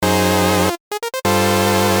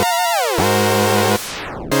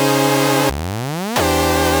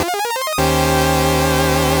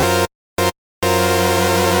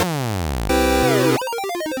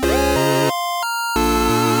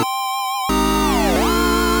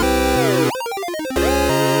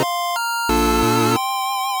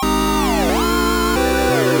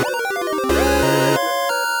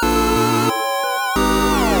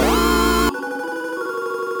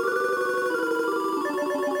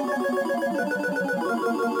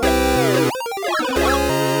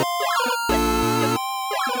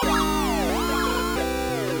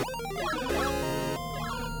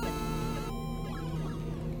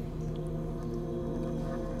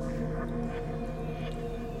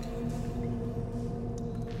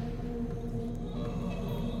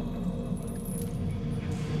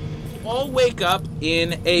all wake up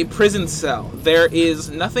in a prison cell. There is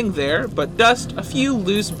nothing there but dust, a few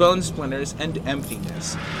loose bone splinters, and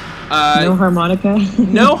emptiness. No harmonica?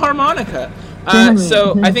 No harmonica.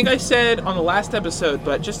 So I think I said on the last episode,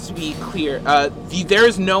 but just to be clear, there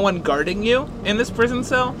is no one guarding you in this prison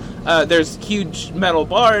cell. There's huge metal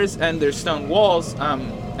bars and there's stone walls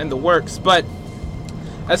and the works. But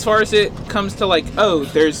as far as it comes to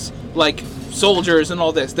there's soldiers and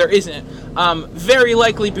all this, there isn't. Very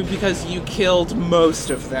likely because you killed most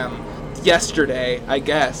of them yesterday, I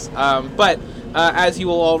guess. But as you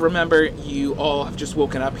will all remember, you all have just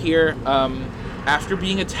woken up here after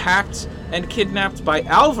being attacked and kidnapped by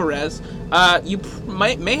Alvarez. You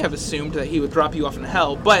may have assumed that he would drop you off in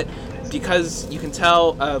hell, but because you can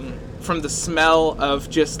tell from the smell of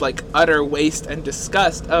just utter waste and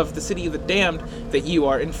disgust of the City of the Damned that you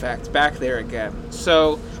are in fact back there again.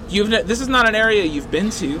 So this is not an area you've been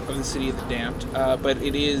to of the City of the Damned, but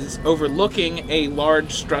it is overlooking a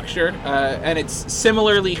large structure, and it's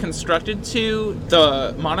similarly constructed to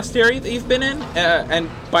the monastery that you've been in, and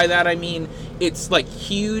by that I mean it's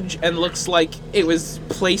huge and looks like it was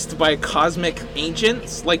placed by cosmic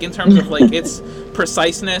ancients, in terms of its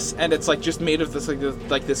preciseness, and it's just made of this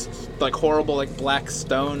this horrible black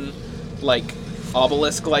stone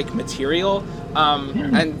obelisk material.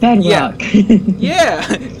 And bedrock.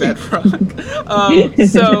 Yeah, bedrock.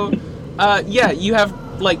 You have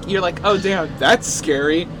you're oh damn, that's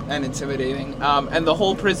scary and intimidating. And the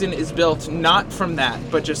whole prison is built not from that,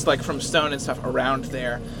 but just from stone and stuff around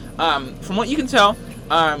there. From what you can tell,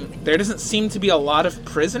 there doesn't seem to be a lot of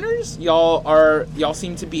prisoners. Y'all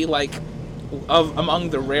seem to be among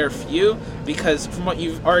the rare few, because from what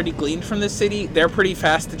you've already gleaned from this city, they're pretty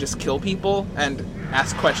fast to just kill people and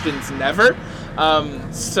ask questions never.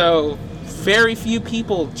 So very few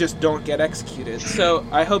people just don't get executed. So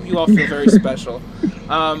I hope you all feel very special.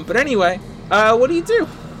 But anyway, what do you do?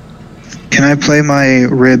 Can I play my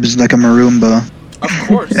ribs like a marimba? Of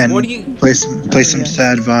course. And what do you play some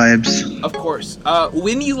sad vibes? Of course.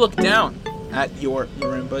 When you look down at your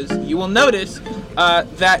marimbas, you will notice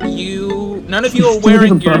that none of you are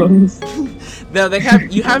wearing your bones. No,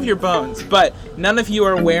 you have your bones, but none of you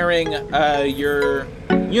are wearing your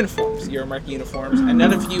uniforms, your marked uniforms, and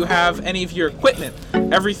none of you have any of your equipment.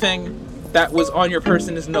 Everything that was on your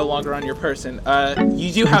person is no longer on your person.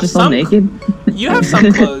 You do have some. Naked? You have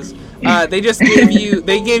some clothes. They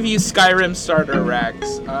gave you Skyrim starter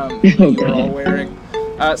rags. You were all wearing.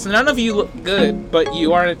 So none of you look good, but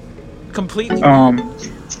you aren't completely.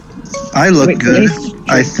 I look good.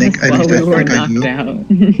 I think I do. Out.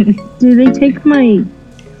 Do they take my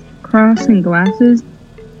cross and glasses?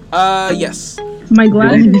 Yes. My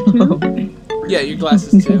glasses too? Yeah, your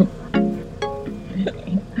glasses too.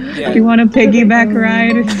 Yeah. Do you want a piggyback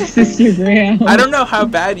ride, Sister Graham? I don't know how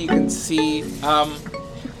bad you can see.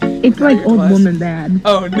 It's old woman bad.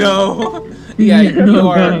 Oh no. Yeah,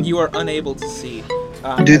 you are unable to see.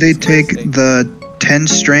 Do they take the 10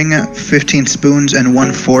 string, 15 spoons, and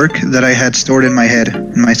 1 fork that I had stored in my head,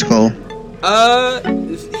 in my skull?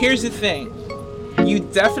 Here's the thing. You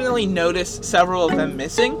definitely notice several of them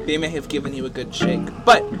missing. They may have given you a good shake.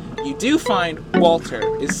 But you do find Walter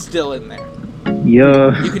is still in there.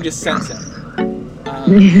 Yeah. You can just sense him.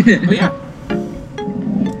 But yeah.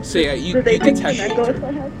 So yeah, you detect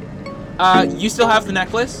him. You still have the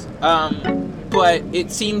necklace, but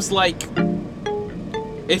it seems like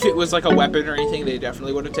if it was a weapon or anything, they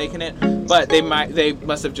definitely would have taken it. But they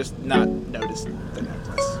must have just not noticed the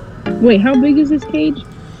necklace. Wait, how big is this cage?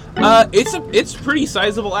 It's pretty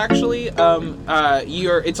sizable actually.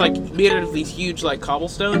 It's made out of these huge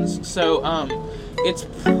cobblestones. So it's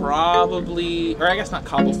probably, or I guess not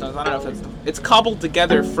cobblestones. I don't know if it's cobbled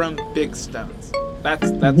together from big stones.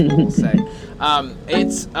 That's what we'll say.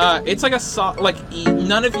 It's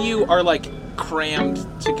none of you are crammed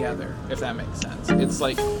together, if that makes sense. It's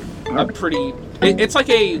a pretty. It's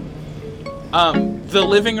a the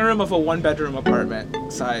living room of a 1-bedroom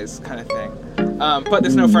apartment size kind of thing. But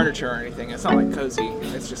there's no furniture or anything. It's not cozy.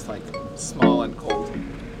 It's just small and cold.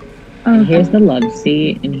 And here's the love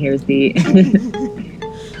seat, and here's the.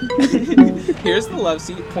 Here's the love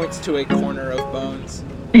seat. Points to a corner of bones.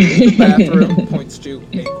 The bathroom points to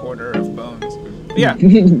a corner of bones. But yeah.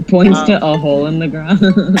 Points to a hole in the ground.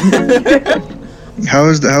 How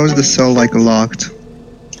is the cell locked?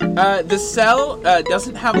 The cell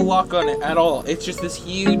doesn't have a lock on it at all. It's just this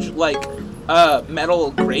huge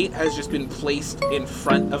metal grate has just been placed in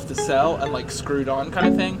front of the cell and screwed on kind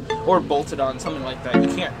of thing, or bolted on, something like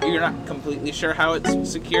that. You're not completely sure how it's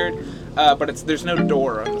secured, but there's no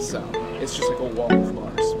door on the cell. It's just a wall of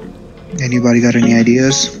bars. Anybody got any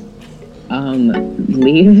ideas?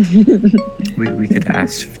 Leave. We could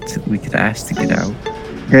ask. We could ask to get out.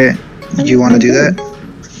 Okay, you want to do that?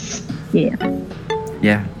 Yeah.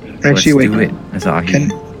 Yeah. Actually, Let's do it,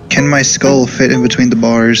 Asahi. Can my skull fit in between the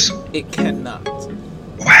bars? It cannot.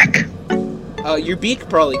 Whack. Your beak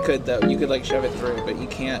probably could, though. You could, like, shove it through, but you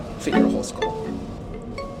can't fit your whole skull.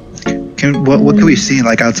 What can we see,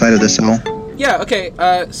 like, outside of the cell? Yeah, okay.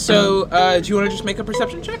 So, do you want to just make a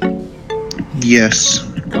perception check? Yes.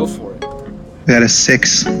 Go for it. That is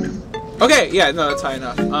 6. Okay, yeah, no, that's high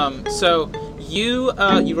enough. So you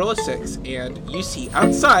roll a 6, and you see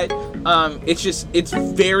outside. You just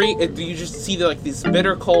see this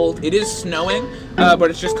bitter cold. It is snowing, but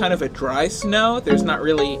it's just kind of a dry snow. There's not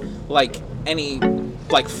really like any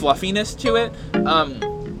like fluffiness to it.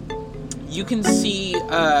 You can see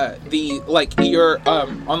you're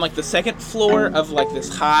on like the second floor of like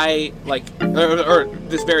this high or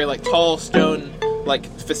this very like tall stone like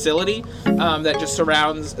facility that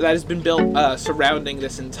has been built surrounding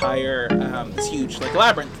this entire this huge like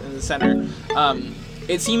labyrinth in the center.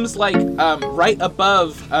 It seems like right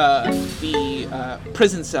above the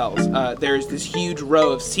prison cells, there's this huge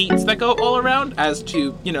row of seats that go all around as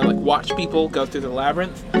to like watch people go through the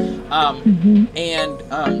labyrinth.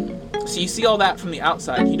 So you see all that from the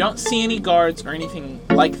outside. You don't see any guards or anything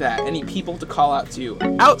like that, any people to call out to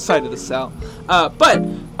outside of the cell. But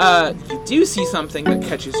you do see something that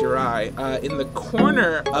catches your eye. In the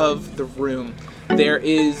corner of the room, there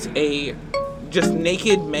is a just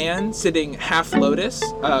naked man sitting half lotus,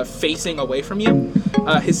 facing away from you.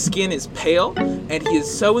 His skin is pale, and he is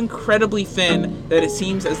so incredibly thin that it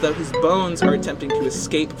seems as though his bones are attempting to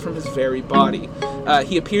escape from his very body.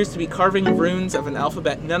 He appears to be carving runes of an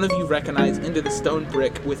alphabet none of you recognize into the stone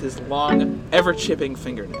brick with his long, ever-chipping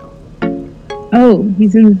fingernail. Oh,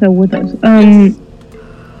 he's in the cell with us. Yes.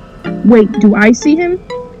 Wait, do I see him?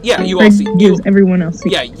 Yeah, you all see. Does everyone else see?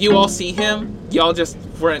 Yeah, you all see him. Y'all just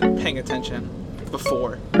weren't paying attention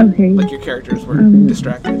before. Okay. Like your characters were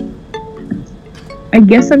distracted. I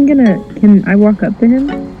guess can I walk up to him?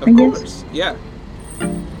 Of course, yeah.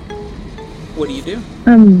 What do you do?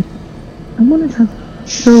 I want to talk.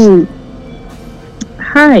 So,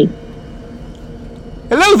 hi.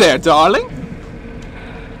 Hello there, darling.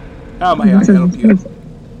 How may I help you?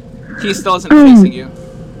 He still isn't facing you.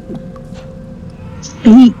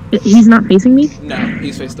 He's not facing me? No,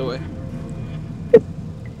 he's faced away.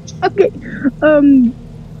 Okay. Can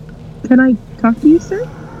I talk to you, sir?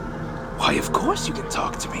 Why, of course you can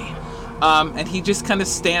talk to me. And he just kind of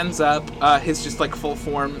stands up. His just like full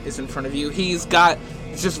form is in front of you. He's got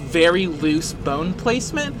just very loose bone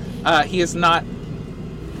placement. He is not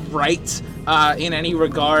right in any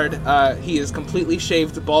regard. He is completely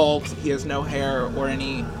shaved bald. He has no hair or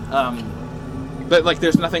any but like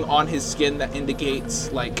there's nothing on his skin that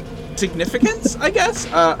indicates like significance, I guess,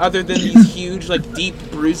 other than these huge like deep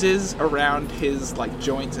bruises around his like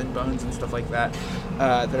joints and bones and stuff like that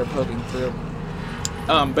that are poking through.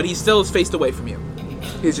 But he still is faced away from you.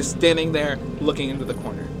 He's just standing there looking into the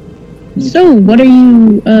corner. So what are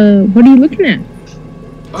you looking at?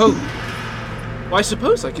 Oh, well, I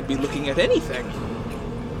suppose I could be looking at anything.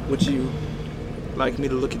 Would you like me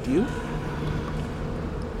to look at you?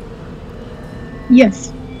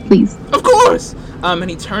 Yes, please. Of course! And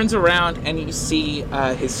he turns around and you see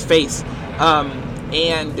his face.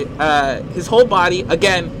 And his whole body,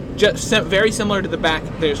 again, just very similar to the back.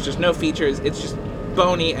 There's just no features. It's just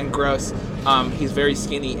bony and gross. He's very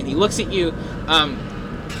skinny. And he looks at you.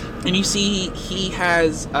 And you see he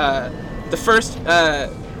has the first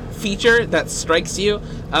feature that strikes you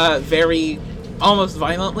very almost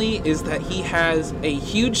violently is that he has a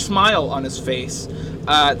huge smile on his face.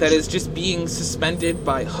 That is just being suspended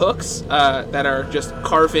by hooks that are just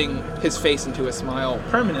carving his face into a smile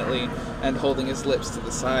permanently and holding his lips to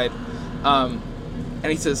the side. And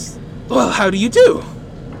he says, "Well, how do you do?"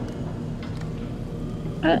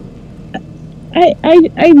 I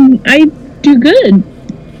do good.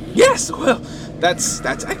 Yes, well, that's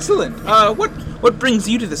excellent. What brings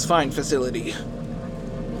you to this fine facility?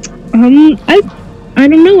 I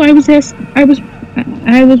don't know. I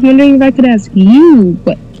was wondering if I could ask you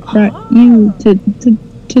what brought you to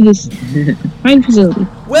this fine facility.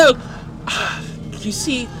 Well, you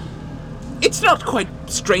see, it's not quite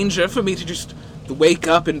stranger for me to just wake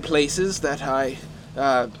up in places that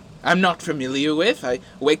I'm not familiar with. I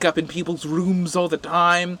wake up in people's rooms all the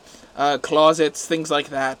time, closets, things like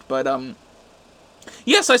that. But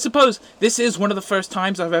yes, I suppose this is one of the first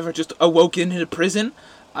times I've ever just awoken in a prison.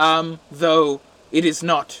 Though it is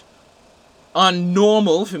not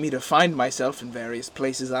unnormal for me to find myself in various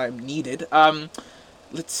places I am needed.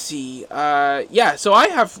 Let's see. Yeah, so I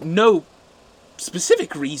have no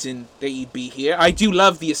specific reason that you'd be here. I do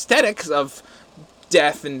love the aesthetics of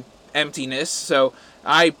death and emptiness, so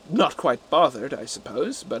I'm not quite bothered, I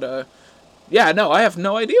suppose. But, yeah, no, I have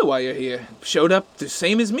no idea why you're here. Showed up the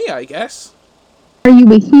same as me, I guess. Are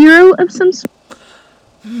you a hero of some sort?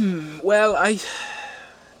 Well,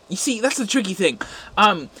 you see, that's the tricky thing.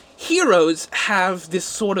 Heroes have this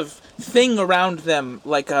sort of thing around them,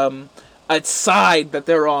 like, a side that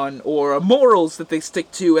they're on, or morals that they stick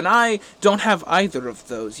to, and I don't have either of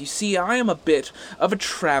those. You see, I am a bit of a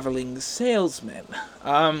traveling salesman.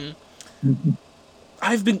 I've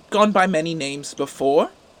been gone by many names before.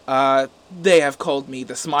 They have called me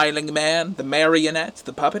the Smiling Man, the Marionette,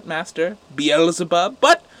 the Puppet Master, Beelzebub,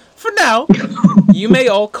 but for now, you may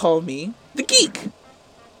all call me the Geek.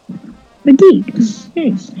 The Geek.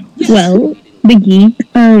 Yes. Well, the Geek,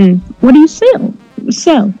 what do you sell?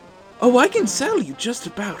 Oh, I can sell you just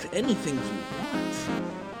about anything you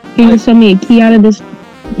want. Can you sell me a key out of this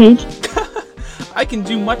page? I can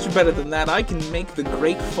do much better than that. I can make the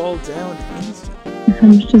great fall down instantly. How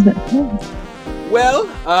much does that cost? Well,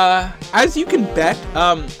 as you can bet,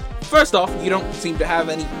 first off, you don't seem to have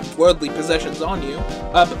any worldly possessions on you,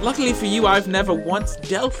 but luckily for you, I've never once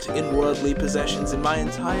dealt in worldly possessions in my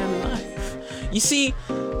entire life. You see,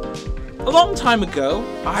 a long time ago,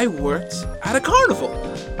 I worked at a carnival.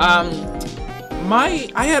 I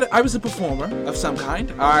was a performer of some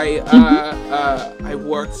kind. I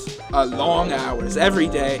worked long hours every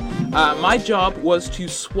day. My job was to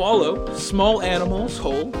swallow small animals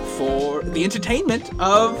whole for the entertainment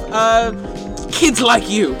of kids like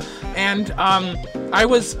you. And I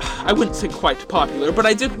wouldn't say quite popular, but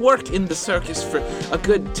I did work in the circus for a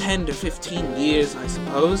good 10 to 15 years, I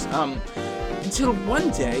suppose. Until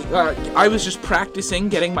one day, I was just practicing,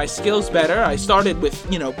 getting my skills better. I started with,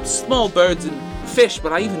 small birds and fish,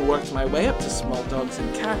 but I even worked my way up to small dogs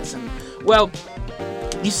and cats. And, well,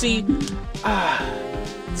 you see,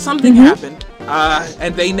 something happened,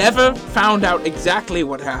 and they never found out exactly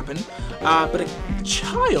what happened, but a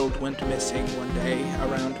child went missing one day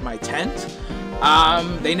around my tent.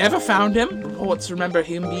 They never found him. Reports remember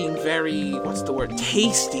him being very,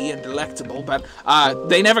 tasty and delectable, but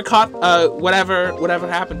they never caught whatever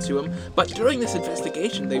happened to him. But during this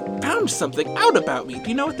investigation, they found something out about me. Do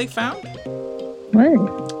you know what they found?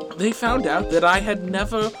 What? They found out that I had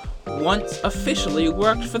never once officially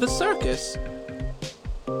worked for the circus.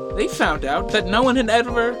 They found out that no one had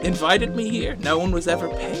ever invited me here. No one was ever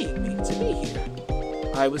paying me to be here.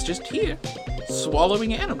 I was just here,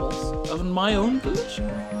 swallowing animals of my own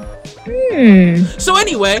volition. So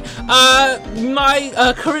anyway,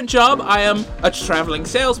 my current job, I am a traveling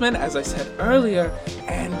salesman, as I said earlier,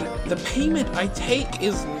 and the payment I take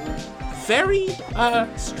is very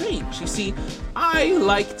strange. You see, I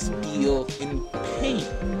like to deal in pain.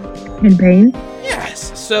 In pain?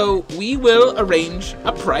 Yes, so we will arrange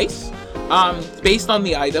a price based on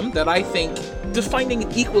the item that I think, defining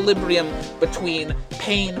equilibrium between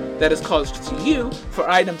pain that is caused to you for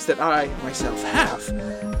items that I myself have.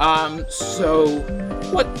 So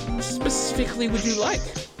what specifically would you like?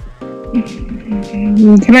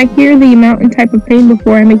 Can I hear the amount and type of pain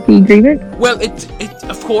before I make the agreement? Well, it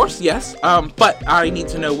of course, yes, but I need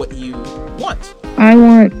to know what you want. I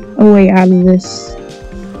want a way out of this.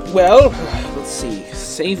 Well, let's see,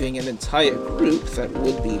 saving an entire group, that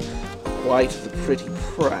would be quite the pretty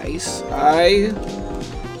price. I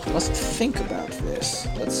must think about this.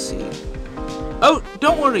 Let's see. Oh,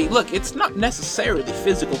 don't worry. Look, it's not necessarily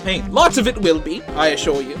physical pain. Lots of it will be, I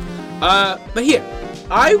assure you. But here,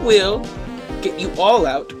 I will get you all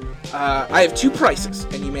out. I have two prices,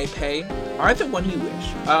 and you may pay either one you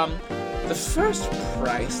wish. The first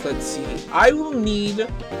price, let's see. I will need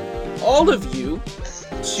all of you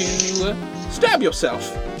to stab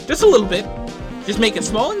yourself. Just a little bit. Just make a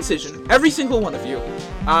small incision, every single one of you.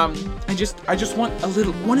 I just want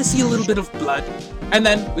to see a little bit of blood, and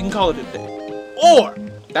then we can call it a day. Or,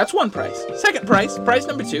 that's one price. Second price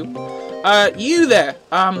number 2. You there.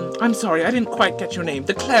 I'm sorry, I didn't quite get your name.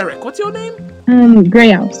 The cleric, what's your name?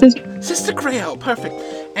 Grey Owl, sister. Sister Grey Owl, perfect.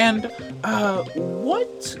 And,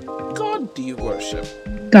 what god do you worship?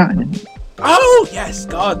 God. Oh, yes,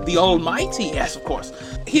 God the Almighty. Yes, of course.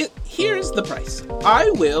 Here's the price. I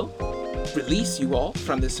will release you all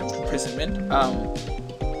from this imprisonment,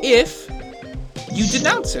 if you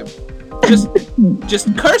denounce him.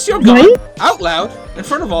 Just curse your god out loud in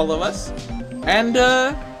front of all of us, and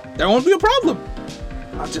there won't be a problem.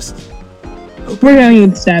 I'll just. We're going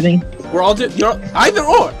with stabbing. We're all you're either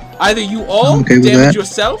or. Either you all damage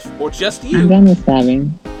yourself, or just you. I'm done with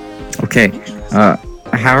stabbing. Okay.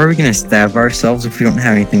 How are we gonna stab ourselves if we don't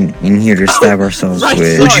have anything in here to stab ourselves right,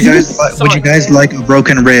 with? Would you guys like a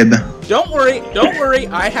broken rib? Don't worry.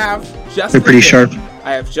 I have just. They're pretty sharp.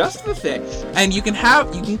 I have just the thing, and you can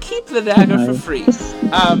keep the dagger for free.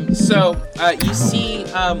 So you see,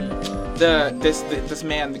 this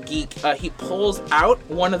man, the geek, he pulls out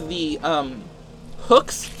one of the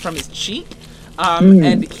hooks from his cheek,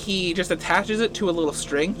 and he just attaches it to a little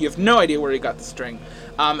string. You have no idea where he got the string,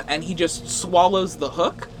 and he just swallows the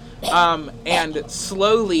hook. And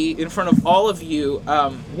slowly, in front of all of you,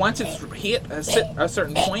 once it's hit a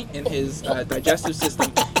certain point in his digestive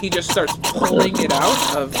system, he just starts pulling it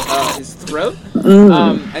out of his throat,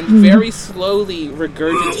 and very slowly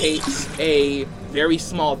regurgitates a very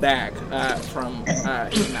small bag from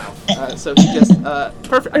his mouth. So he just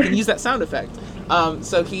perfect. I can use that sound effect.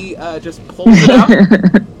 So he just pulls it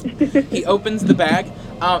out. He opens the bag.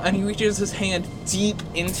 And he reaches his hand deep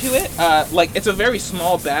into it. Like, it's a very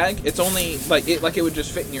small bag. It's only, like it would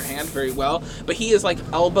just fit in your hand very well. But he is, like,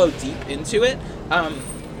 elbow deep into it,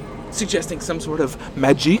 suggesting some sort of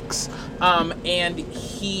magics. And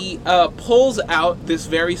he pulls out this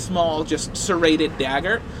very small, just serrated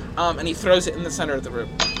dagger, and he throws it in the center of the room.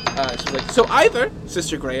 She's like, so either,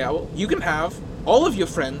 Sister Grey Owl, you can have all of your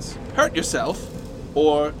friends hurt yourself,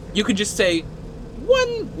 or you could just say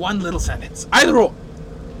one little sentence. Either or.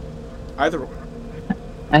 I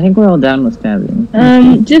think we're all down with stabbing.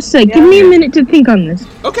 Just give me a minute to think on this.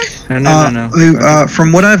 Okay. No.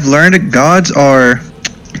 From what I've learned, gods are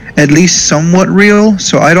at least somewhat real,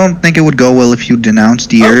 so I don't think it would go well if you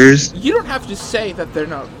denounced yours. You don't have to say that they're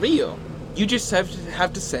not real. You just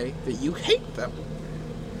have to say that you hate them.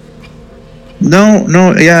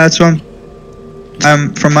 No, yeah, that's what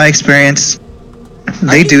from my experience,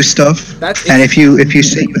 they do stuff, and if you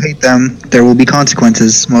say you hate them, there will be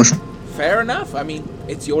consequences, most. Fair enough. I mean,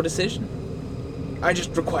 it's your decision. I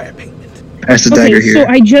just require payment. Pass the dagger here. So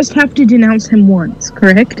I just have to denounce him once,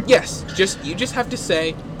 correct? Yes. You just have to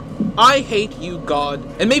say, I hate you, God,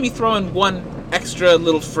 and maybe throw in one extra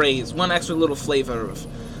little phrase, one extra little flavor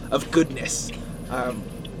of goodness.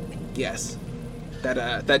 Yes.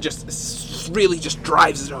 That just really just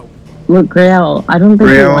drives it home. Look, Grail, I don't think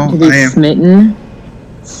we want to be smitten,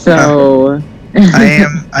 so...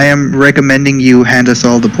 I am recommending you hand us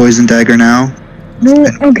all the poison dagger now.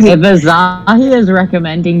 Okay. If Azahi is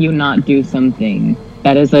recommending you not do something,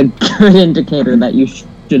 that is a good indicator that you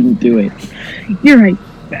shouldn't do it. You're right.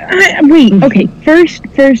 Wait, okay. First,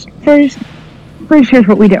 here's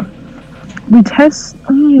what we do. We test...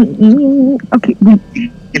 okay,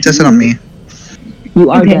 you test it on me. You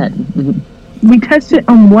are dead. We test it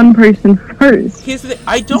on one person first. Here's the thing.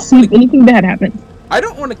 I don't see if anything bad happens. I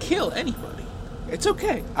don't want to kill anybody. It's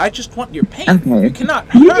okay. I just want your pain. Okay. You cannot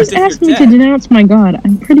hurt You just asked me to denounce my god.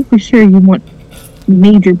 I'm pretty sure you want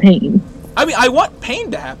major pain. I mean, I want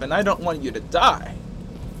pain to happen. I don't want you to die.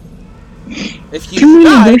 If you Can we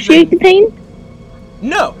die, negotiate the pain?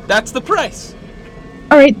 No, that's the price.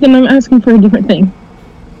 Alright, then I'm asking for a different thing.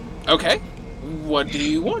 Okay. What do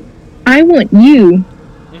you want? I want you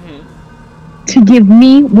to give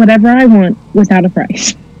me whatever I want without a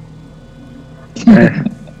price.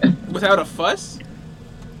 Without a fuss?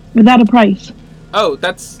 Without a price. Oh,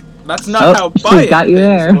 that's not how buying got you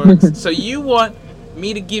there. works. So you want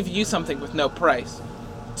me to give you something with no price.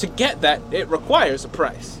 To get that, it requires a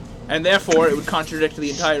price. And therefore, it would contradict the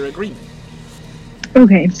entire agreement.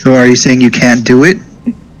 Okay. So are you saying you can't do it?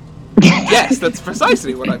 Yes, that's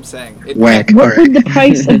precisely what I'm saying. Whack. What would the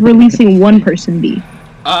price of releasing one person be?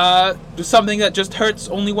 Something that just hurts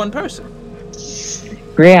only one person.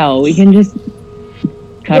 Grail, we can just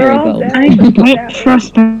cut her go. I don't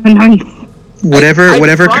trust a knife.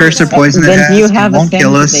 Whatever curse or poison it Then you has, have it a won't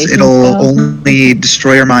kill us. sanitation It'll spell? only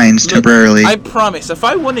destroy our minds temporarily. I promise, if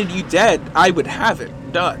I wanted you dead, I would have it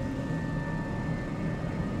done.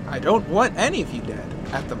 I don't want any of you dead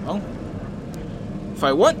at the moment. If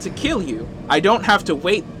I want to kill you, I don't have to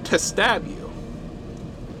wait to stab you.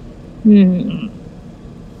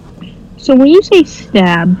 So when you say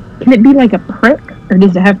stab, can it be like a prick, or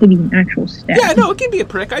does it have to be an actual stab? Yeah, no, it can be a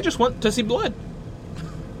prick. I just want to see blood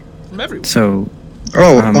from everyone. So,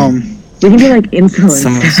 we can be like influence.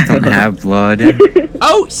 some of us don't have blood.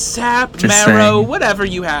 Oh, sap, Just marrow, saying. whatever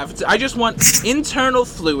you have. I just want internal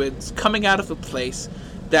fluids coming out of a place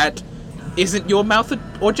that isn't your mouth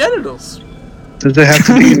or genitals. Does it have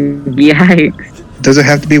to be? Yikes. Does it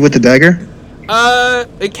have to be with the dagger?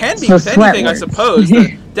 It can be So with sweat anything, I works. suppose.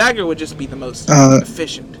 The dagger would just be the most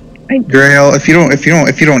efficient. Grail, if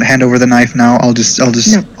you don't hand over the knife now, I'll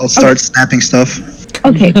start snapping stuff.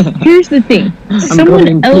 Okay, here's the thing.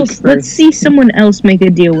 Someone else. Let's see someone else make a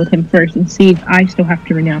deal with him first, and see if I still have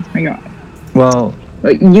to renounce my god. Well,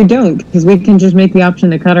 you don't, because we can just make the option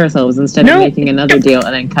to cut ourselves instead of making another deal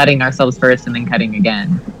and then cutting ourselves first and then cutting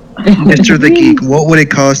again. Mr. the Geek, what would it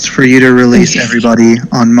cost for you to release everybody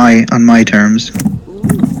on my terms?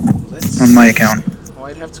 On my account. Oh,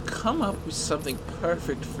 I'd have to come up with something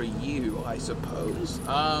perfect for you, I suppose.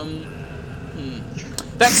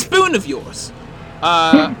 That spoon of yours.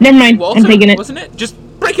 Never mind. Walter, I'm taking it. Wasn't it? Just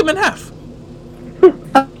break him in half.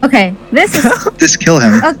 Okay, this is... Just kill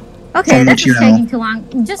him. Okay, this is taking too long.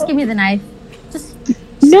 Just give me the knife. Just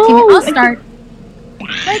no. Give me, I'll start.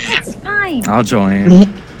 Like, it's fine. I'll join.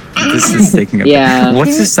 This is taking a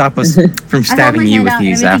What's to stop us from stabbing you with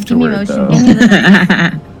these afterward, though?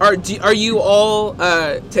 Are you all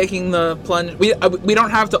taking the plunge? We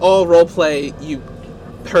don't have to all roleplay you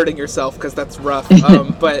hurting yourself because that's rough.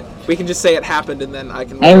 But we can just say it happened and then I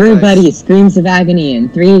can. Everybody screams of agony in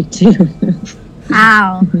 3, 2.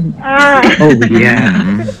 Ow. Oh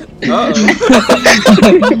yeah.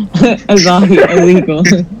 Illegal.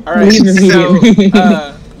 All right.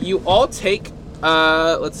 So you all take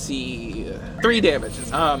let's see, 3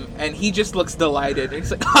 damages. And he just looks delighted.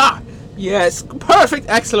 He's like, ha! Yes, perfect,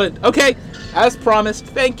 excellent. Okay, as promised.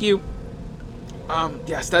 Thank you.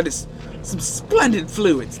 Yes, that is some splendid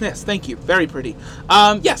fluids. Yes, thank you. Very pretty.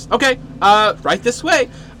 Yes, okay. Right this way.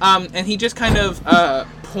 And he just kind of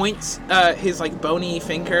points his like bony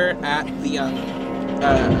finger at the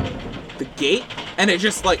gate, and it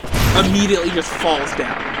just like immediately just falls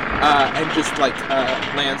down and just like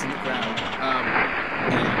lands on the ground.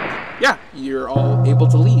 And yeah, you're all able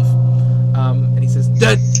to leave. And he says,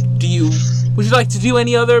 would you like to do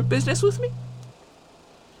any other business with me?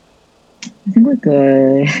 I think we're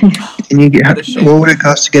good. Can you get, what would it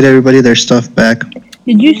cost to get everybody their stuff back?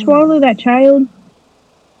 Did you swallow that child?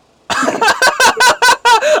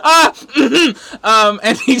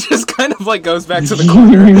 And he just kind of like goes back to the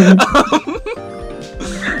corner.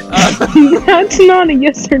 That's not a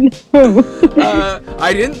yes or no.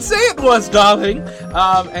 I didn't say it was, darling.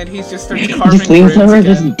 And he's just starts carving. Just lean over,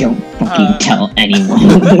 just don't fucking tell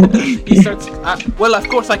anyone. He starts. Well, of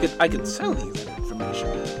course, I could sell you that information,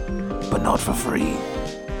 but not for free.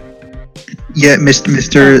 Yeah,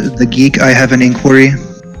 Mr. the Geek, I have an inquiry.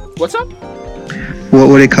 What's up? What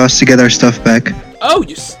would it cost to get our stuff back? Oh,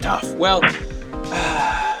 your stuff. Well,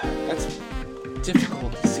 that's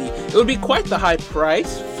difficult to see. It would be quite the high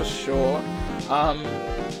price, for sure.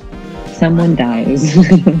 Someone dies.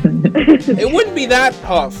 It wouldn't be that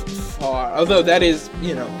far, although that is,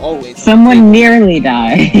 always. Someone nearly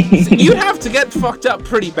dies. So you'd have to get fucked up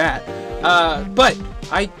pretty bad. But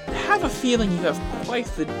I have a feeling you have quite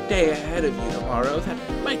the day ahead of you tomorrow. That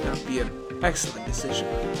might not be an excellent decision.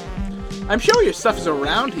 I'm sure your stuff is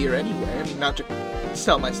around here anyway. I mean, not to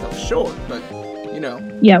sell my stuff short, but,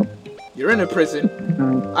 Yeah. You're in a prison.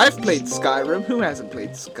 I've played Skyrim. Who hasn't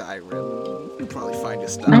played Skyrim? You'll probably find your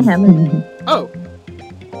stuff. I haven't. Oh.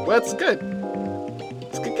 Well, it's good.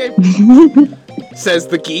 It's a good game. Says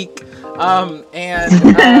the geek.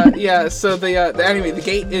 Yeah, so anyway, the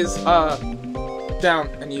gate is, down,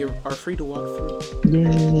 and you are free to walk through.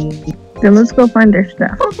 Yay. Then let's go find our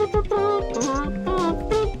stuff.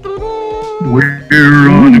 We're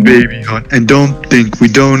on a baby hunt, and don't think we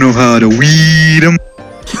don't know how to weed them.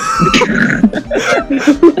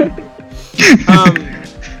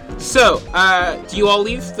 So, do you all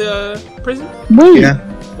leave the prison? Wait. Yeah.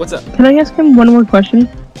 What's up? Can I ask him one more question?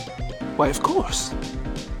 Why, of course.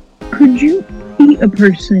 Could you eat a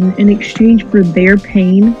person in exchange for their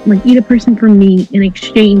pain? Like, eat a person from me in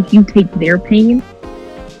exchange you take their pain?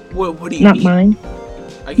 What do you Not mean? mine.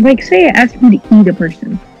 Like, say I asked you to eat a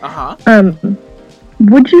person. Uh-huh.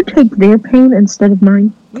 Would you take their pain instead of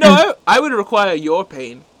mine? No, I would require your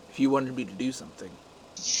pain if you wanted me to do something.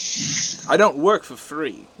 I don't work for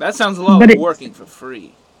free. That sounds a lot like working for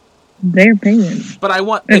free. Their pain. But I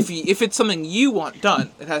want, if it's something you want done,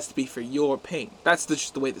 it has to be for your pain. That's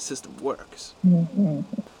just the way the system works. Mm-hmm.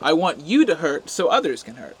 I want you to hurt so others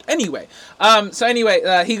can hurt. Anyway,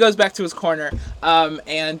 he goes back to his corner,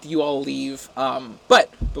 and you all leave. But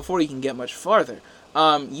before you can get much farther,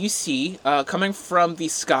 you see, coming from the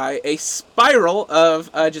sky, a spiral of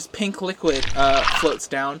just pink liquid floats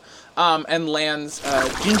down and lands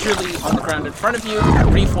gingerly on the ground in front of you,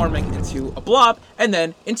 reforming into a blob, and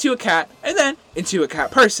then into a cat, and then into a cat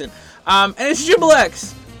person. And it's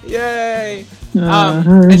Jubilex! Yay!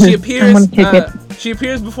 And she appears. She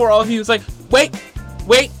appears before all of you. It's like, wait!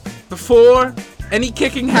 Before any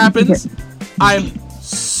kicking happens, I'm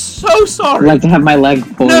so sorry. I'd like to have my leg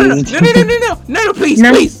poised. No,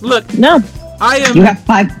 please, look. No. I am. You have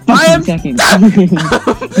 5 fucking seconds. I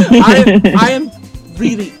am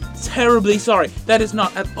really terribly sorry. That is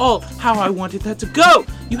not at all how I wanted that to go.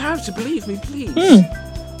 You have to believe me, please.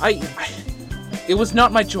 It was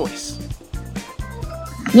not my choice.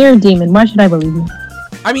 You're a demon. Why should I believe you?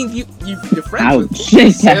 I mean, you're friends with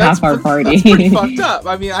Ouch. Half our party. That's pretty fucked up.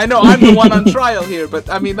 I mean, I know I'm the one on trial here, but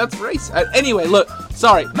I mean, that's race. Anyway, look,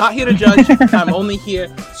 sorry, not here to judge. I'm only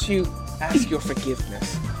here to ask your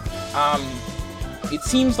forgiveness. It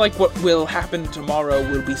seems like what will happen tomorrow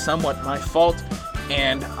will be somewhat my fault,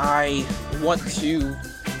 and I want to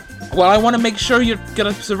make sure you're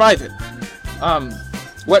gonna survive it.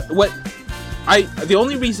 The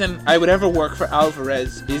only reason I would ever work for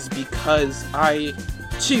Alvarez is because I,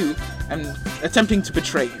 too, am attempting to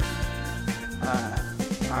betray him.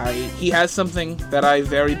 He has something that I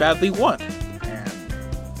very badly want, and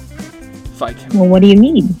if I can... Well, what do you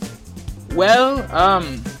need? Well,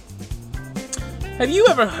 have you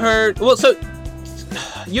ever heard... Well, so,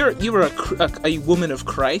 you're a woman of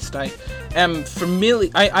Christ. I am familiar...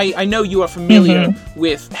 I know you are familiar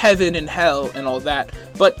with heaven and hell and all that,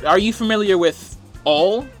 but are you familiar with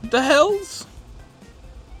all the hells?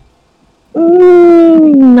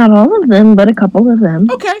 Not all of them, but a couple of them.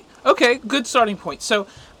 Okay, good starting point. So,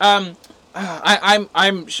 I'm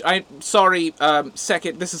sorry,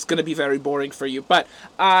 second, this is gonna be very boring for you, but,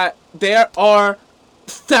 there are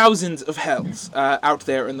thousands of hells, out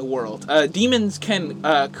there in the world. Demons can,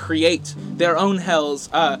 create their own hells,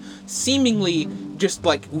 seemingly just,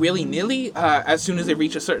 like, willy-nilly, as soon as they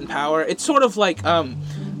reach a certain power. It's sort of like,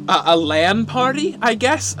 a LAN party, I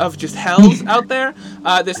guess, of just hells out there.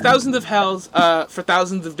 There's thousands of hells, for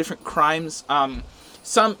thousands of different crimes.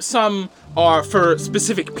 Some are for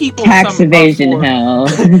specific people. Tax some evasion hell.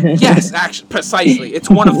 Yes, actually, precisely. It's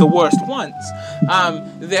one of the worst ones.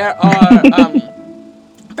 There are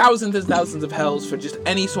thousands and thousands of hells for just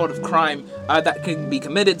any sort of crime that can be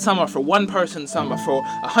committed. Some are for one person, some are for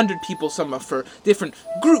 100 people, some are for different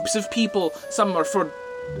groups of people, some are for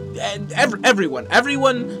everyone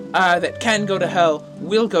that can go to hell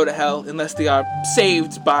will go to hell unless they are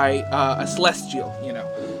saved by a celestial, you know.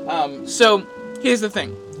 So here's the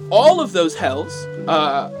thing: all of those hells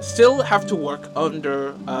still have to work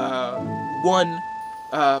under one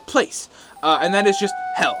place, and that is just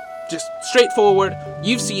hell. Just straightforward.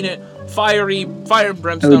 You've seen it. Fire and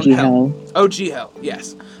brimstone OG hell. OG hell.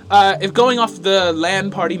 Yes. If going off the LAN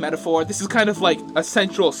party metaphor, this is kind of like a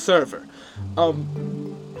central server.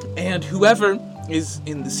 And whoever is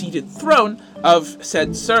in the seated throne of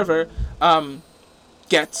said server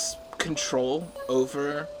gets control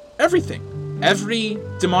over everything. Every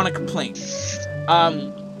demonic plane.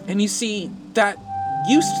 And you see, that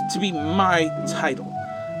used to be my title.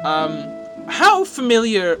 How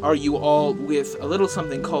familiar are you all with a little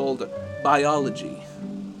something called biology?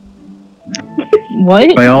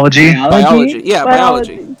 What? Biology? Biology. Yeah,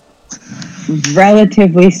 biology.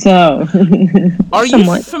 Relatively so. Are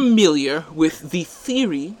you familiar with the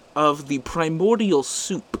theory of the primordial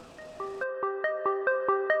soup?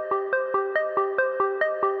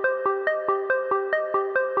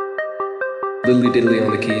 Lily diddly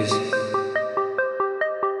on the keys.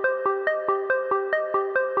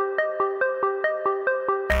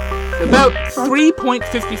 About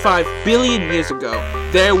 3.55 billion years ago,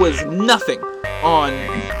 there was nothing on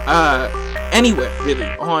anywhere, really,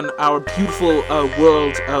 on our beautiful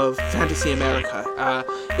world of fantasy America.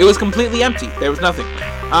 It was completely empty. There was nothing.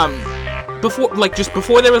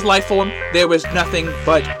 Before there was life form, there was nothing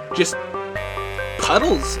but just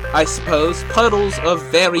puddles, I suppose. Puddles of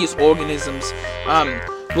various organisms,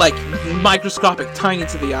 like microscopic, tiny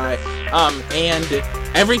to the eye, and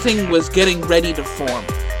everything was getting ready to form.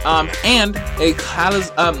 And a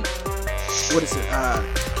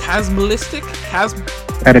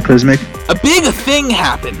Cataclysmic. A big thing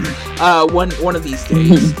happened one of these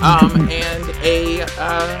days, and a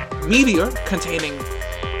meteor containing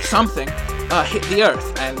something hit the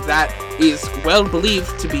Earth, and that is well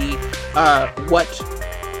believed to be what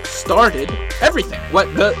started everything, what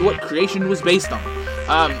creation was based on.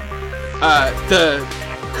 The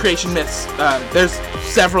creation myths, there's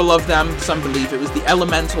several of them. Some believe it was the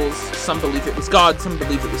elementals, some believe it was God, some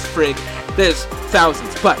believe it was Frigg. There's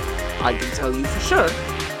thousands, but I can tell you for sure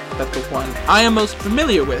that the one I am most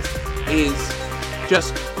familiar with is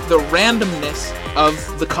just the randomness of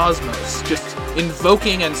the cosmos, just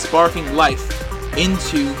invoking and sparking life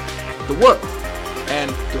into the world. And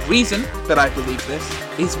the reason that I believe this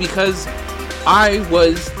is because I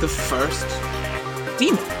was the first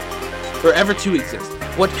demon, or ever to exist.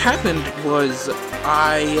 What happened was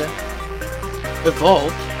I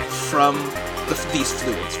evolved from these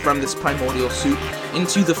fluids from this primordial soup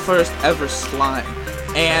into the first ever slime.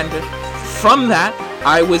 And from that,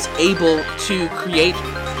 I was able to create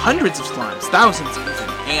hundreds of slimes, thousands even,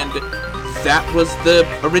 and that was the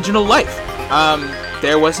original life.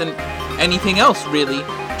 There wasn't anything else really,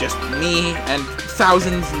 just me and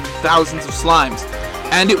thousands of slimes.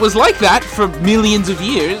 And it was like that for millions of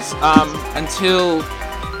years, until,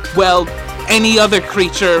 well, any other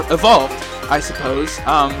creature evolved, I suppose,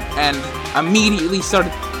 and immediately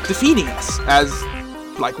started defeating us as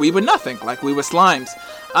like we were nothing, like we were slimes.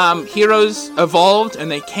 Heroes evolved, and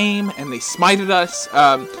they came, and they smited us.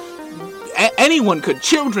 Anyone could,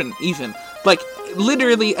 children even, like,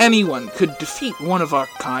 literally anyone could defeat one of our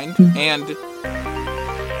kind, and,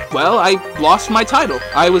 well, I lost my title.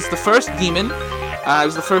 I was the first demon. I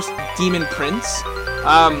was the first demon prince.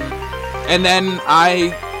 And then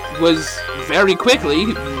I was very quickly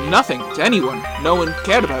nothing to anyone. No one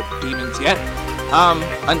cared about demons yet.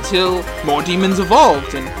 Until more demons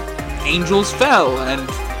evolved, and angels fell, and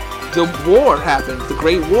the war happened. The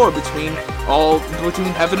great war between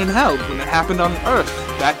heaven and hell. When it happened on Earth,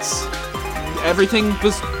 everything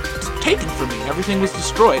was taken from me. Everything was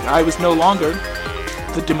destroyed. I was no longer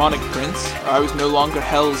the demonic prince. I was no longer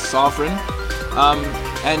hell's sovereign.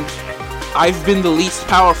 And I've been the least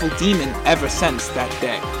powerful demon ever since that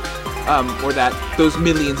day. Or those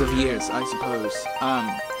millions of years, I suppose.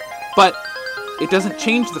 But it doesn't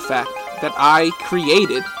change the fact that I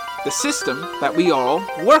created the system that we all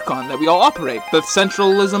work on, that we all operate, the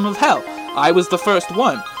centralism of hell. I was the first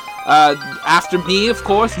one. After me, of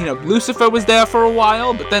course, Lucifer was there for a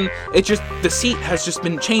while, but then the seat has just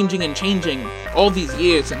been changing and changing all these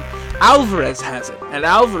years, and Alvarez has it. And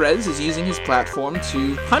Alvarez is using his platform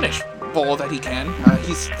to punish all that he can.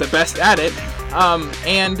 He's the best at it,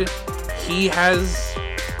 and he has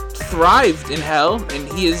thrived in hell, and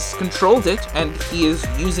he has controlled it, and he is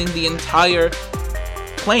using the entire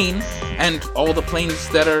plane and all the planes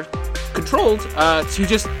that are controlled to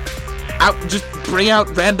just bring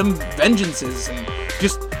out random vengeances and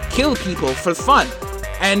just kill people for fun.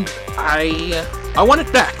 And I want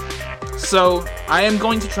it back. So I am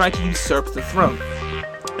going to try to usurp the throne,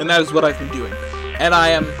 and that is what I've been doing. And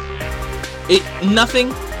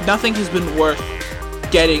nothing has been worth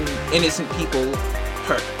getting innocent people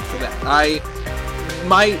hurt for that.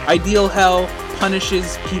 My ideal hell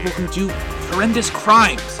punishes people who do horrendous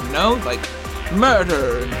crimes, like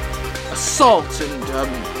murder and assault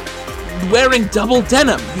and wearing double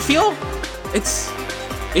denim. You feel? It's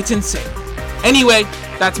insane. Anyway,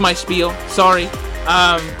 that's my spiel. Sorry.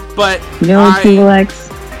 But you know what, Evil X?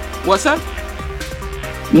 What's that?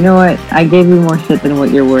 You know what? I gave you more shit than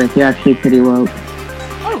what you're worth. You're actually pretty woke.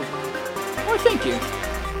 Oh, thank you.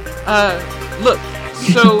 Look,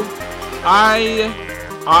 so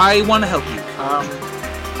I want to help you.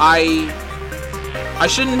 I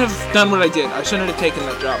shouldn't have done what I did. I shouldn't have taken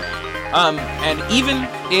that job. And even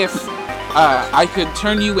if I could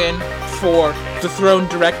turn you in for the throne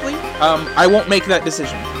directly, I won't make that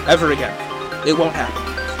decision ever again. It won't happen.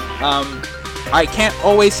 I can't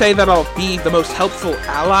always say that I'll be the most helpful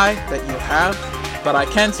ally that you have, but I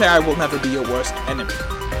can say I will never be your worst enemy.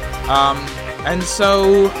 And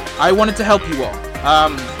so I wanted to help you all.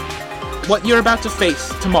 What you're about to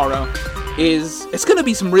face tomorrow it's gonna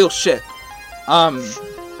be some real shit.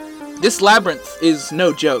 This labyrinth is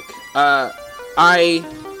no joke.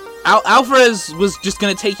 Alvarez was just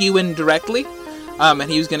gonna take you in directly, and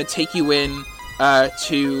he was gonna take you in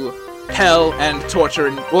to hell and torture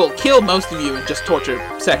and, well, kill most of you and just torture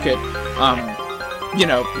second.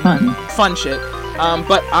 Fun shit.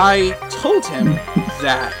 But I told him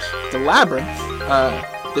that the labyrinth,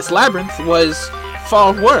 this labyrinth was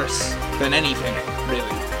far worse than anything, really.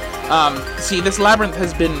 See, this labyrinth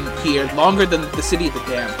has been here longer than the City of the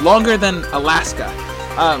Damned, longer than Alaska,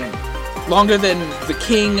 longer than the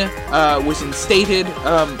king was instated,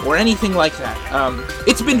 or anything like that.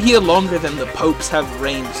 It's been here longer than the popes have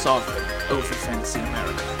reigned sovereign over Fantasy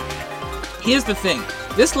America. Here's the thing.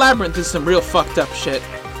 This labyrinth is some real fucked up shit,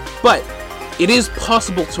 but it is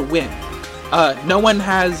possible to win. No one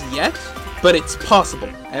has yet, but it's possible.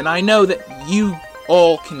 And I know that you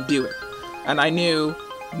all can do it. And I knew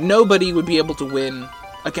nobody would be able to win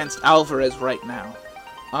against Alvarez right now.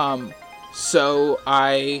 So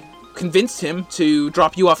I convinced him to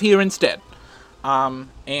drop you off here instead.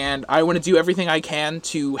 And I want to do everything I can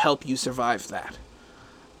to help you survive that.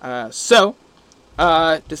 So,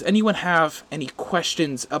 does anyone have any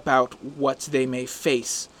questions about what they may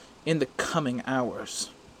face in the coming hours?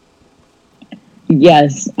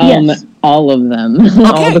 Yes, all of them. Okay.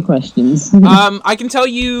 All the questions. I can tell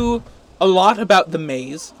you a lot about the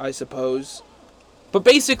maze, I suppose. But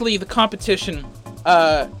basically, the competition,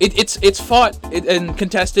 it's fought and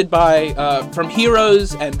contested by from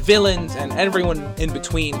heroes and villains and everyone in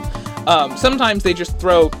between. Sometimes they just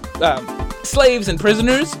throw slaves and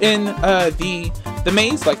prisoners in the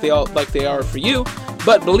maze, like they are for you.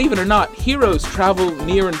 But believe it or not, heroes travel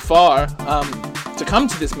near and far to come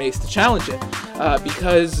to this maze to challenge it,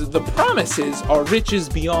 because the promises are riches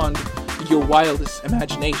beyond your wildest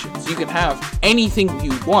imaginations. You can have anything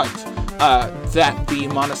you want that the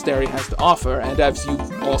monastery has to offer, and as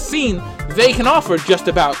you've all seen, they can offer just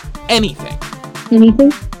about anything.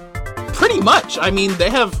 Anything? Pretty much. I mean, they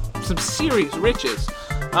have some serious riches.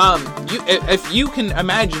 If you can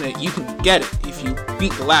imagine it, you can get it if you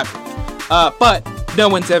beat the labyrinth. But no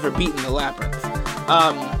one's ever beaten the labyrinth.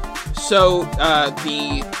 So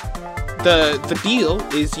the deal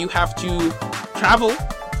is you have to travel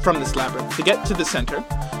from this labyrinth to get to the center,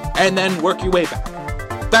 and then work your way back.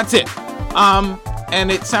 That's it. And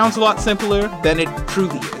it sounds a lot simpler than it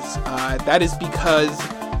truly is. That is because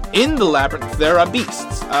in the labyrinth there are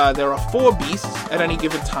beasts. There are 4 beasts at any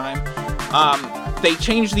given time. They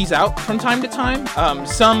change these out from time to time.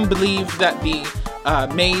 Some believe that the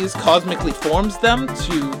maze cosmically forms them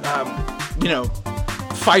to,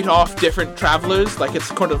 fight off different travelers, like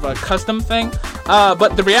it's kind of a custom thing.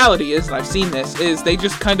 But the reality is, and I've seen this, is they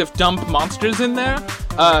just kind of dump monsters in there.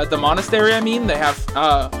 The monastery, they have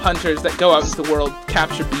hunters that go out into the world,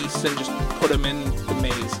 capture beasts, and just put them in the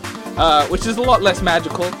maze. Which is a lot less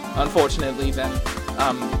magical, unfortunately, than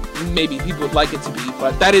maybe people would like it to be,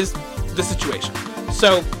 but that is the situation.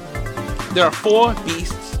 So, there are 4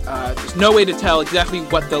 beasts. There's no way to tell exactly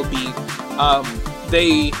what they'll be.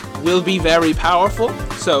 They will be very powerful,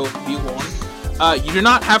 so be warned. You do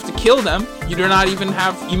not have to kill them. You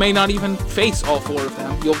may not even face all 4 of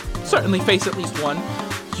them. You'll certainly face at least one.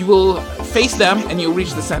 You will face them, and you'll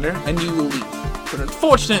reach the center, and you will leave. But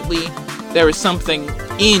unfortunately, there is something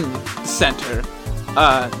in the center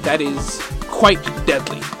that is quite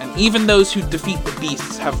deadly. And even those who defeat the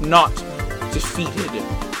beasts have not defeated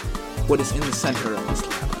what is in the center of this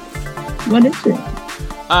labyrinth. What is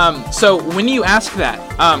it? So when you ask that,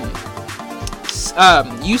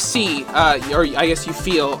 you see, or I guess you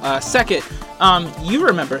feel, Sekit, you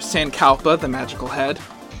remember Sankalpa, the magical head?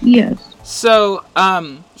 Yes. So,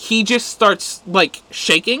 he just starts,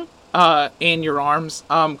 shaking, in your arms,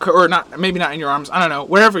 or not, maybe not in your arms, I don't know,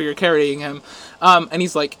 wherever you're carrying him, and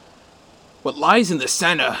he's like, what lies in the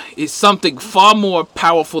center is something far more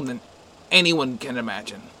powerful than anyone can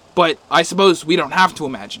imagine. But I suppose we don't have to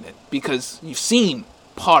imagine it, because you've seen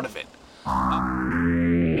part of it.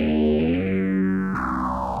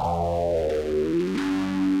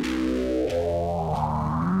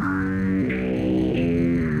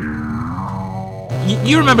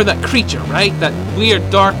 You remember that creature, right? That weird,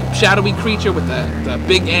 dark, shadowy creature with the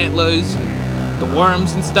big antlers, and the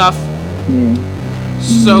worms and stuff?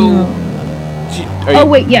 So...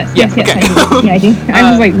 wait, yes, okay. I do. Yeah, I do.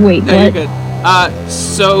 I was like, wait, no, what? You're good.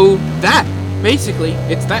 So that, basically,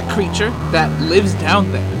 it's that creature that lives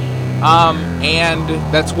down there. And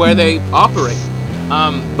that's where they operate.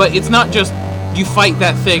 But it's not just you fight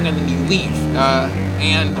that thing and then you leave.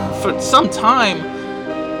 And for some time,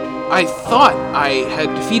 I thought I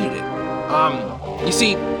had defeated it. You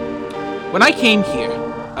see, when I came here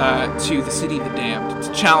to the City of the Damned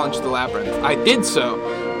to challenge the Labyrinth, I did so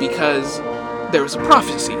because there was a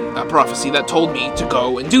prophecy that told me to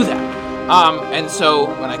go and do that. And so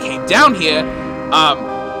when I came down here,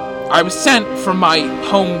 I was sent from my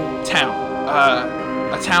hometown,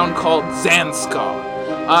 a town called Zanskar.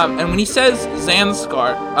 And when he says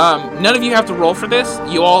Zanskar, none of you have to roll for this.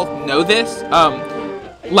 You all know this.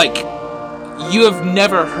 You have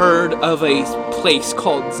never heard of a place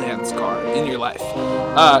called Zanskar in your life.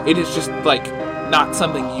 It is just, not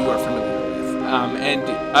something you are familiar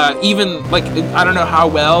with. Even, I don't know how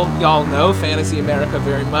well y'all know Fantasy America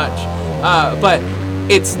very much, but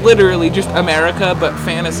it's literally just America, but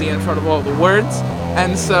fantasy in front of all the words.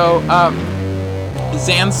 And so,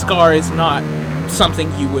 Zanskar is not something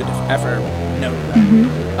you would have ever known about.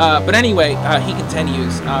 Mm-hmm. But anyway, he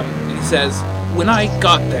continues, and he says, when I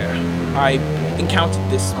got there, I encountered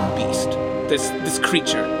this beast, this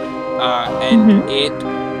creature, and it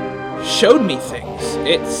showed me things.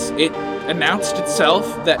 It announced itself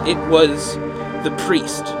that it was the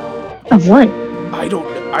priest. Of what? I don't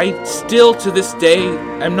know. I still, to this day,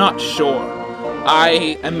 am not sure.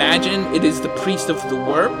 I imagine it is the priest of the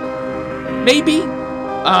worm, maybe?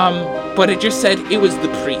 But it just said it was the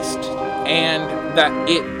priest, and that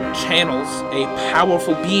it channels a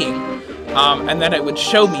powerful being, and that it would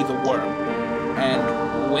show me the worm.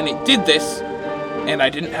 And when it did this, and I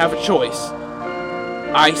didn't have a choice,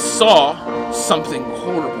 I saw something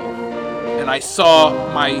horrible. And I saw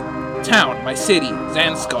my town, my city,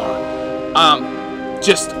 Zanskar,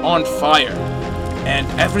 just on fire. And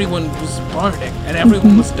everyone was burning, and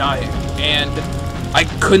everyone was dying. And I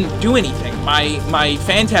couldn't do anything. My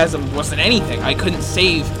phantasm wasn't anything. I couldn't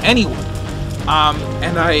save anyone.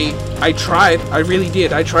 And I tried. I really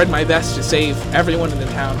did. I tried my best to save everyone in the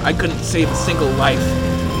town. I couldn't save a single life.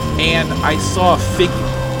 And I saw a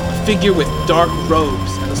figure with dark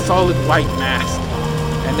robes and a solid white mask.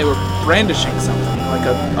 And they were brandishing something, like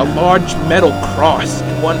a large metal cross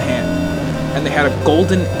in one hand. And they had a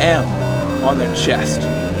golden M on their chest.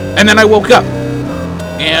 And then I woke up.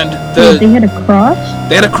 And they had a cross?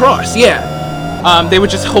 They had a cross, yeah. They were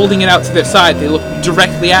just holding it out to their side. They looked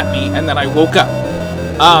directly at me, and then I woke up.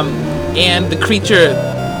 And the creature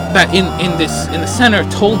that in the center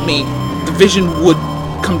told me the vision would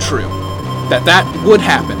come true. That would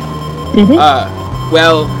happen. Did it?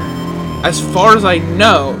 Well, as far as I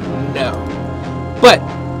know, no. But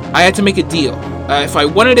I had to make a deal. If I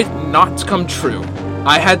wanted it not to come true,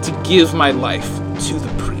 I had to give my life to the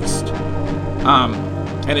priest.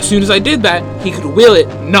 And as soon as I did that, he could will it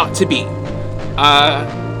not to be.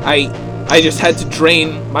 I just had to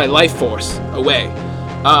drain my life force away.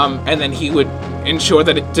 And then he would ensure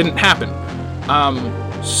that it didn't happen.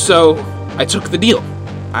 So I took the deal.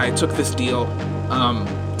 I took this deal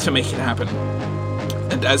to make it happen.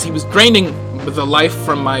 And as he was draining the life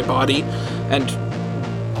from my body and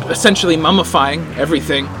essentially mummifying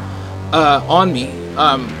everything on me,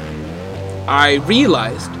 I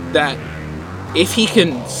realized that if he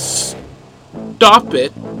can stop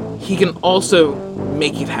it, he can also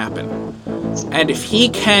make it happen. And if he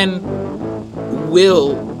can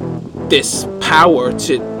will this power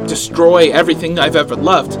to destroy everything I've ever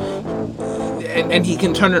loved, and he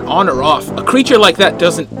can turn it on or off, a creature like that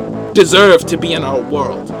doesn't deserve to be in our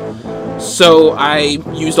world. So I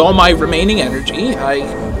used all my remaining energy.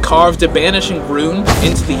 I carved a banishing rune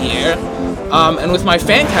into the air, and with my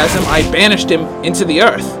phantasm, I banished him into the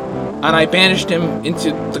earth, and I banished him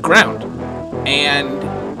into the ground. And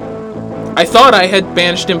I thought I had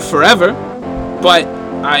banished him forever, but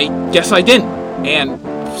I guess I didn't. And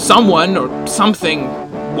someone or something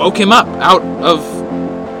woke him up out of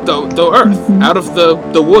the earth, out of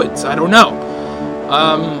the woods. I don't know.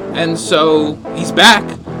 And so he's back.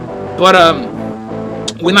 But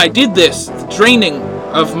when I did this, the draining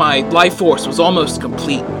of my life force was almost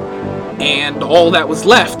complete. And all that was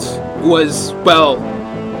left was, well,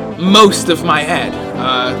 most of my head.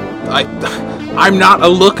 I'm not a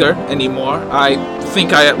looker anymore. I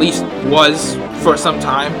think I at least was for some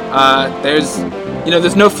time.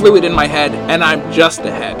 There's no fluid in my head, and I'm just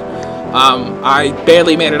a head. I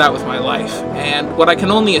barely made it out with my life. And what I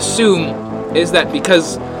can only assume is that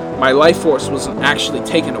because my life force wasn't actually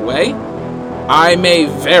taken away, I may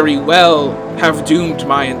very well have doomed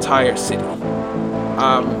my entire city.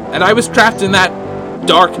 And I was trapped in that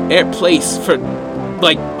dark place for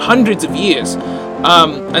like hundreds of years,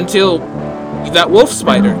 until that wolf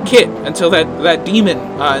spider, Kit, until that demon,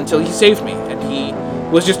 until he saved me. And he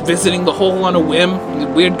was just visiting the hole on a whim, the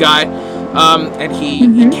weird guy, and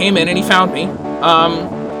he came in and he found me.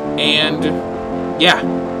 And yeah,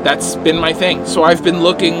 that's been my thing. So I've been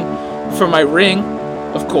looking for my ring,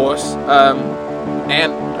 of course,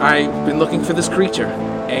 and I've been looking for this creature,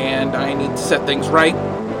 and I need to set things right.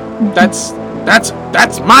 That's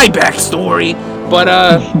my backstory. But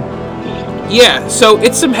yeah, so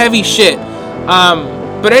it's some heavy shit.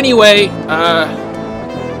 But anyway,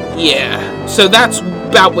 yeah. So that's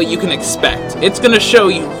about what you can expect. It's gonna show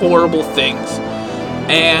you horrible things,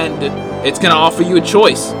 and it's gonna offer you a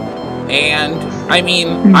choice. And I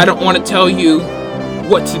mean, I don't want to tell you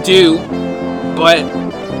what to do, but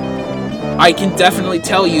I can definitely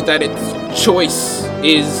tell you that its choice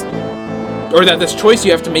is, or that this choice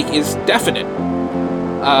you have to make is definite.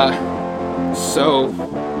 So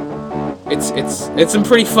it's some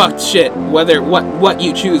pretty fucked shit. Whether what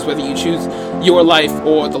you choose, whether you choose your life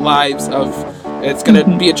or the lives of, it's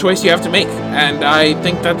gonna be a choice you have to make, and I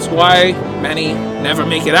think that's why many never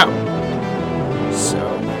make it out. So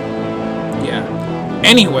yeah.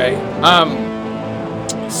 Anyway,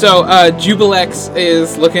 so Jubilex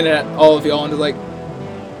is looking at all of y'all and is like,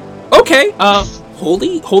 okay,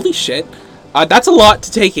 holy shit, that's a lot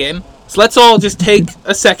to take in. So let's all just take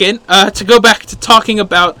a second to go back to talking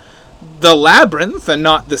about the labyrinth and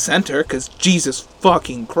not the center, because Jesus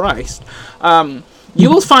fucking Christ. You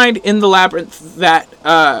will find in the labyrinth that,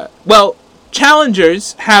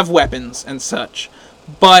 challengers have weapons and such,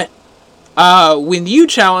 but when you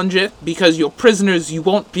challenge it, because you're prisoners, you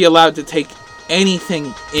won't be allowed to take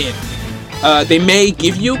anything in. They may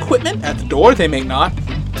give you equipment at the door, they may not.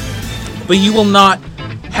 But you will not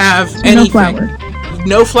have anything.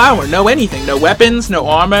 No flour, no anything. No weapons, no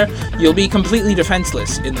armor. You'll be completely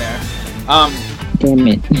defenseless in there. Damn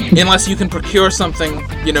it. Unless you can procure something,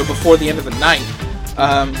 before the end of the night.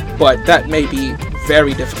 But that may be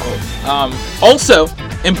very difficult. Also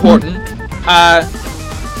important, I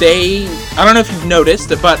don't know if you've noticed,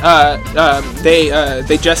 but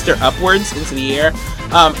they gesture upwards into the air,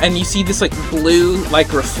 and you see this blue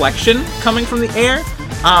reflection coming from the air,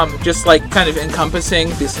 just kind of encompassing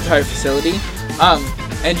this entire facility.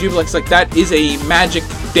 And Jubilex's that is a magic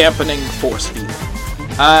dampening force field.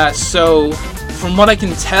 So from what I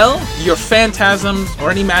can tell, your phantasms or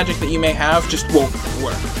any magic that you may have just won't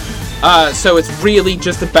work. So it's really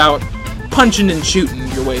just about punching and shooting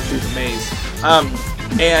your way through the maze.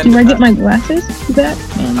 And do I get my glasses for that?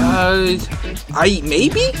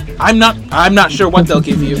 Maybe? I'm not sure what they'll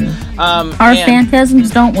give you. Our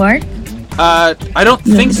phantasms don't work? I don't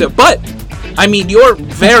think so, but I mean, your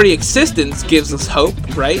very existence gives us hope,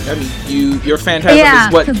 right? I mean, your phantasm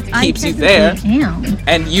is what keeps you there,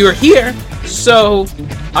 and you're here. So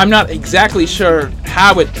I'm not exactly sure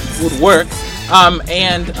how it would work.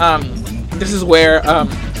 This is where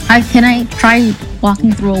can I try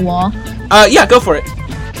walking through a wall? Yeah, go for it.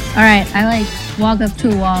 All right, I walk up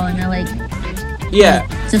to a wall and I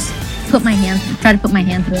just try to put my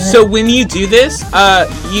hand through it. So when you do this,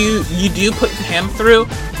 you do put your hand through,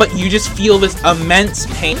 but you just feel this immense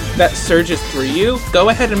pain that surges through you. Go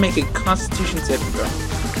ahead and make a Constitution saving throw.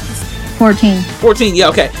 14, yeah,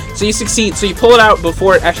 okay. So you succeed. So you pull it out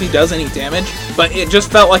before it actually does any damage, but it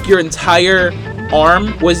just felt like your entire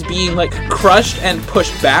arm was being crushed and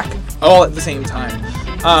pushed back all at the same time.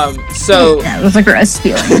 That was a gross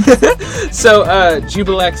feeling. So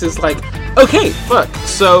Jubilex is okay, fuck.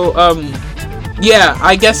 So yeah,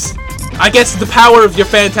 I guess the power of your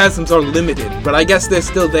phantasms are limited, but I guess they're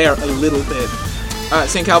still there a little bit.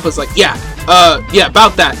 St. Kalpa's yeah,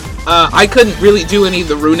 about that. I couldn't really do any of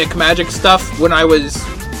the runic magic stuff when I was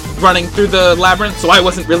running through the labyrinth, so I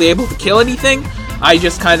wasn't really able to kill anything. I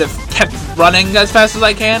just kind of kept running as fast as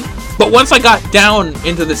I can. But once I got down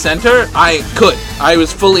into the center, I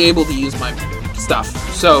was fully able to use my stuff.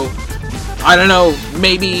 So, I don't know,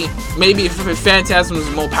 maybe if Phantasm is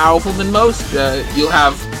more powerful than most, you'll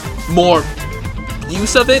have more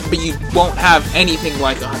use of it, but you won't have anything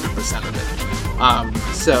like 100% of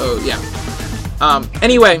it. So, yeah.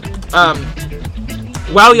 Anyway,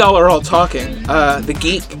 while y'all are all talking, the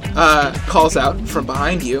geek calls out from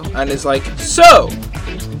behind you and is so,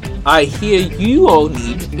 I hear you all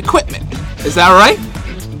need equipment. Is that right?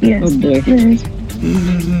 Yes.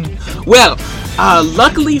 Well,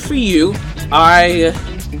 luckily for you, I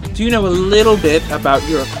do know a little bit about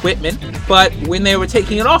your equipment, but when they were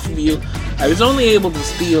taking it off of you, I was only able to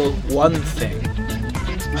steal one thing.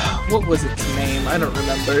 What was its name? I don't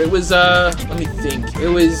remember. It was, let me think. It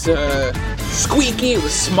was, squeaky, it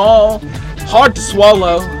was small, hard to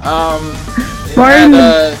swallow,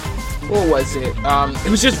 what was it? It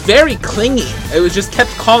was just very clingy. It was just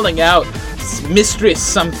kept calling out Mistress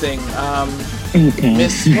something.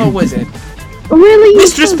 What was it? Really?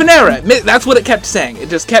 Mistress Panera. That's what it kept saying. It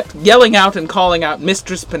just kept yelling out and calling out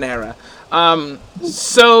Mistress Panera.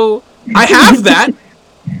 So I have that,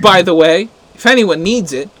 by the way, if anyone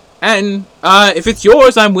needs it. And if it's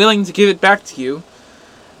yours, I'm willing to give it back to you.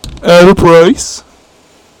 At a price.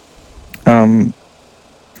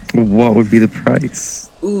 What would be the price?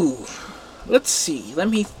 Ooh. Let's see. Let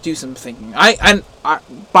me do some thinking. I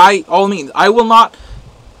by all means, I will not...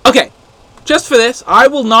 Okay, just for this, I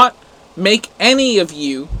will not make any of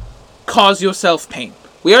you cause yourself pain.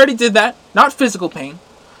 We already did that. Not physical pain,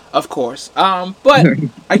 of course. But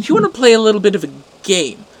I do want to play a little bit of a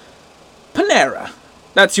game. Panera.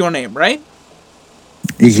 That's your name, right?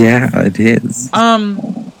 Yeah, it is.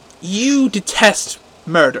 You detest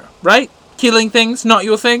murder, right? Killing things, not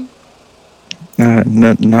your thing?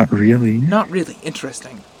 Not really. Not really.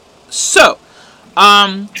 Interesting. So,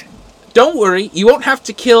 don't worry. You won't have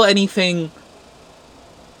to kill anything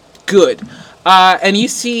good. And you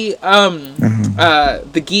see,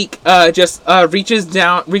 the geek, just, reaches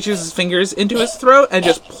his fingers into his throat and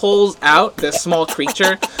just pulls out this small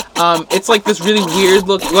creature. It's this really weird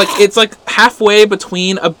look, it's halfway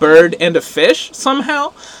between a bird and a fish,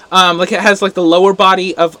 somehow. It has, the lower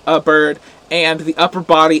body of a bird and the upper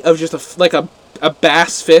body of just a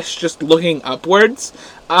bass fish just looking upwards.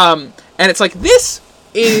 And it's this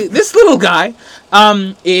little guy,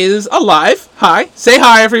 is alive. Hi. Say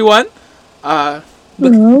hi, everyone.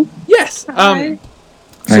 Hello. Yes. Hi.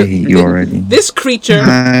 I hate you already. This creature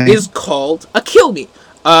is called a kill me.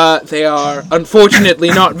 They are unfortunately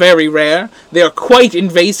not very rare. They are quite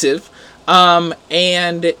invasive.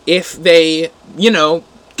 And if they,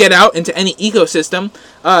 get out into any ecosystem,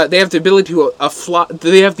 they have the ability to fly.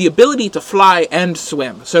 They have the ability to fly and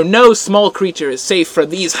swim. So no small creature is safe for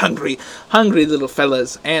these hungry little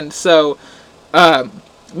fellas. And so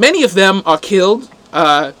many of them are killed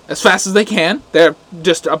as fast as they can. They're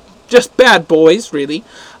just bad boys, really.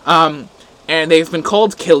 And they've been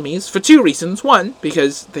called Kilmies for two reasons. One,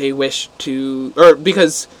 because they wish to, or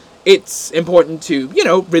because it's important to,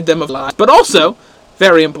 rid them of lies. But also,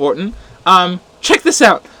 very important, check this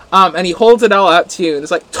out. And he holds it all out to you, and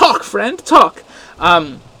it's like, talk, friend, talk.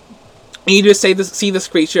 And you just see this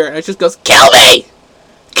creature, and it just goes, kill me!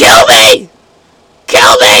 Kill me!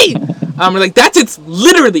 Kill me! We're like, that's its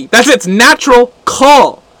natural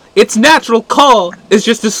call. Its natural call is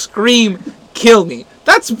just to scream, kill me.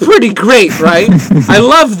 That's pretty great, right? I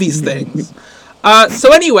love these things.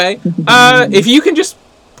 So anyway, if you can just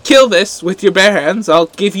kill this with your bare hands, I'll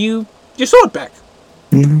give you your sword back.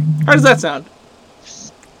 How does that sound?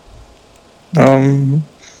 Kill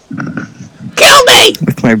me!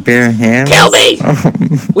 With my bare hands? Kill me!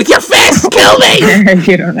 With your fists, kill me!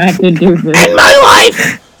 You don't have to do this. And my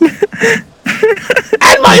life!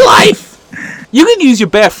 And my life! You can use your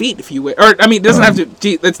bare feet if you wish. Or, it doesn't have to...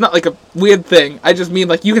 Gee, it's not like a weird thing. I just mean,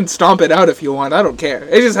 you can stomp it out if you want. I don't care.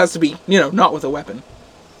 It just has to be, not with a weapon.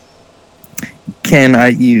 Can I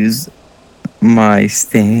use my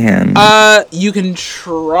stand? You can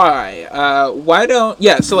try. Why don't...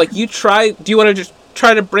 Yeah, so, you try... Do you want to just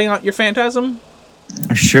try to bring out your phantasm?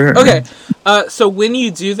 Sure. Okay. So when you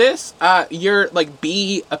do this, your,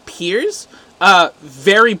 bee appears...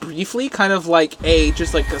 very briefly, kind of like a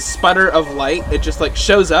sputter of light. It just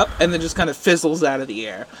shows up and then just kind of fizzles out of the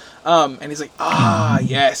air. And he's like,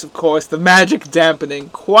 yes, of course, the magic dampening,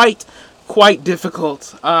 quite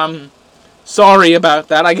difficult. Sorry about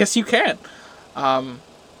that. I guess you can.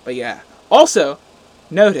 But yeah. Also,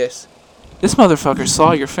 notice this motherfucker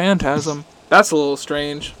saw your phantasm. That's a little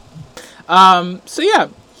strange. So yeah,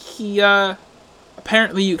 he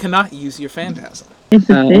apparently you cannot use your phantasm. It's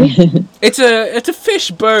a fish? It's a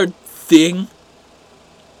fish bird thing.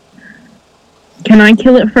 Can I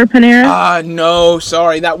kill it for Panera? No,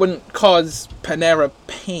 sorry, that wouldn't cause Panera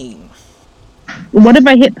pain. What if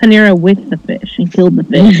I hit Panera with the fish and killed the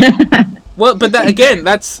fish? Well, but that again,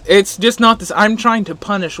 it's just not this. I'm trying to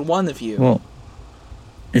punish one of you. Well,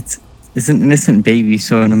 it's an innocent baby,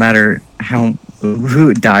 so no matter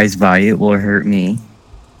who dies by it will hurt me.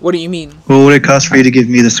 What do you mean? What would it cost for you to give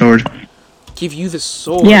me the sword? Give you the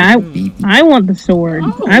sword? Yeah, I want the sword.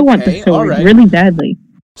 Oh, I want the sword really badly.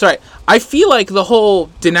 Sorry, I feel like the whole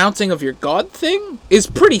denouncing of your god thing is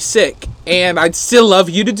pretty sick, and I'd still love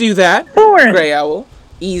you to do that. Grey Owl.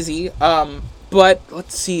 Easy. But,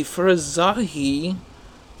 let's see, for a Zahi...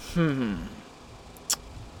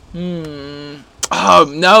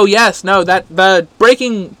 Oh, no, yes, no, the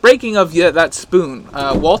breaking of that spoon.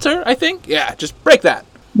 Walter, I think? Yeah, just break that.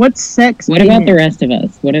 What's sex? What about the rest of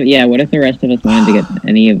us? What if the rest of us wanted to get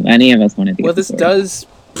any of us wanted to get? Well, this does.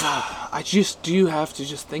 I just do have to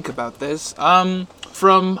just think about this.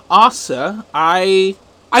 From Asa, I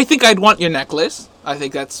think I'd want your necklace. I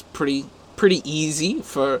think that's pretty easy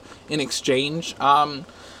for in exchange.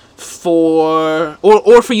 For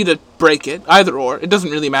you to break it, either or. It doesn't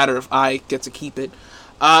really matter if I get to keep it.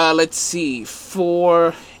 Let's see.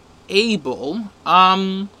 For Abel,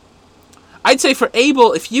 I'd say for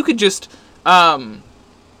Abel, if you could just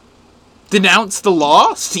denounce the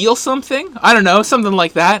law, steal something, I don't know, something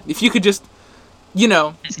like that. If you could just,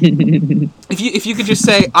 if you could just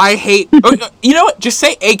say, I hate, or, you know what, just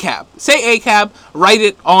say ACAB. Say ACAB, write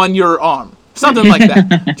it on your arm. Something like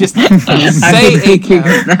that. Just say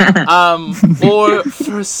ACAB. Or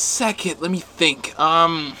for a second, let me think.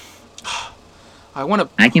 I want to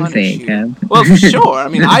punish I can say you. ACAB. Well, sure. I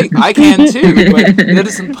mean, I can too, but that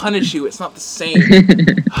doesn't punish you. It's not the same.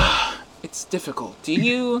 It's difficult. Do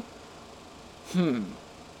you...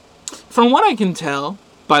 From what I can tell,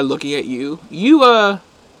 by looking at you, you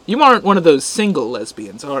aren't one of those single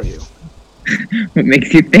lesbians, are you? What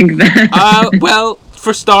makes you think that? Well,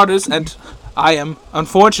 for starters, and I am,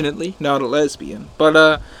 unfortunately, not a lesbian,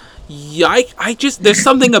 but, I just... There's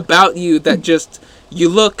something about you that just... You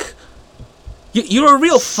look... You're a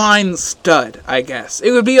real fine stud, I guess.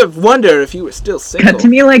 It would be a wonder if you were still single. Cut to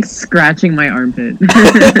me scratching my armpit.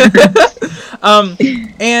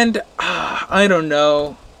 And I don't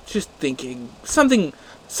know. Just thinking something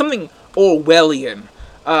Orwellian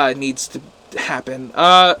needs to happen.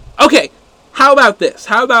 Okay. How about this?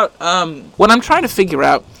 How about what I'm trying to figure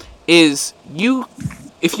out is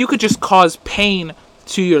if you could just cause pain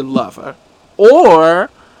to your lover. Or,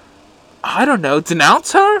 I don't know,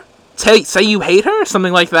 denounce her? Say you hate her?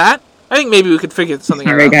 Something like that? I think maybe we could figure something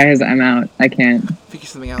out. Alright, guys, I'm out. I can't. Figure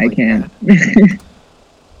something out. I like can't. That.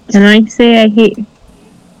 Can I say I hate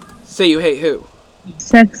Say you hate who?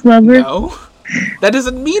 sex lovers? No. That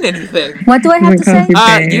doesn't mean anything. What do I have to say?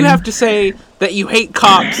 You have to say that you hate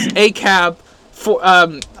cops, ACAB,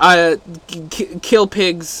 kill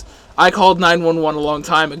pigs. I called 911 a long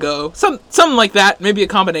time ago. Something like that. Maybe a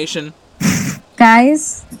combination.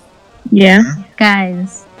 Guys. Yeah.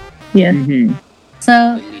 Guys. Yeah. Mm-hmm.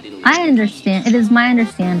 So, I understand. It is my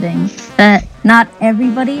understanding that not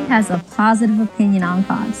everybody has a positive opinion on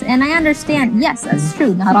cops. And I understand, yes, that's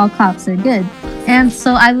true. Not all cops are good. And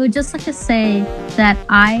so I would just like to say that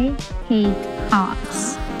I hate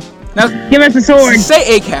cops. Now, give us the sword.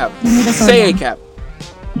 Say ACAB. Give me the sword Say now. ACAB.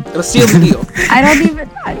 It'll seal the deal. I don't even...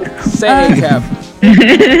 Say ACAB.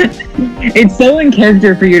 It's so in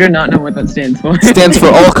character for you to not know what that stands for. It stands for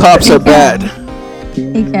all cops are bad.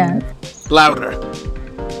 ACAB. Louder.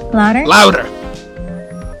 Louder? Louder.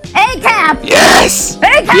 ACAB! Yes!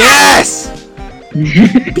 ACAB! Yes!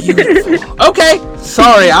 Beautiful. Okay.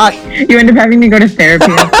 Sorry, You end up having to go to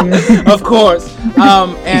therapy. Of course.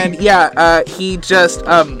 And yeah, he just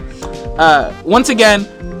once again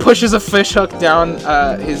pushes a fish hook down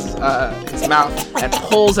his mouth and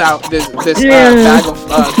pulls out this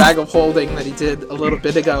bag of holding that he did a little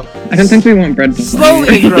bit ago. I don't think we want bread.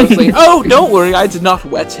 Slowly and grossly. Oh, don't worry, I did not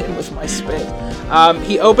wet him with my spit.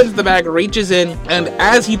 He opens the bag, reaches in, and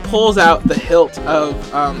as he pulls out the hilt of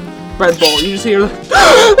bread bowl, you just hear,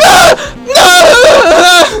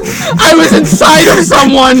 I was inside of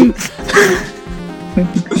someone!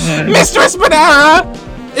 Mistress Banana!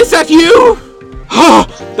 Is that you?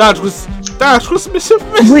 that was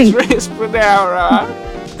Mistress Banana.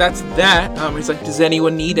 That's that. He's like, does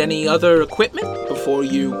anyone need any other equipment before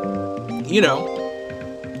you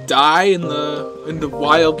die in the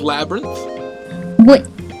wild labyrinth? Wait,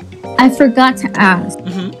 I forgot to ask.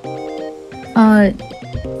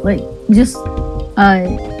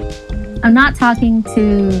 I'm not talking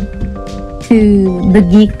to the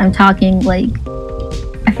geek. I'm talking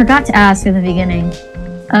I forgot to ask in the beginning.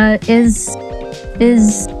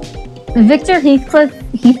 Is Victor Heathcliff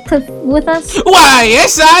with us? Why,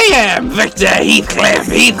 yes, I am Victor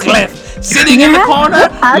Heathcliff, sitting in the corner,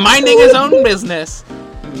 minding his own business.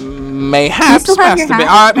 Mayhaps, you still have your Master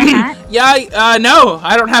hat? The hat? Yeah, no,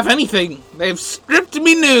 I don't have anything. They've stripped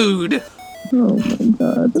me nude. Oh my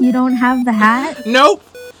god. You don't have the hat? Nope.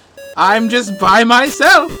 I'm just by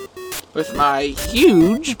myself with my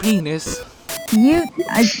huge penis.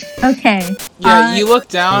 Okay. Yeah, you look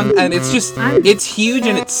down and it's huge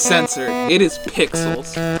and it's censored. It is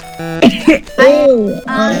pixels.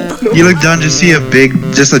 You look down to see a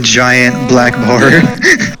giant black bar.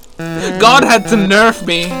 God had to nerf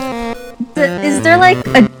me. Is there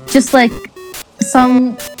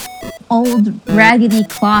some old raggedy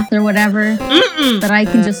cloth or whatever that I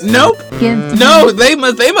can just give to him? They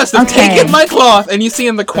must have taken my cloth. And you see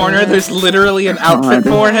in the corner there's literally an outfit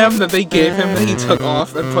for him that they gave him that he took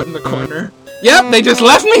off and put in the corner. Yep, they just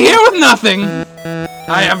left me here with nothing.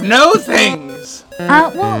 I have no things.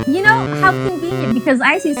 Well, how convenient, because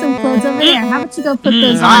I see some clothes over there. How about you go put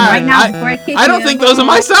those on right now before I kick you? I don't think those are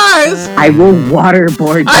my size. I will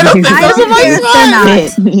waterboard. I don't think those are my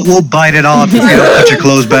size. We'll bite it off if you don't put your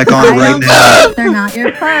clothes back on right now. They're not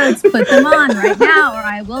your clothes. Put them on right now, or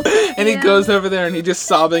I will kick And he you. goes over there and he just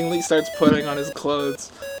sobbingly starts putting on his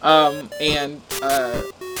clothes.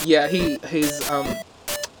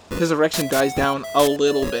 His erection dies down a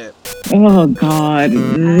little bit. Oh god,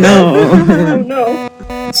 no.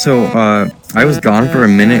 So, I was gone for a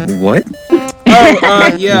minute. What?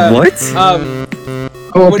 Oh, yeah. What?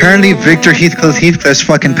 Apparently Victor Heathcliff's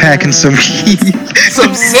fucking packing some heat.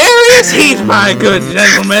 Some serious heat, my good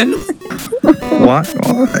gentlemen. What?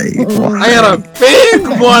 Why? I got a big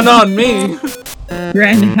one on me.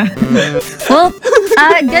 Well,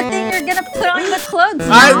 good thing you're gonna put on the clothes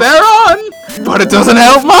now. They're on, but it doesn't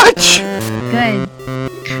help much. Good.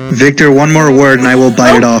 Victor, one more word and I will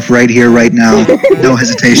bite it off right here, right now. No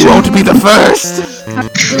hesitation. You won't be the first. The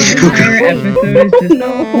entire episode is just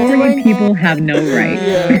horny people have no right.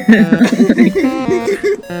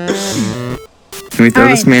 Can we throw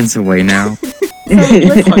this man's away now?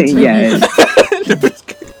 Yes.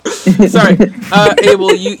 Sorry,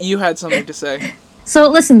 Abel, you had something to say. So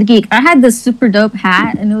listen, the geek. I had this super dope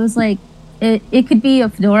hat, and it was like it could be a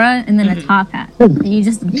fedora and then a top hat. And you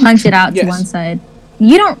just punch it out to one side.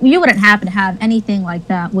 You wouldn't happen to have anything like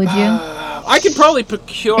that, would you? I could probably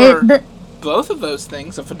procure both of those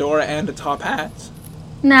things, a fedora and a top hat.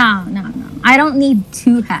 No. I don't need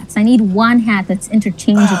 2 hats. I need 1 hat that's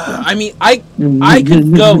interchangeable. I mean, I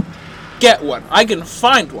can go get one. I can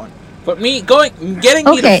find one. But getting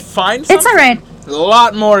me to find something, it's alright. A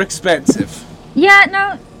lot more expensive. Yeah,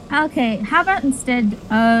 no. Okay, how about instead,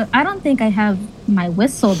 I don't think I have my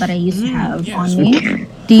whistle that I used to have on me.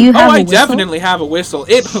 Do you have a whistle? I definitely have a whistle.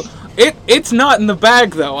 It's not in the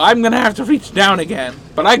bag, though. I'm gonna have to reach down again.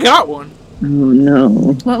 But I got one. Oh, no.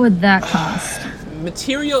 What would that cost?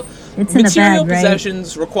 Material bag,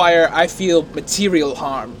 possessions require, I feel, material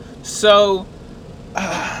harm. So,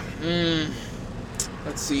 let's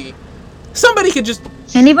see. Somebody could just...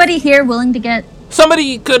 Anybody here willing to get...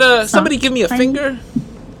 Somebody give me a finger?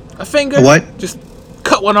 A finger? A what? Just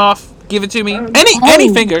cut one off. Give it to me.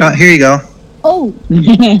 Any finger. Here you go. Oh.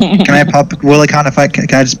 Can I pop... Will it count if can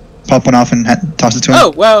I just pop one off and toss it to him?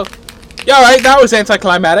 Oh, well... Yeah, alright, that was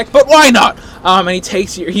anticlimactic, but why not? And he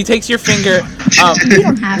takes your finger. You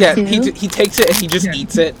don't have to. He takes it and he just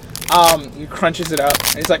eats it. He crunches it out,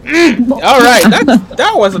 and he's like, alright,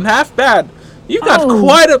 that wasn't half bad. You got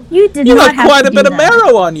quite a bit of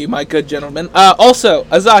marrow on you, my good gentleman. Also,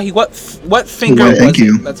 Azahi, what finger was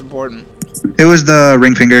it? That's important. It was the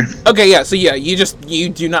ring finger. Okay, yeah, so yeah, you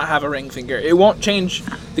do not have a ring finger. It won't change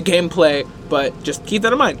the gameplay, but just keep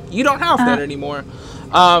that in mind. You don't have that anymore.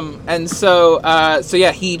 And so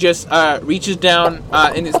yeah, he just reaches down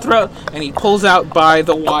in his throat and he pulls out by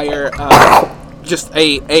the wire just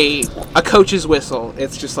a coach's whistle.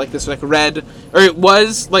 It's just like this like red, or it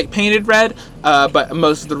was like painted red, but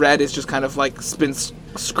most of the red is just kind of like been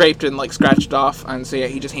scraped and like scratched off. And so yeah,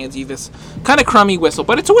 he just hands you this kind of crummy whistle,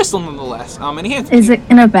 but it's a whistle nonetheless. And he hands Is it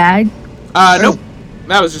in a bag? Nope.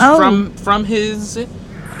 That was just from his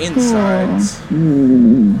insides.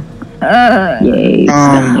 Cool. Yay.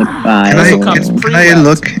 Can I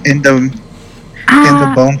look in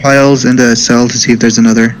the bone piles in the cell to see if there's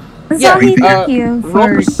another? Zahi, thank you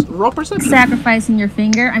for roll perception. sacrificing your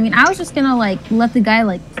finger. I mean, I was just gonna like let the guy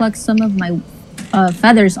like pluck some of my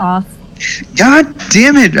feathers off. God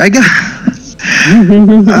damn it! I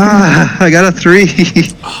got a 3.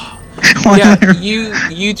 Yeah,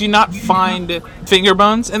 you do not find finger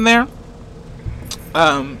bones in there.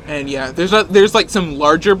 And yeah, there's like some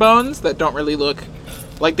larger bones that don't really look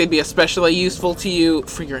like they'd be especially useful to you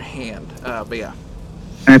for your hand. But yeah.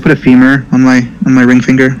 Can I put a femur on my ring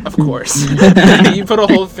finger? Of course. You put a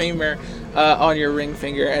whole femur on your ring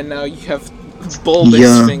finger, and now you have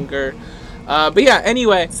bulbous finger. But yeah,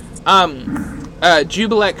 anyway,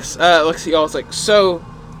 Jubilex looks at y'all. It's like, so,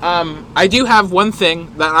 I do have one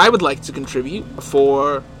thing that I would like to contribute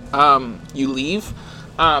before you leave.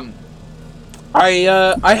 I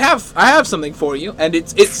have something for you, and it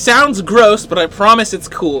sounds gross, but I promise it's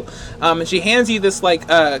cool. And she hands you this like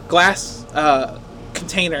glass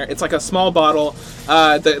container. It's like a small bottle.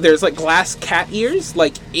 There's like glass cat ears,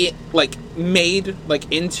 like made like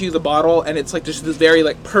into the bottle, and it's like just this very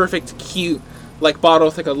like perfect, cute like bottle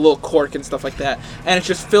with like a little cork and stuff like that. And it's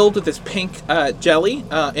just filled with this pink jelly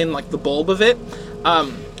in like the bulb of it.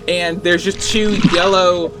 And there's just 2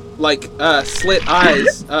 yellow like slit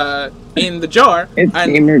eyes in the jar. It's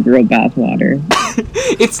gamer girl bathwater.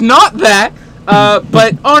 It's not that,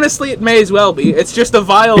 but honestly, it may as well be. It's just a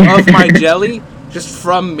vial of my jelly, just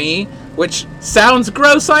from me, which sounds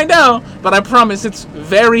gross, I know, but I promise it's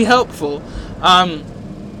very helpful.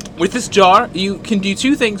 With this jar, you can do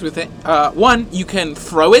 2 things with it. One, you can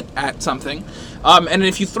throw it at something, and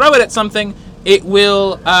if you throw it at something, it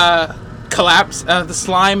will collapse. The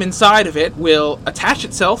slime inside of it will attach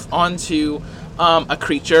itself onto a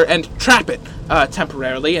creature and trap it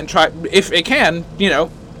temporarily, and try, if it can,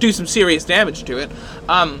 do some serious damage to it.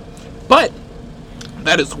 But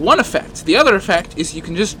that is one effect. The other effect is you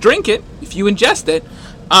can just drink it. If you ingest it,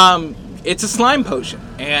 it's a slime potion,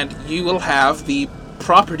 and you will have the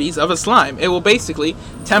properties of a slime. It will basically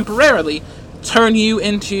temporarily turn you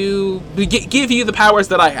into, give you the powers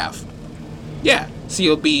that I have. Yeah. So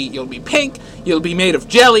you'll be pink. You'll be made of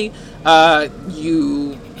jelly.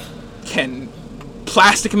 You can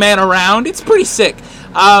plastic man around. It's pretty sick.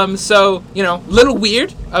 So little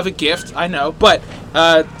weird of a gift, I know, but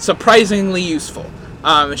surprisingly useful.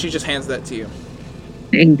 And she just hands that to you.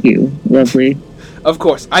 Thank you. Lovely. Of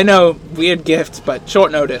course, I know, weird gifts, but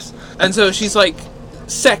short notice. And so she's like,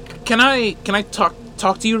 "Sec, can I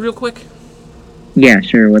talk to you real quick?" Yeah,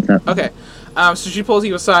 sure. What's up? Okay. So she pulls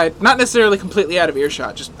you aside, not necessarily completely out of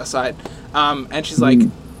earshot, just aside. And she's like,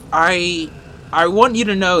 I want you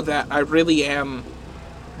to know that I really am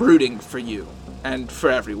rooting for you and for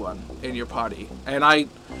everyone in your party. And I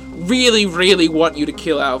really, really want you to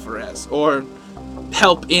kill Alvarez, or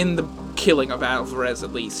help in the killing of Alvarez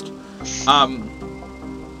at least.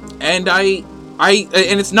 and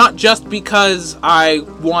and it's not just because I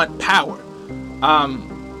want power.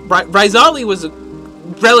 Rizali was a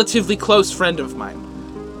relatively close friend of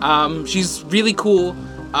mine. She's really cool,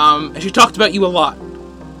 and she talked about you a lot.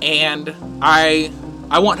 And I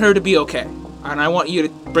want her to be okay, and I want you to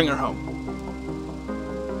bring her home.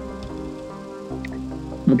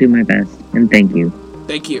 I'll do my best, and thank you.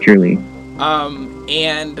 Thank you. Truly.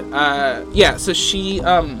 So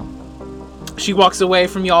she walks away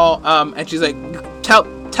from y'all, and she's like,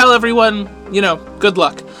 tell everyone, good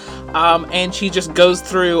luck. And she just goes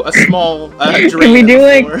through a small drain. Can we do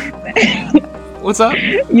like? What's up?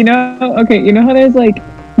 You know how there's like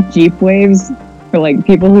Jeep waves for like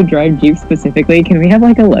people who drive Jeep specifically? Can we have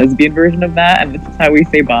like a lesbian version of that, and this is how we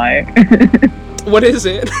say bye? What is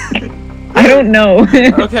it? I don't know.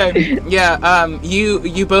 Okay, yeah,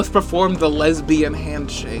 you both performed the lesbian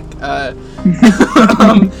handshake.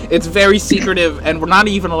 It's very secretive, and we're not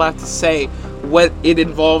even allowed to say what it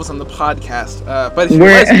involves on the podcast. But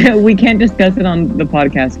if we can't discuss it on the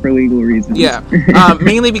podcast for legal reasons. Yeah,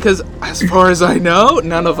 mainly because, as far as I know,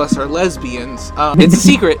 none of us are lesbians. It's a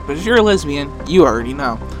secret, but if you're a lesbian, you already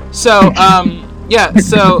know. So,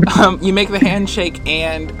 you make the handshake,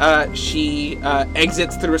 and she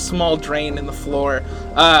exits through a small drain in the floor,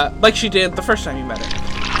 like she did the first time you met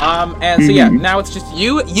her. Now it's just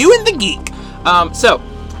you and the geek. So,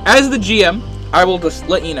 as the GM, I will just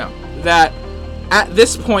let you know that at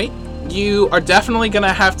this point, you are definitely going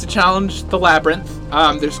to have to challenge the labyrinth.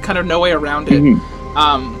 There's kind of no way around it.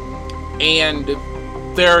 And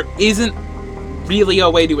there isn't really a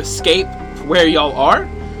way to escape where y'all are.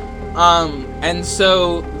 And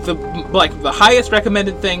so the highest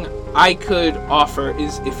recommended thing I could offer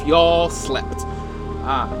is if y'all slept,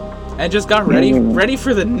 and just got ready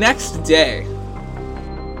for the next day.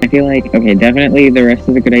 I feel like, okay, definitely the rest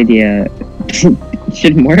is a good idea.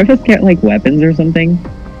 Should more of us get like weapons or something?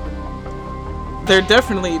 They're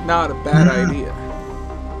definitely not a bad idea.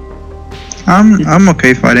 I'm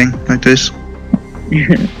okay fighting like this.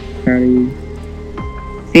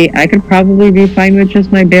 See, I could probably be fine with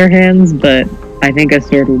just my bare hands, but I think a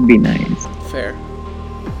sword would be nice. Fair.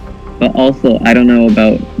 But also, I don't know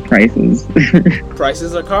about prices.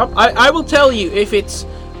 Prices are comp. I will tell you, if it's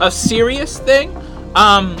a serious thing,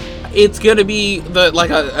 it's gonna be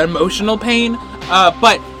an emotional pain.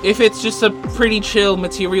 But if it's just a pretty chill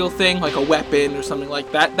material thing, like a weapon or something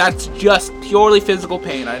like that, that's just purely physical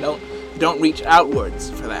pain. I don't reach outwards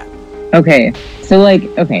for that. Okay, so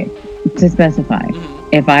to specify,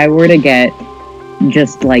 if I were to get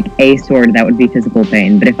just like a sword, that would be physical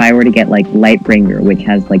pain. But if I were to get like Lightbringer, which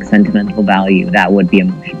has like sentimental value, that would be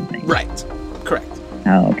emotional pain. Right. Correct.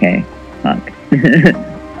 Oh, okay. Fuck.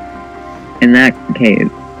 In that case,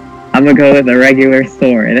 I'm gonna go with a regular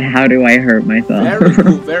sword. How do I hurt myself? Very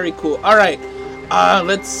cool, very cool. Alright,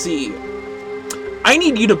 let's see. I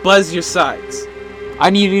need you to buzz your sides. I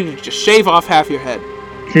need you to just shave off half your head.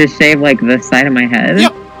 To shave, like, the side of my head?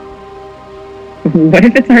 Yep. What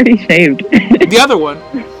if it's already shaved? The other one.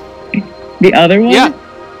 The other one? Yeah.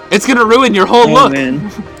 It's gonna ruin your whole look. Man.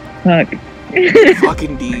 Fuck. Fuck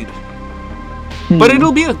indeed. But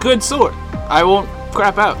it'll be a good sword. I won't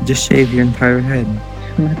crap out. Just shave your entire head.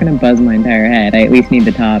 I'm not gonna buzz my entire head. I at least need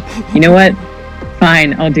the top. You know what?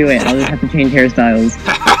 Fine, I'll do it. I'll just have to change hairstyles.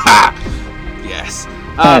 Yes.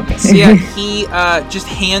 So yeah, he just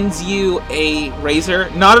hands you a razor,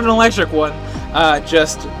 not an electric one,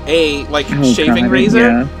 just a shaving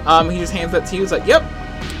razor. Yeah. He just hands that to you. He's like, "Yep.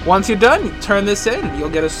 Once you're done, you turn this in, and you'll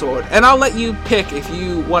get a sword. And I'll let you pick if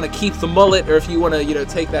you want to keep the mullet or if you want to,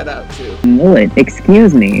 take that out too." Mullet?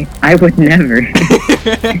 Excuse me. I would never.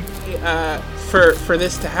 For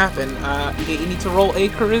this to happen, you need to roll a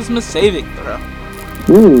charisma saving throw.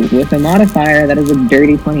 Ooh, with a modifier, that is a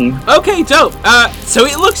dirty 20. Okay, dope. So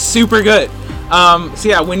it looks super good. So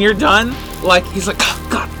yeah, when you're done, he's like, oh,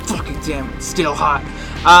 God fucking damn, it's still hot.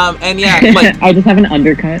 And yeah, I just have an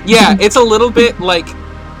undercut. Yeah, it's a little bit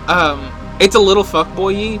it's a little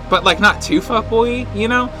fuckboy-y, but not too fuckboy-y,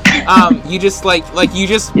 you just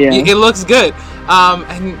it looks good.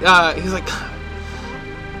 And he's like,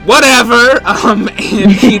 whatever, and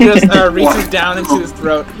he just reaches down into his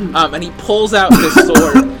throat, and he pulls out his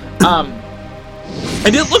sword,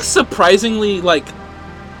 and it looks surprisingly,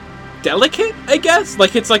 delicate, I guess.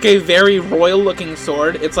 It's a very royal-looking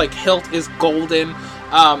sword. Its, hilt is golden,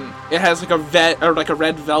 it has, a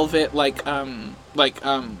red velvet,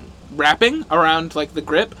 wrapping around, the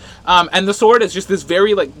grip, and the sword is just this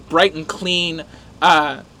very, bright and clean,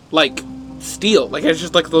 steel. It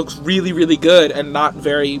just looks really, really good and not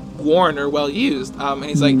very worn or well used. And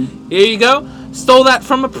he's like, "Here you go. Stole that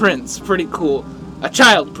from a prince. Pretty cool." a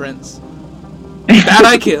child prince. That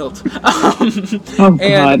I killed. Oh,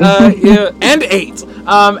 and God. and ate.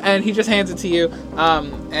 And he just hands it to you.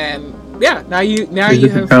 And yeah, now you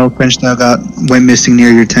have. Child prince now went missing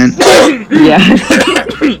near your tent. Yeah.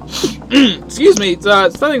 Excuse me.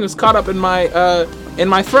 Something was caught up in my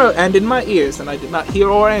throat and in my ears, and I did not hear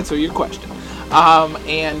or answer your question.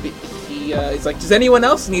 And he's like, does anyone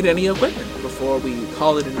else need any equipment before we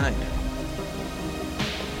call it a night?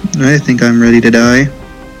 I think I'm ready to die.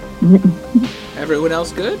 Everyone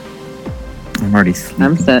else good? I'm already sleeping.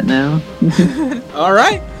 I'm set now. All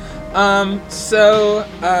right. So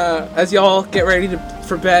as y'all get ready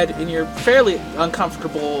for bed in your fairly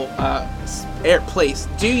uncomfortable place,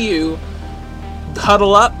 do you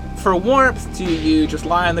huddle up for warmth? Do you just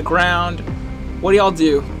lie on the ground? What do y'all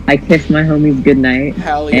do? I kiss my homies goodnight.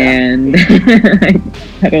 Hell yeah. And I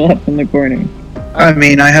cuddle up in the corner. I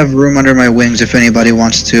mean, I have room under my wings if anybody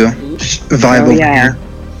wants to vibe over here.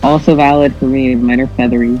 Also valid for me. Mine are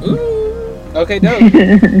feathery. Ooh. Okay, dope.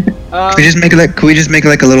 Can we just make it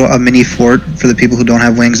like a mini fort for the people who don't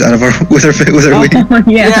have wings out of our with our wings?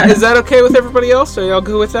 Yeah, is that okay with everybody else? Are y'all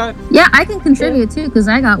good with that? Yeah, I can contribute too because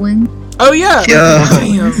I got wings. Oh yeah.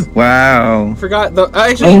 Yeah. Wow. Forgot the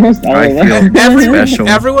actually. Almost all I of them. feel special.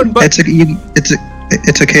 Everyone but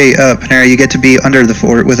It's okay, Panera. You get to be under the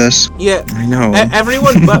fort with us. yeah. I know.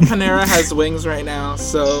 Everyone but Panera has wings right now,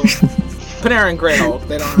 so Panera and Grey Hole,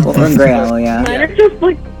 they don't have Or Grey Owl, yeah. Mine are just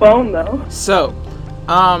like bone though. So,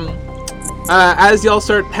 as y'all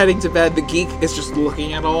start heading to bed, the geek is just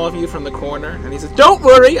looking at all of you from the corner, and he says, "Don't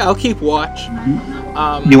worry, I'll keep watch."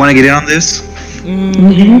 You want to get in on this?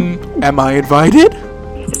 Am I invited?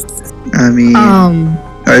 I mean,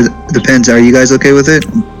 depends. Are you guys okay with it?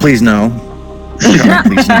 Please no. God,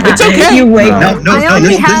 please no. It's okay. You wait. No.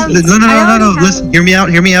 Listen, hear me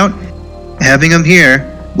out. Having him here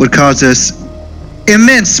would cause us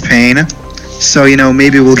immense pain. So,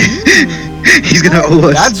 maybe we'll get... He's gonna owe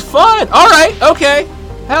us. That's fun. All right. Okay.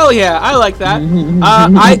 Hell yeah. I like that.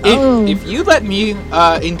 If you let me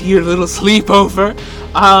into your little sleepover,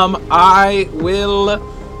 I will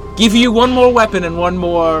give you one more weapon and one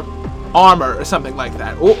more armor or something like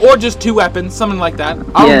that, or just 2 weapons, something like that.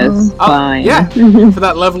 Fine. Yeah, for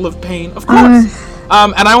that level of pain, of course.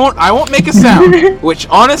 And I won't make a sound, which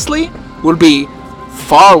honestly will be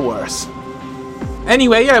far worse.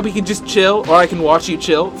 Anyway, yeah, we can just chill, or I can watch you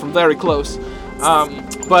chill from very close.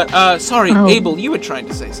 Sorry, Abel, you were trying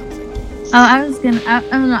to say something. I was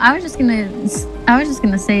just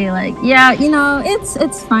gonna say, like, yeah,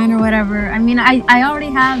 it's fine or whatever. I mean, I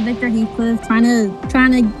already have Victor Heathcliff trying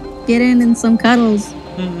to get in some cuddles.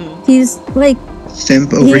 Mm-hmm. He's like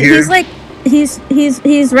Simp over here. He's like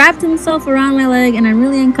he's wrapped himself around my leg, and I'm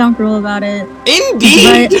really uncomfortable about it.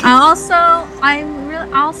 Indeed. But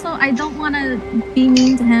I don't want to be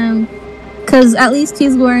mean to him, because at least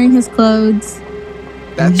he's wearing his clothes.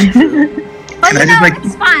 That's true. But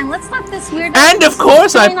it's fine. Let's let this weird. And of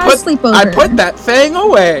course, I put that thing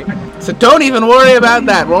away. So don't even worry about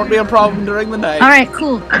that. Won't be a problem during the night. All right,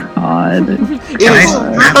 cool. God. It is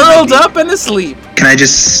curled up and asleep. Can I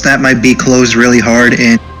just snap my beak closed really hard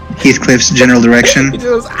in Heathcliff's general direction? He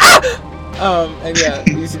goes, and yeah,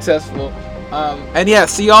 he's successful. And yeah,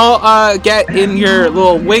 so y'all get in your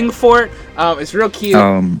little wing fort. It's real cute.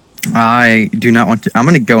 I do not want to. I'm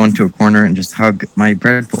gonna go into a corner and just hug my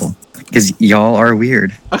bread bowl. Because y'all are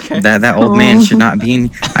weird. Okay. That old man should not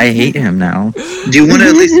be. I hate him now. Do you want to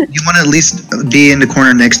at least be in the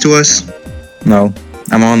corner next to us? No,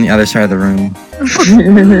 I'm on the other side of the room.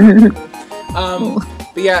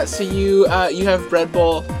 But yeah, so you have bread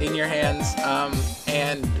bowl in your hands,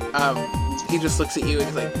 and he just looks at you and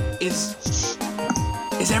he's like,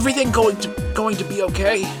 "Is everything going to be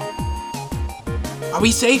okay? Are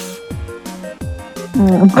we safe?"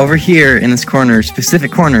 Over here in this corner,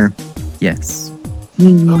 specific corner. Yes.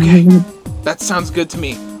 Okay, that sounds good to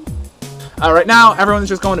me. Right now, everyone's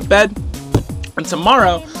just going to bed, and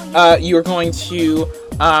tomorrow, you are going to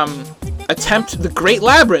attempt the Great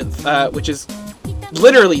Labyrinth, which is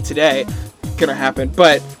literally today gonna happen,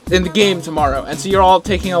 but in the game tomorrow. And so you're all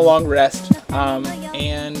taking a long rest,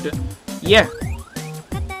 and yeah.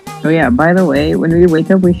 Oh yeah, by the way, when we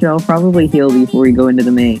wake up, we should all probably heal before we go into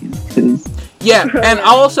the maze, because... Yeah, and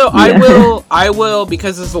also I will,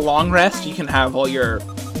 because it's a long rest, you can have all your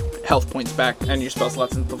health points back and your spell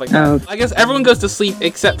slots and stuff like that. Okay. I guess everyone goes to sleep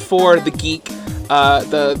except for the geek,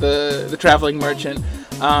 the traveling merchant,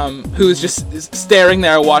 who's just staring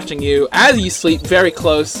there watching you as you sleep very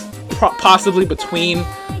close, possibly between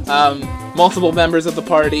multiple members of the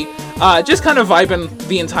party, just kind of vibing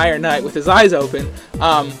the entire night with his eyes open.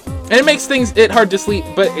 And it makes it hard to sleep,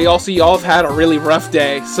 but also you all have had a really rough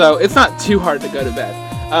day, so it's not too hard to go to bed.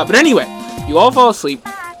 But anyway, you all fall asleep,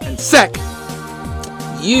 and Sek,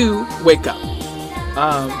 you wake up.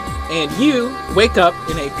 And you wake up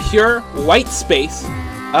in a pure white space,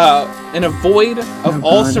 in a void of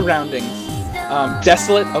all surroundings,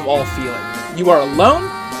 desolate of all feeling. You are alone,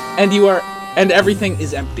 and everything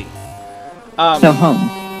is empty. So home.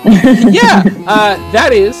 Yeah,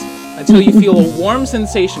 that is, until you feel a warm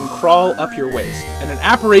sensation crawl up your waist, and an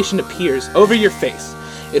apparition appears over your face.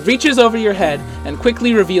 It reaches over your head and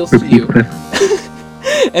quickly reveals to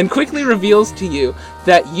you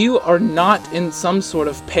that you are not in some sort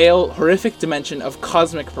of pale, horrific dimension of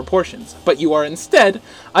cosmic proportions, but you are instead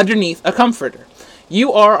underneath a comforter.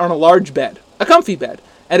 You are on a large bed, a comfy bed,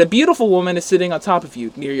 and a beautiful woman is sitting on top of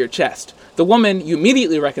you near your chest. The woman you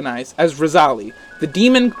immediately recognize as Rosali, the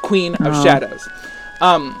demon queen of shadows.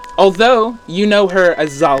 Although you know her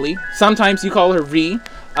as Zali, sometimes you call her Ri,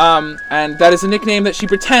 and that is a nickname that she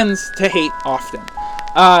pretends to hate often.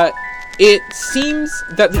 It seems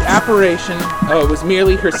that the apparition was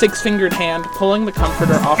merely her six-fingered hand pulling the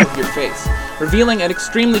comforter off of your face, revealing an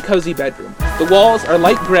extremely cozy bedroom. The walls are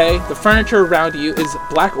light gray, the furniture around you is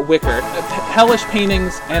black wicker, hellish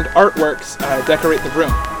paintings and artworks decorate the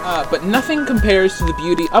room. But nothing compares to the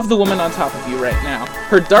beauty of the woman on top of you right now.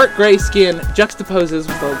 Her dark gray skin juxtaposes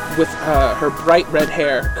with her bright red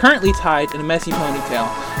hair, currently tied in a messy ponytail.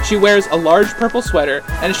 She wears a large purple sweater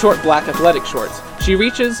and short black athletic shorts. She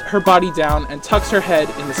reaches her body down and tucks her head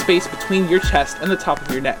in the space between your chest and the top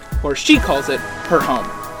of your neck, or she calls it her home.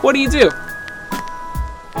 What do you do?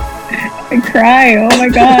 I cry. Oh my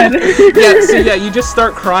god. Yeah, you just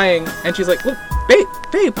start crying, and she's like, "Look,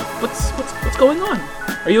 babe, what's going on?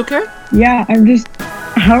 Are you okay?" Yeah, I'm just.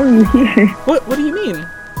 How are you here? What do you mean?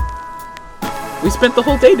 We spent the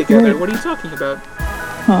whole day together. What are you talking about?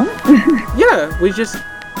 Huh? Yeah, we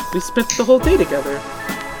spent the whole day together.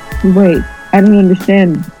 Wait, I don't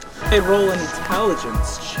understand. Hey, roll an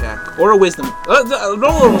intelligence check or a wisdom.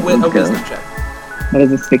 Roll a wisdom check. That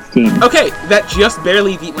is a 16. Okay, that just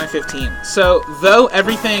barely beat my 15. So, though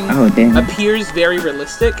everything appears very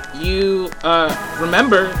realistic, you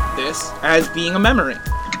remember this as being a memory.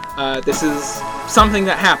 This is something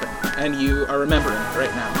that happened, and you are remembering it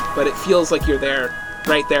right now. But it feels like you're there,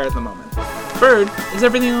 right there at the moment. Bird, is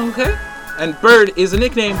everything okay? And Bird is a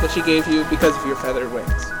nickname that she gave you because of your feathered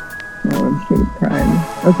wings. Oh, I'm straight crying.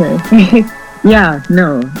 Okay.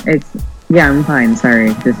 I'm fine.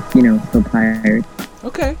 Sorry. Just, still tired.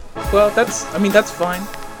 Okay. Well, that's fine.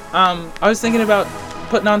 I was thinking about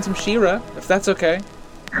putting on some She-Ra, if that's okay.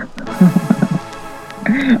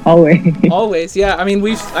 Always, yeah. I mean,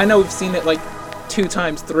 I know we've seen it like 2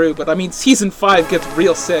 times through, but I mean, season 5 gets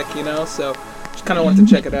real sick, so just kind of wanted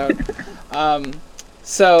to check it out.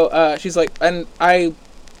 So she's like, and I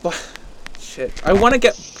want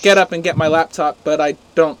to get up and get my laptop, but I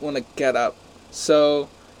don't want to get up. So,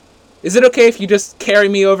 is it okay if you just carry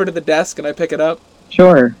me over to the desk and I pick it up?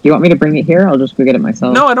 Sure. Do you want me to bring it here? I'll just go get it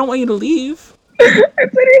myself. No, I don't want you to leave. I'm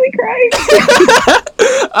literally crying.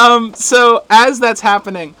 So as that's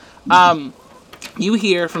happening, you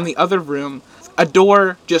hear from the other room, a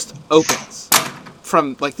door just opens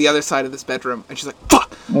from like the other side of this bedroom, and she's like,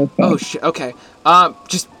 "Fuck! Okay. Oh shit! Okay,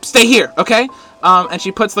 just stay here, okay?" And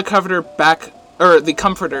she puts the comforter back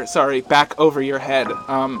over your head,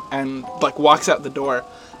 and like walks out the door.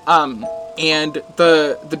 And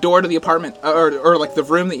the door to the apartment, or like the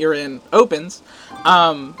room that you're in, opens,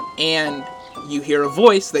 and you hear a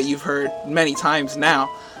voice that you've heard many times now,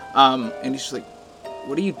 and he's just like,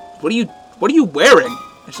 what are you wearing?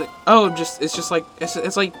 And she's like, oh, it's just like,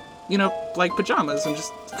 it's like, like pajamas. I'm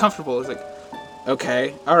just comfortable. It's like,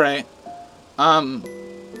 okay, all right.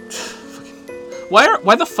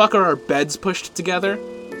 Why the fuck are our beds pushed together?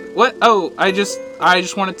 What? Oh, I just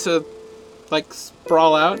wanted to, like,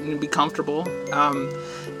 sprawl out and be comfortable.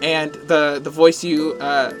 And the voice you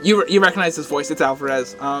recognize this voice. It's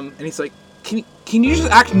Alvarez. And he's like, can you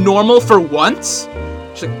just act normal for once?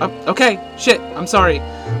 She's like, okay, shit, I'm sorry.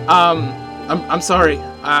 I'm sorry.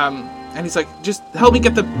 And he's like, just help me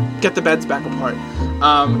get the beds back apart.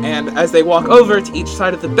 And as they walk over to each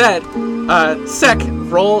side of the bed, Sek,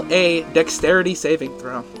 roll a dexterity saving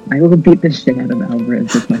throw. I will beat the shit out of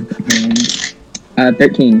Alvarez with my hands.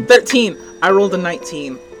 13. 13. I rolled a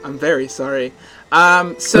 19. I'm very sorry.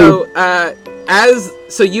 So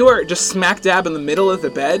you are just smack dab in the middle of the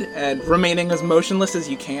bed and remaining as motionless as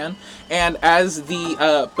you can. And as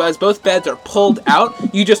both beds are pulled out,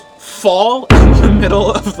 you just fall in the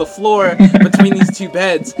middle of the floor between these two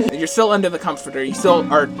beds. You're still under the comforter. You still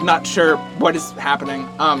are not sure what is happening.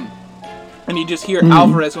 And you just hear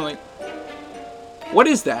Alvarez going, "What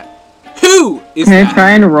is that? Who is Can that?" I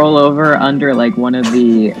try and roll over under like one of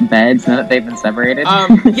the beds now that they've been separated?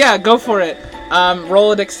 Yeah, go for it.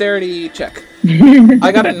 Roll a dexterity check.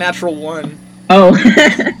 I got a natural 1. Oh.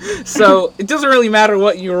 So it doesn't really matter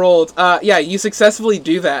what you rolled. Yeah, you successfully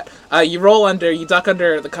do that. You roll under, you duck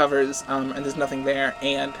under the covers, and there's nothing there.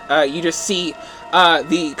 And you just see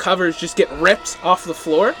the covers just get ripped off the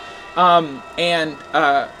floor. And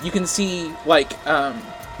you can see like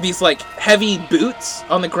these like heavy boots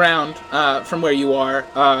on the ground from where you are,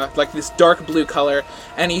 like this dark blue color.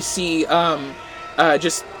 And you see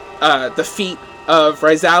just the feet of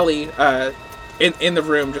Rizali in the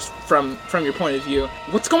room, just from your point of view.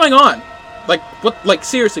 What's going on? Like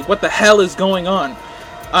seriously, what the hell is going on?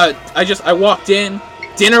 I walked in,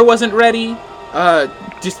 dinner wasn't ready,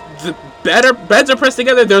 just the beds are pressed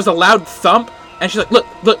together, there's a loud thump, and she's like,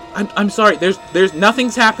 look, I'm sorry, there's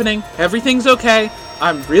nothing's happening, everything's okay,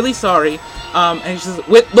 I'm really sorry. And she says,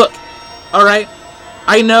 look, alright,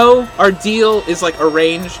 I know our deal is like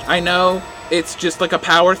arranged, I know it's just like a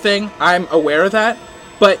power thing, I'm aware of that,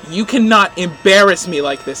 but you cannot embarrass me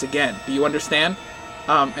like this again. Do you understand?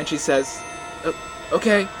 And she says,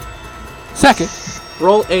 okay. Second,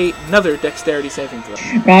 roll another dexterity saving throw.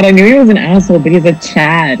 God, I knew he was an asshole, but he's a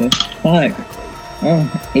Chad. Fuck.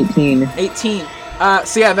 Oh, 18. 18.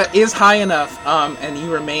 So yeah, that is high enough, and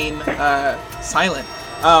you remain silent.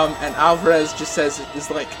 And Alvarez just says,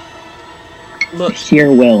 is like, look.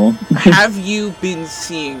 Sheer will. Have you been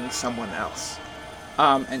seeing someone else?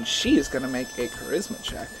 And she is gonna make a charisma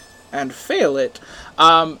check and fail it.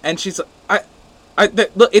 And she's like,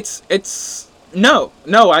 look, it's no,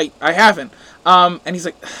 I haven't. And he's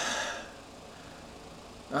like,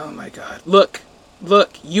 oh my god, look,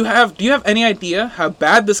 do you have any idea how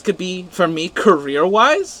bad this could be for me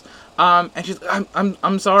career-wise? And she's like,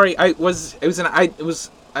 I'm sorry, it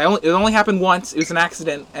only happened once, it was an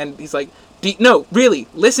accident. And he's like, no, really,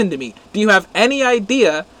 listen to me. Do you have any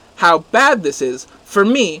idea how bad this is for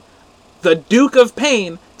me, the Duke of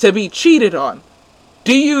Pain, to be cheated on?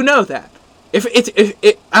 Do you know that? If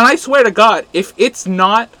and I swear to God, if it's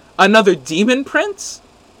not another demon prince,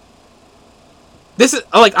 this is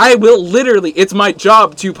like, I will literally, it's my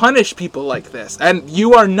job to punish people like this, and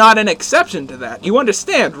you are not an exception to that. You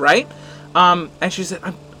understand, right? And she said,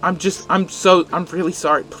 I'm really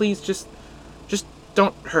sorry. Please just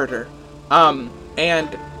don't hurt her.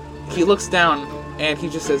 And he looks down and he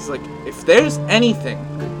just says, like, if there's anything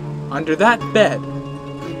under that bed,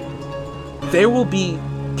 there will be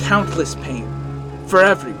countless pain for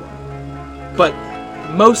everyone. But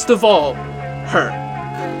most of all, her.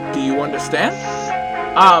 Do you understand?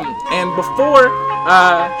 And before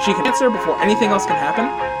she can answer, before anything else can happen,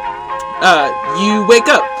 you wake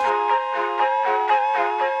up.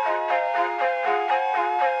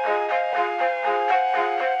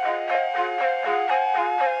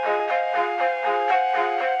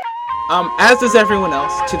 As does everyone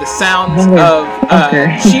else, to the sounds of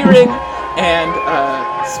cheering and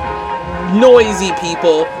noisy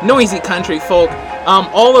people, noisy country folk,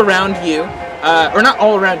 all around you, or not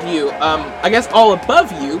all around you, I guess all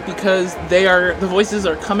above you, because the voices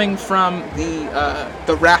are coming from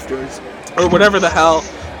the rafters, or whatever the hell.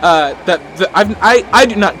 I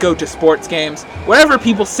do not go to sports games. Wherever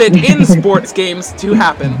people sit in sports games to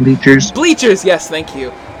happen. Bleachers, yes, thank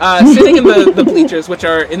you. Sitting in the bleachers, which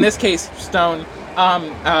are, in this case, stone,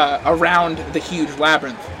 around the huge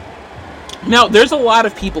labyrinth. Now, there's a lot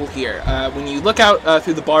of people here. When you look out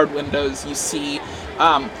through the barred windows, you see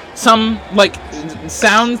some, like,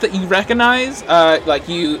 sounds that you recognize. Like,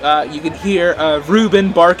 you can hear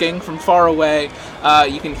Reuben barking from far away.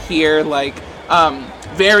 You can hear, like,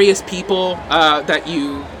 various people that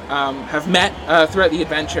you have met throughout the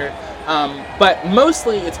adventure. But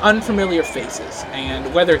mostly it's unfamiliar faces,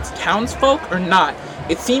 and whether it's townsfolk or not,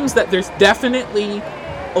 it seems that there's definitely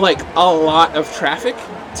like a lot of traffic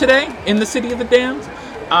today in the City of the Damned.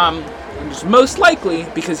 Just most likely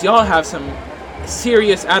because y'all have some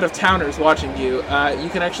serious out-of-towners watching you. You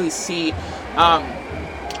can actually see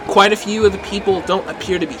quite a few of the people don't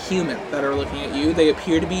appear to be human that are looking at you. They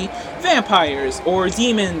appear to be vampires or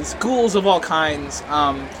demons, ghouls of all kinds,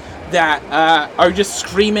 that are just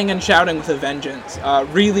screaming and shouting with a vengeance,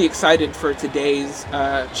 really excited for today's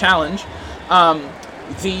challenge.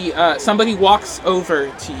 Somebody walks over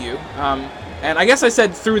to you, and I guess I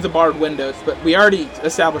said through the barred windows, but we already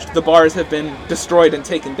established the bars have been destroyed and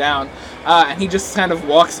taken down, and he just kind of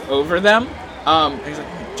walks over them, and he's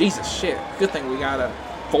like, Jesus shit, good thing we got a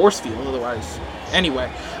force field, otherwise. Anyway,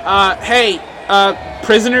 hey,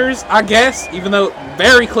 prisoners, I guess, even though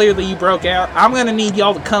very clearly you broke out, I'm gonna need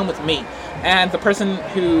y'all to come with me. and the person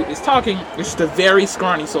who is talking is just a very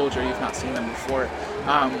scrawny soldier. You've not seen them before.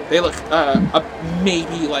 They look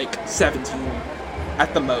maybe like 17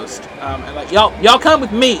 at the most. And like, y'all come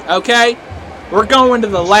with me, okay? We're going to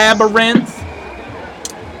the labyrinth.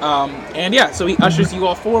 And yeah, so he ushers you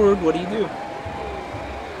all forward. What do you do?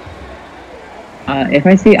 If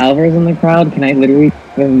I see Alvarez in the crowd, can I literally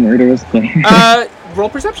have a murderous glare? Roll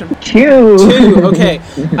perception. 2. 2, okay.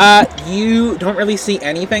 You don't really see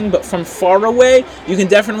anything, but from far away, you can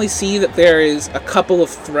definitely see that there is a couple of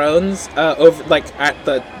thrones over, like, at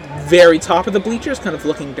the very top of the bleachers, kind of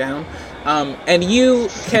looking down. And you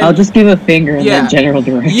can... I'll just give a finger in that general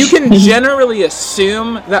direction. You can generally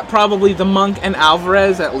assume that probably the monk and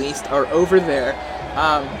Alvarez, at least, are over there.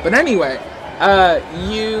 But anyway,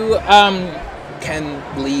 you can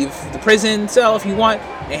leave the prison cell if you want,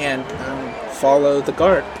 and follow the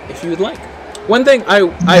guard if you would like. One thing I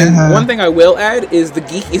will add is the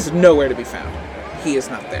geek is nowhere to be found. He is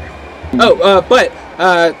not there. But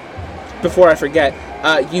before I forget,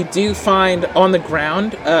 you do find on the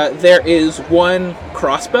ground there is one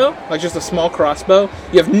crossbow, like just a small crossbow.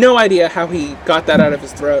 You have no idea how he got that out of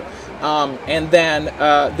his throat. And then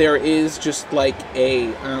there is just like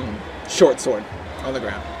a short sword on the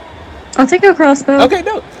ground. I'll take a crossbow. Okay,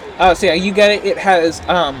 no. So yeah, you get it. It has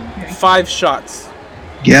 5 shots.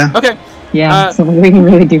 Yeah. Okay. Yeah, so we can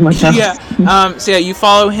really do much else. Yeah. So yeah, you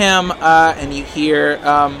follow him, and you hear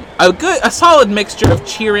a solid mixture of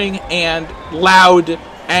cheering and loud,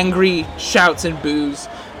 angry shouts and boos.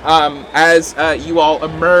 As you all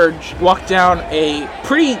walk down a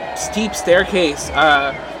pretty steep staircase.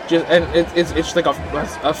 It's just like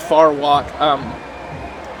a far walk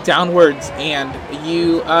downwards, and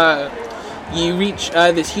you reach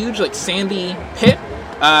this huge like sandy pit.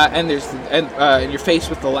 And you're faced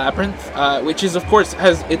with the labyrinth, which is of course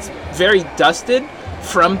it's very dusted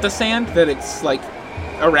from the sand that it's like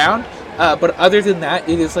around, but other than that,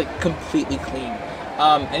 it is like completely clean.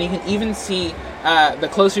 And you can even see the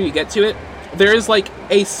closer you get to it, there is like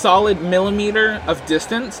a solid millimeter of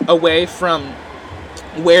distance away from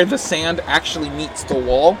where the sand actually meets the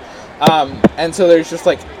wall, and so there's just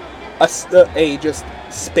like a just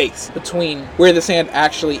space between where the sand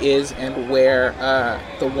actually is and where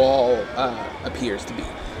the wall appears to be.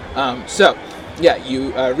 So yeah,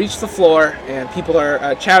 you reach the floor, and people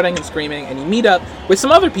are shouting and screaming, and you meet up with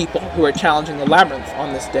some other people who are challenging the labyrinth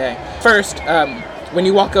on this day. First, when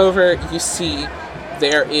you walk over, you see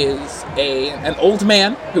there is an old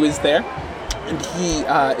man who is there, and he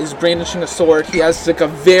is brandishing a sword. He has like a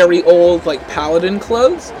very old like paladin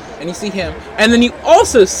clothes, and you see him. And then you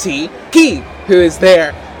also see Key, who is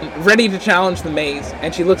there, ready to challenge the maze.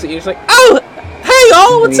 And she looks at you, she's like, "Oh, hey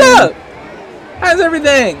y'all, what's up? How's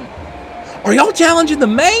everything? Are y'all challenging the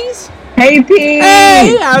maze? Hey P!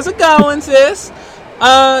 Hey, how's it going, sis?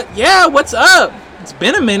 Yeah, what's up? It's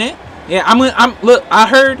been a minute. Yeah, look, I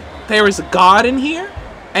heard there was a god in here,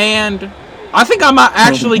 and I think I might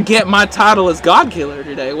actually get my title as God Killer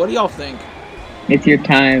today. What do y'all think?" It's your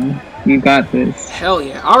time. You got this. Hell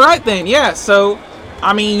yeah. Alright then, yeah, so,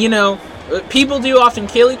 I mean, you know, people do often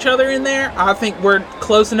kill each other in there. I think we're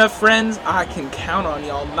close enough friends. I can count on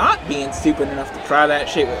y'all not being stupid enough to try that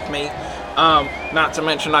shit with me. Not to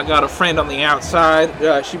mention I got a friend on the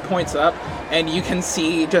outside. She points up, and you can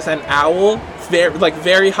see just an owl,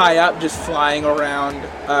 very high up, just flying around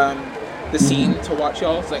the scene to watch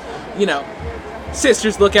y'all. It's like, you know,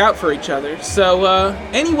 sisters look out for each other. So,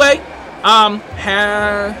 anyway,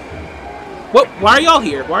 why are y'all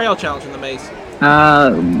here? Why are y'all challenging the maze?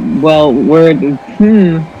 Well,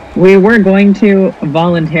 we were going to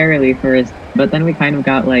voluntarily first, but then we kind of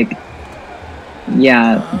got like,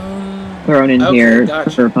 thrown in here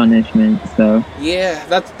for punishment, so. Yeah,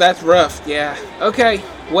 that's rough, yeah. Okay,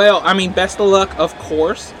 well, I mean, best of luck, of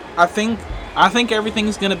course. I think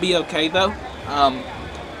everything's gonna be okay, though.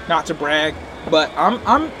 Not to brag, but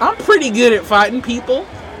I'm pretty good at fighting people.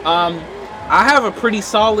 I have a pretty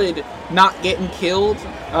solid not getting killed,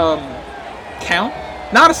 count.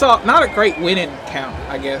 Not a great winning count,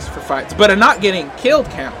 I guess, for fights, but a not getting killed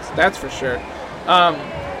counts, that's for sure.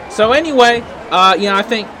 So anyway, I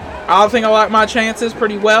think I like my chances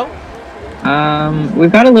pretty well.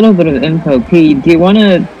 We've got a little bit of info. P, do you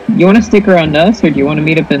wanna stick around us, or do you wanna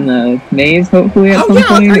meet up in the maze, hopefully, at some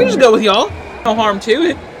point? I can just go with y'all. No harm to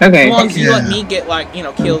it. Okay. As long as you let me get,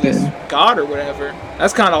 kill this god or whatever.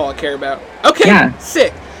 That's kind of all I care about. Okay, yeah.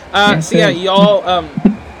 Sick. So yeah, y'all,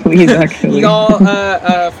 please, actually.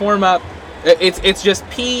 y'all, form up. It's just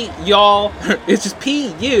P, y'all. It's just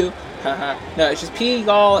P, you. No, it's just P,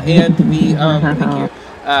 y'all, and the,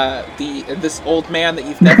 thank you. This old man that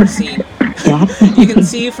you've never seen. You can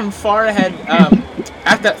see from far ahead,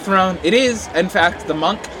 at that throne, it is, in fact, the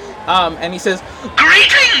monk. And he says,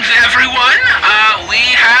 "Greetings, everyone! We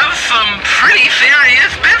have some pretty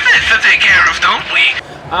serious business to take care of, don't we?"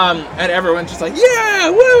 And everyone's just like, "Yeah,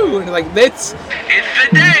 woo!" And like, it's the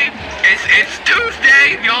day. It's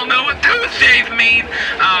Tuesday. Y'all know what Tuesdays mean.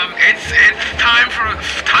 It's time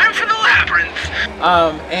for the labyrinth.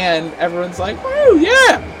 And everyone's like, "Woo,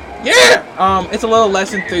 yeah! Yeah!" It's a little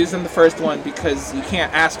less enthused than the first one because you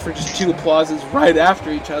can't ask for just 2 applauses right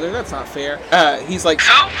after each other. That's not fair. He's like,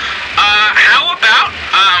 "So, how about,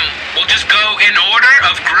 we'll just go in order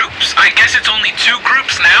of groups? I guess it's only 2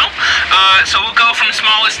 groups now. So we'll go from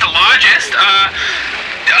smallest to largest.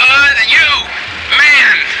 You,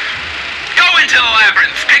 man, go into the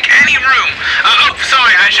labyrinth. Pick any room.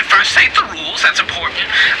 Sorry, I should first state the rules. That's important.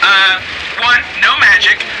 1, no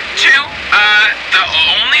magic. 2, the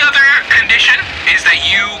only other condition is that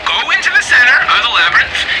you go into the center of the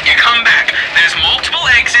labyrinth. You come back. There's multiple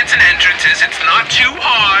exits and entrances. It's not too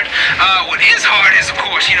hard. What is hard is, of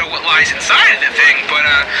course, what lies inside of the thing. But,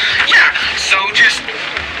 yeah. So just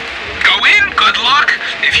go in. Good luck.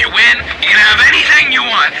 If you win, you can have anything you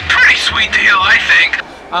want. Pretty sweet deal, I think."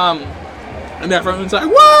 And everyone's like,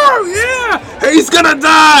 "Whoa, yeah! He's gonna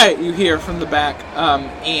die!" You hear from the back.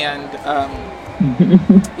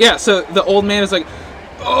 Yeah, so the old man is like,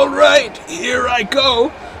 "All right, here I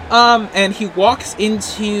go." And he walks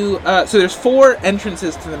into, so there's 4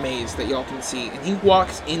 entrances to the maze that y'all can see. And he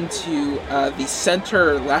walks into the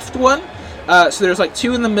center left one. So there's like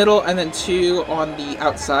 2 in the middle and then 2 on the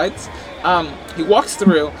outsides. He walks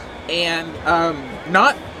through and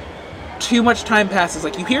not too much time passes.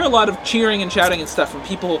 Like, you hear a lot of cheering and shouting and stuff from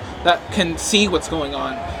people that can see what's going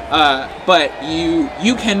on, but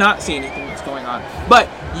you cannot see anything that's going on. But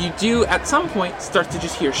you do at some point start to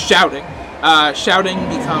just hear shouting. Shouting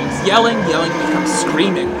becomes yelling, yelling becomes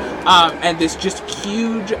screaming, and this just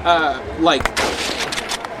huge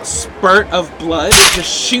spurt of blood just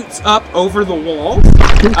shoots up over the wall,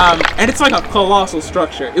 and it's like a colossal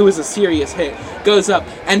structure. It was a serious hit. Goes up,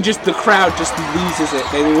 and just the crowd just loses it.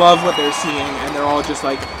 They love what they're seeing, and they're all just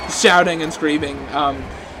like shouting and screaming.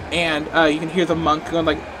 And you can hear the monk going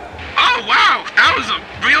like, "Oh wow, that was a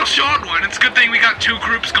real short one. It's a good thing we got 2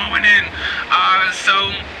 groups going in.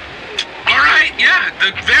 Alright, yeah,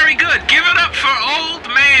 very good. Give it up for old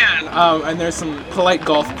man." And there's some polite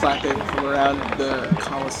golf clapping from around the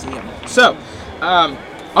Colosseum. So,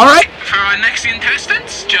 alright. For our next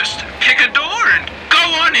contestants, just pick a door and go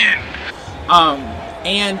on in.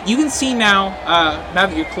 And you can see now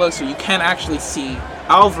that you're closer, you can actually see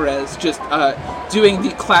Alvarez just doing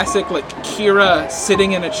the classic, like, Kira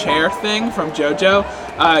sitting in a chair thing from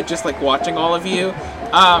JoJo, just, like, watching all of you.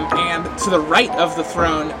 And to the right of the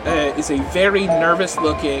throne is a very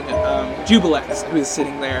nervous-looking Jubilex who is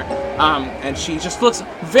sitting there, and she just looks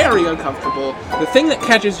very uncomfortable. The thing that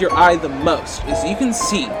catches your eye the most is you can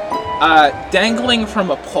see, dangling from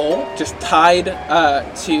a pole, just tied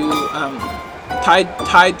to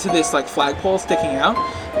this, like, flagpole sticking out,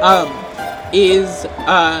 is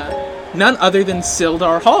none other than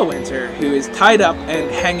Sildar Hollowinter, who is tied up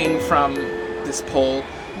and hanging from this pole.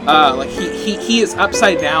 Like, he is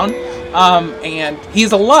upside down, and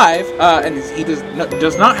he's alive, and he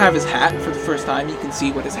does not have his hat for the first time. You can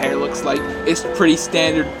see what his hair looks like. It's pretty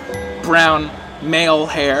standard brown male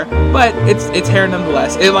hair, but it's hair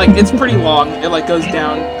nonetheless. It's pretty long. It, like, goes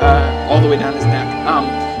down all the way down his neck.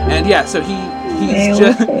 And yeah, so he's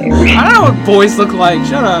just, I don't know what boys look like.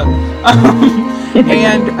 Shut up.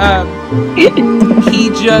 And he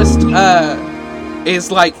just is,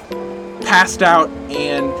 like, passed out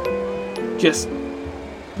and just,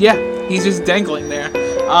 yeah, he's just dangling there.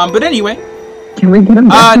 But anyway, can we get him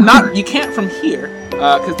back? You can't from here,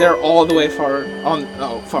 because they're all the way far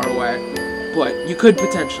away. But you could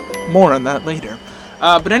potentially. More on that later.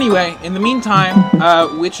 But anyway, in the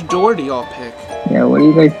meantime, which door do y'all pick? Yeah, what are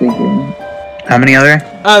you guys thinking? How many are there?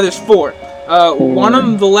 There's 4. 1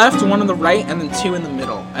 on the left, 1 on the right, and then 2 in the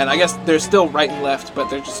middle. And I guess there's still right and left, but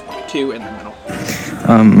there's just 2 in the middle.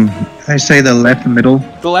 I say the left middle.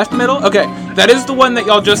 The left middle? Okay. That is the one that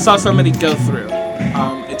y'all just saw somebody go through.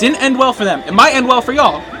 It didn't end well for them. It might end well for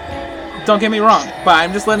y'all. Don't get me wrong. But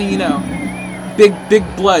I'm just letting you know. Big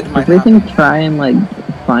blood might happen. If we can try and, like,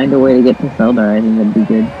 find a way to get to Sildar, I think that'd be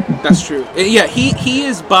good. That's true. Yeah, he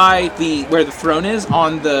is by where the throne is,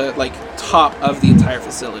 on the, like, top of the entire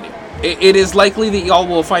facility. It is likely that y'all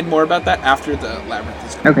will find more about that after the labyrinth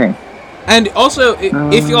is complete. Okay. And also,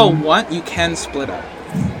 if y'all want, you can split up.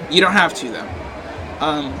 You don't have to, though.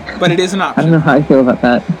 But it is an option. I don't know how I feel about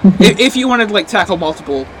that. if you want to, like, tackle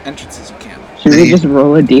multiple entrances, you can. Should we just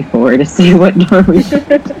roll a d4 to see what door we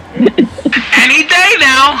should? Any day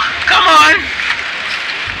now. Come on.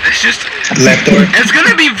 It's just... Left door. It's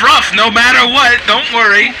gonna be rough no matter what. Don't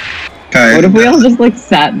worry. What if we all just like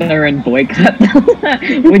sat there and boycott them?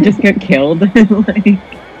 We just get killed. Like,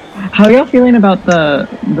 how are y'all feeling about the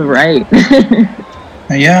right?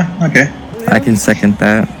 Yeah, okay. I can second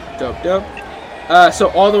that. Dope. So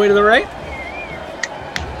all the way to the right?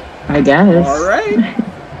 I guess. All right.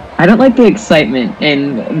 I don't like the excitement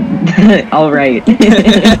in all right.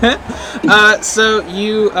 So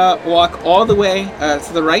you walk all the way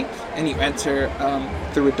to the right, and you enter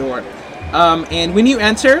through a door. And when you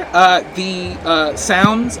enter, the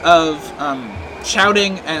sounds of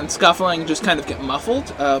shouting and scuffling just kind of get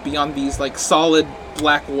muffled beyond these like solid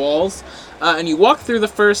black walls. And you walk through the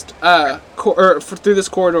first through this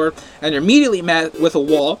corridor, and you're immediately met with a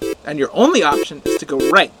wall. And your only option is to go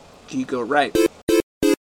right. Do you go right?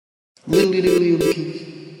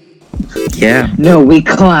 Yeah. No, we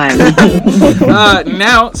climb.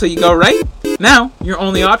 So you go right. Now your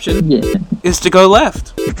only option is to go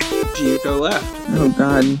left. Do you go left? Oh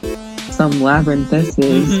God, some labyrinth this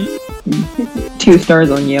is. 2 stars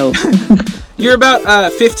on Yelp. You're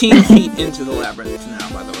about 15 feet into the labyrinth now,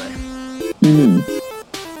 by the way.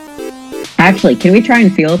 Actually, can we try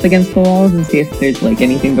and feel up against the walls and see if there's like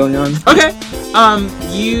anything going on? Okay.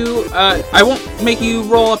 I won't make you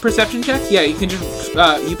roll a perception check. Yeah, you can just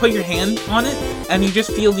you put your hand on it, and you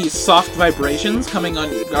just feel these soft vibrations coming on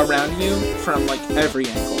around you from like every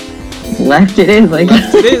angle. Left it is, like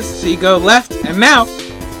left it is. So you go left, and now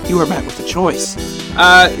you are met with a choice.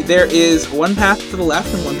 There is one path to the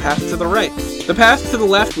left and one path to the right. The path to the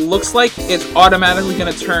left looks like it's automatically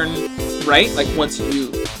going to turn right, like once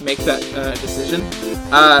you make that decision.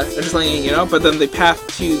 I'm just letting you know. But then the path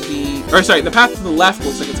to the path to the left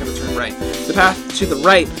looks like it's going to turn right. The path to the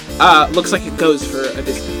right looks like it goes for a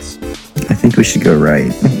distance. I think we should go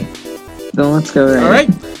right. So let's go right. All right.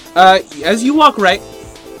 As you walk right,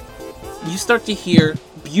 you start to hear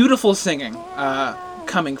beautiful singing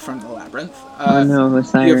coming from the labyrinth. Oh no, the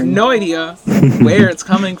siren. You have no idea where it's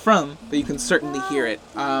coming from, but you can certainly hear it.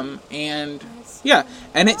 And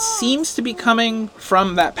it seems to be coming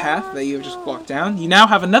from that path that you have just walked down. You now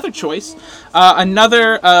have another choice.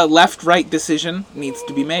 Another left-right decision needs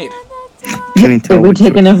to be made. If we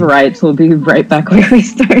take enough rights, we'll be right back where we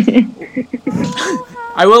started.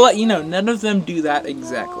 I will let you know, none of them do that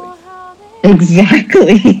exactly.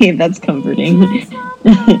 Exactly. That's comforting.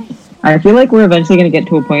 I feel like we're eventually going to get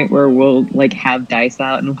to a point where we'll like have dice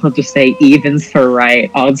out and we'll just say evens for right,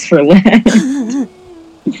 odds for left.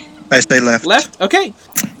 I say left. Left? Okay.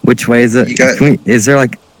 Which way is it? Is there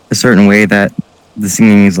like a certain way that the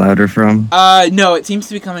singing is louder from? No, it seems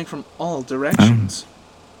to be coming from all directions.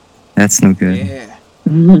 That's no good. Yeah.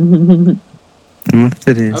 And left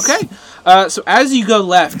it is. Okay. So as you go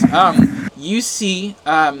left, you see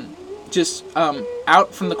just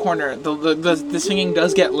out from the corner, the singing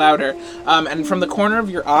does get louder, and from the corner of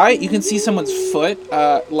your eye, you can see someone's foot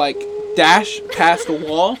like dash past a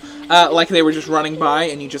wall, like they were just running by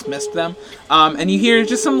and you just missed them, and you hear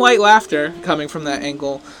just some light laughter coming from that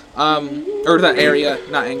angle, or that area,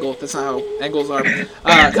 not angle, that's not how angles are,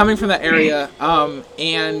 coming from that area,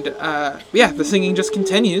 the singing just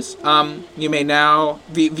continues. You may now,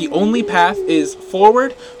 the only path is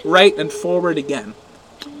forward, right, and forward again.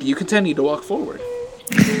 You continue to walk forward.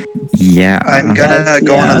 Yeah. I'm gonna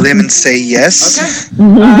go on a limb and say yes.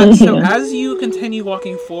 Okay. So as you continue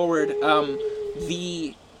walking forward,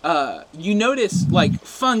 you notice like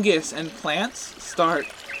fungus and plants start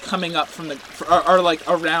coming up from are like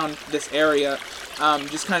around this area,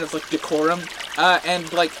 just kind of like decorum,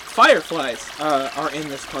 and like fireflies are in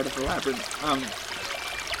this part of the labyrinth.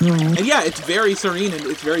 And yeah, it's very serene and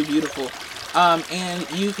it's very beautiful.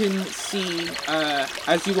 And you can see,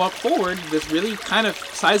 as you walk forward, this really kind of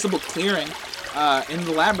sizable clearing in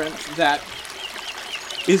the labyrinth that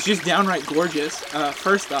is just downright gorgeous.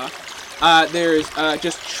 First off, there's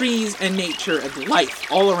just trees and nature and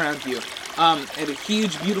life all around you, and a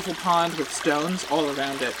huge, beautiful pond with stones all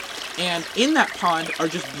around it. And in that pond are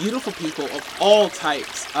just beautiful people of all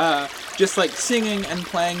types, just like singing and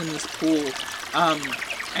playing in this pool.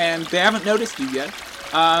 And they haven't noticed you yet.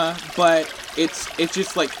 But it's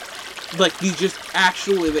just like these just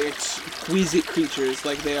actually exquisite creatures.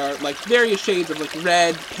 Like they are like various shades of like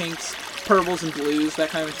red, pinks, purples, and blues, that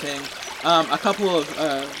kind of thing. A couple of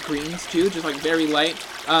greens too, just like very light.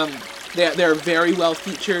 They're very well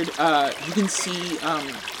featured. You can see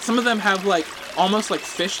some of them have like almost like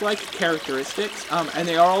fish-like characteristics, and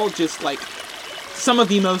they are all just like some of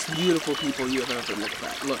the most beautiful people you have ever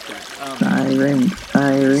looked at.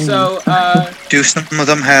 Siren. So, do some of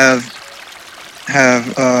them have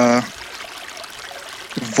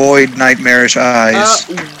void nightmarish eyes?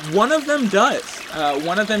 One of them does.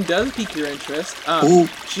 One of them does pique your interest.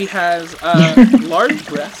 She has large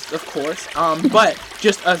breasts, of course, but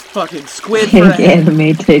just a fucking squid for a head.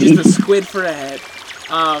 Just a squid for a head.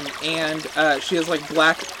 And she has like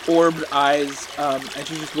black orbed eyes, and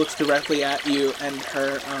she just looks directly at you, and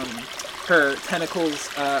her tentacles,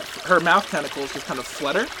 her mouth tentacles just kind of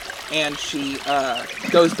flutter, and she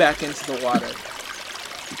goes back into the water.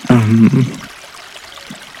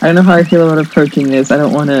 I don't know how I feel about approaching this. I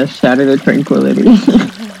don't want to shatter their tranquility.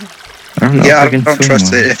 I don't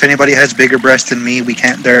trust it. If anybody has bigger breasts than me, we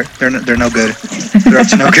can't. They're no good. They're up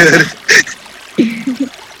to no good.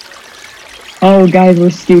 Oh, guys, we're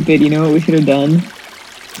stupid. You know what we should have done?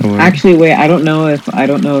 What? Actually, wait. I don't know if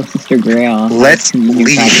Sister Grail. Let's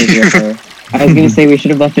leave. I was gonna say we should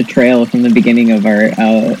have left a trail from the beginning of our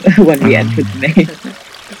when we entered the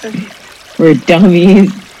maze. We're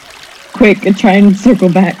dummies. Quick, try and circle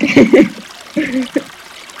back. Do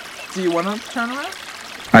you want to turn around?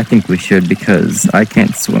 I think we should because I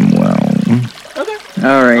can't swim well. Okay.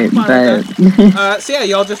 Alright, but... So yeah,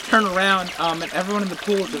 y'all just turn around, and everyone in the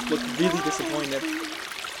pool just looks really disappointed.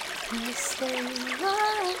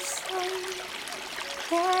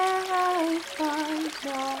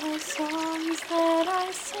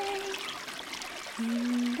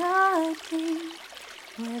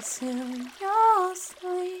 Where soon you'll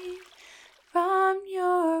sleep from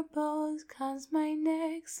your bones comes my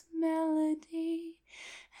next melody.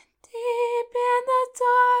 And deep in the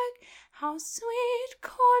dark, how sweet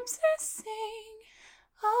corpses sing.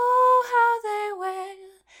 Oh, how they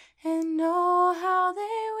wail, and oh, how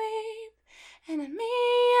they weep. And me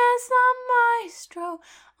as the maestro,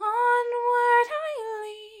 onward I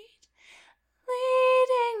lead,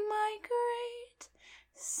 leading my great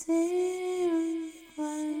symphony.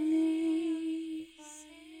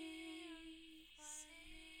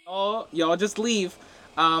 Y'all just leave,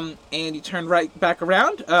 and you turn right back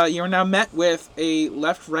around. You are now met with a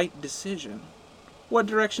left-right decision. What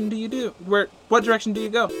direction do you do? What direction do you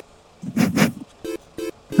go?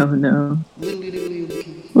 Oh no.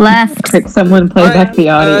 Left. Quick, someone play back the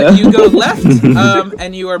audio. You go left,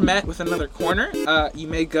 and you are met with another corner. You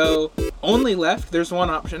may go only left. There's one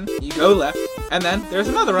option. You go left, and then there's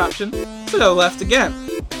another option to go left again.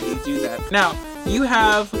 And you do that. Now, you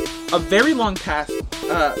have a very long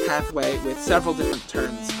pathway with several different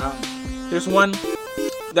turns. There's one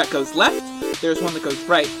that goes left. There's one that goes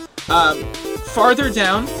right. Farther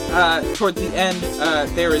down, towards the end,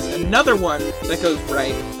 there is another one that goes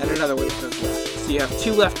right and another one that goes left. So you have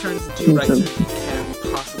two left turns and two right turns you can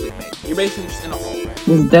possibly make. You're basically just in a hallway.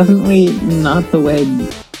 It's definitely not the way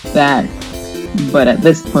back, but at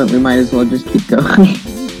this point we might as well just keep going.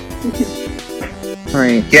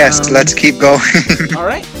 Alright. Yes, let's keep going.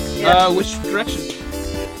 Alright. Which direction?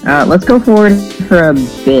 Let's go forward for a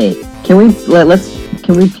bit. Can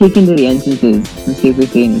we peek into the entrances and see if we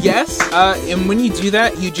see anything? Yes, and when you do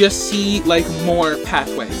that, you just see, like, more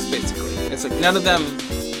pathways, basically. It's like none of them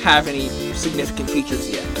have any significant features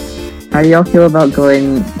yet. How do y'all feel about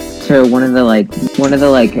going to one of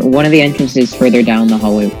the entrances further down the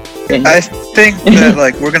hallway? I think that,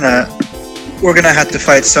 like, we're gonna have to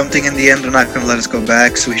fight something in the end. They're not gonna let us go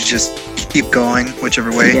back, so we should just keep going,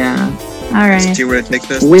 whichever way. Yeah. Alright. See where it takes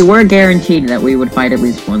us. We were guaranteed that we would fight at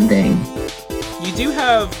least one thing. You do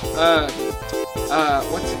have,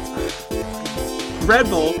 what's it? Red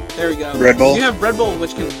Bull. There we go. Red Bull. You have Red Bull,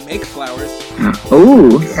 which can make flowers.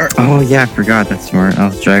 Ooh. Oh yeah, I forgot. That's smart. I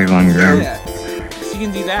was dragging along the ground. Yeah. So you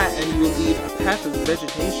can do that, and you will leave a path of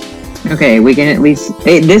vegetation. Okay, we can at least...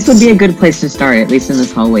 this would be a good place to start, at least in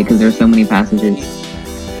this hallway, because there's so many passages.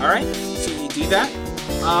 Alright, so you do that.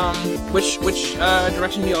 Which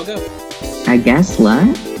direction do y'all go? I guess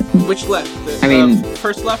left? Which left?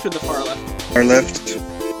 First left or the far left? Far left.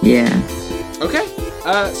 Yeah. Okay.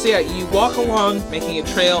 So yeah, you walk along, making a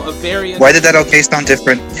trail of various... Why did that okay sound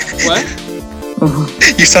different? What?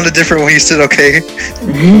 You sounded different when you said okay.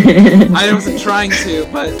 I wasn't trying to,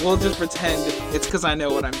 but we'll just pretend it's because I know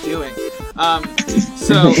what I'm doing.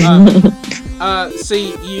 So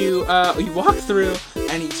you walk through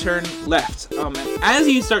and you turn left. And as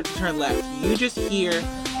you start to turn left, you just hear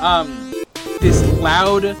this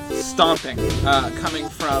loud stomping coming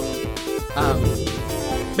from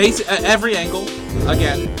every angle.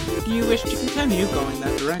 Again, do you wish to continue going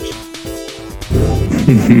that direction?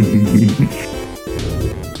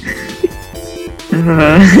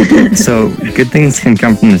 So, good things can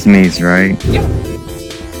come from this maze, right? Yeah.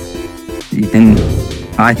 then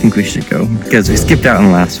I think we should go because we skipped out on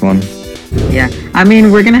the last one. Yeah, I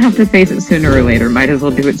mean, we're gonna have to face it sooner or later. Might as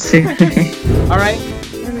well do it soon. All right.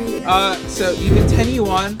 So you continue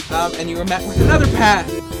on, and you are met with another path.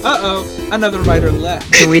 Another rider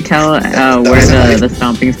left. Can we tell where the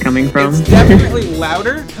stomping's coming from? It's definitely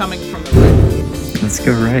louder coming from the right. Let's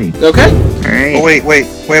go right. Okay. All right. Oh wait.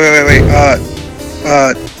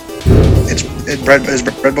 Is Red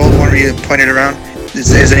Bull the one where you pointed around?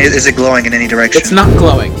 Is it glowing in any direction? It's not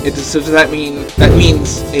glowing. So does that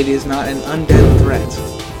means it is not an undead threat?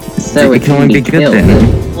 So it can only be good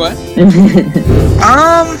then. What?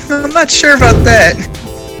 I'm not sure about that.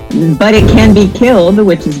 But it can be killed,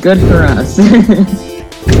 which is good for us.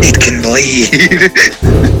 It can bleed.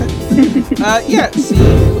 So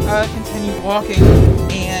you continue walking,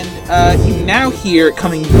 and you now hear it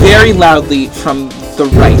coming very loudly from the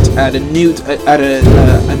right at a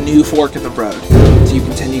new fork of the road. So you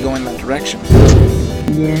continue going that direction.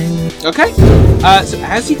 Yeah. Okay. So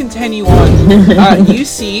as you continue on, you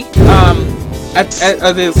see at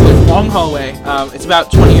this long hallway. It's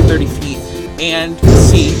about 20 or 30 feet, and you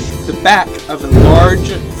see the back of a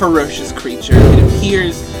large, ferocious creature. It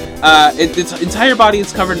appears. Its entire body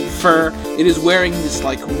is covered in fur. It is wearing this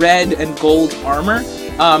red and gold armor,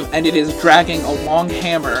 and it is dragging a long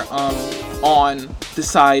hammer on the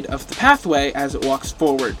side of the pathway as it walks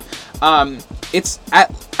forward. It's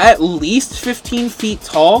at least 15 feet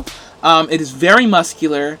tall. It is very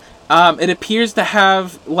muscular. It appears to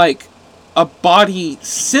have a body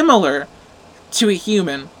similar to a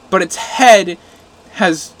human, but its head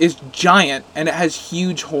is giant and it has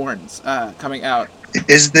huge horns coming out.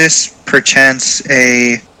 Is this perchance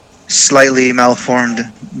a slightly malformed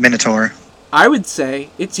minotaur? I would say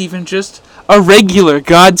it's even just a regular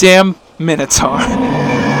goddamn minotaur.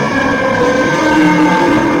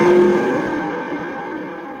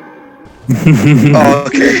 Oh,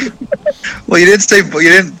 okay. Well, you didn't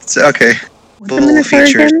say, okay. Bull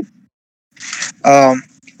features.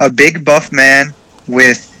 A big buff man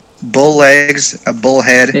with bull legs, a bull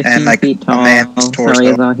head, and a man's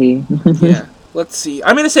torso. Sorry, Yeah. Let's see.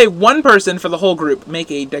 I'm going to say one person for the whole group make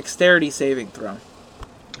a dexterity saving throw.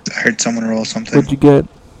 I heard someone roll something. What'd you get?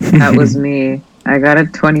 That was me. I got a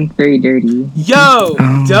 23 dirty. Yo,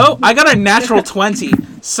 dope. I got a natural 20.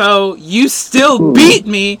 So you still beat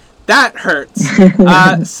me. That hurts.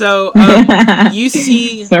 You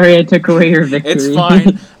see... Sorry, I took away your victory. It's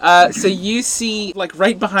fine. So you see,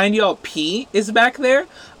 right behind y'all, P is back there.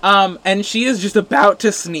 And she is just about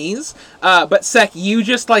to sneeze. But Sek, you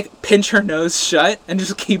just, pinch her nose shut and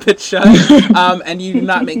just keep it shut. And you do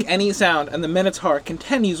not make any sound. And the Minotaur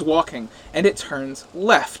continues walking. And it turns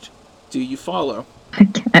left. Do you follow? I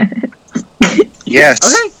guess. Yes,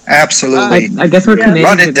 okay. Absolutely. I guess we're committed.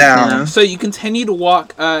 Run it down. So you continue to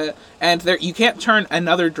walk, and there you can't turn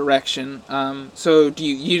another direction. So do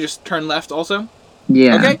you just turn left also?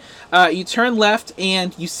 Yeah. Okay. You turn left,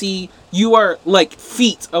 and you are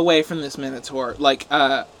feet away from this Minotaur,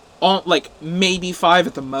 maybe 5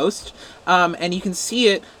 at the most. And you can see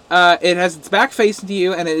it. It has its back facing to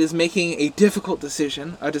you, and it is making a difficult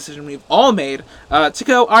decision, a decision we've all made, to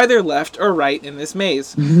go either left or right in this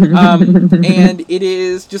maze. And it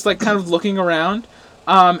is just kind of looking around,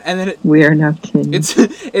 and then we are not kidding.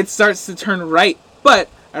 It starts to turn right, but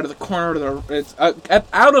out of the corner of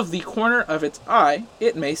the corner of its eye,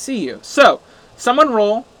 it may see you. So, someone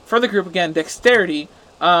roll for the group again. Dexterity,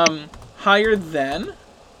 higher than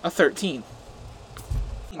a 13.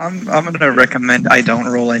 I'm gonna recommend I don't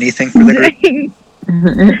roll anything for the group.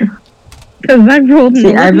 Because I've rolled.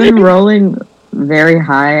 See, I've been rolling very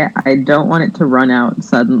high. I don't want it to run out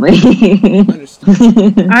suddenly.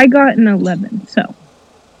 I got an 11, so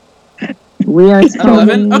we are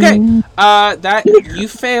 11. Okay, that you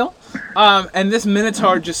fail. And this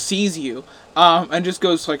Minotaur just sees you, and just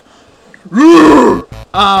goes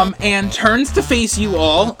and turns to face you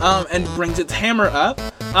all, and brings its hammer up,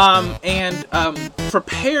 and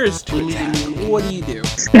prepares to attack. What do you do?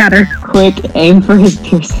 Scatter. Quick, aim for his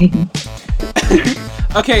piercing.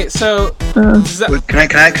 Okay, so can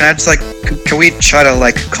I just can we try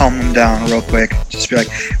to calm him down real quick? Just be whoa,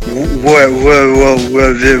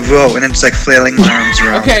 and then just flailing my arms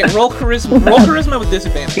around. Okay, roll charisma with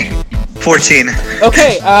disadvantage. 14.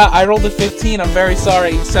 Okay, I rolled a 15. I'm very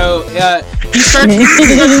sorry. So he starts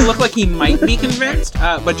to look like he might be convinced,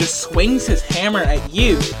 but just swings his hammer at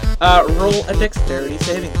you. Roll a dexterity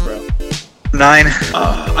saving throw. 9.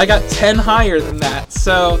 I got 10 higher than that.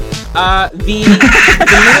 So the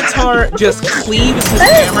Minotaur just cleaves his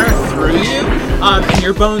hammer through you, and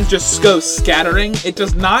your bones just go scattering. It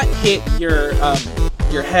does not hit your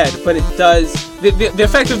your head, but it does. The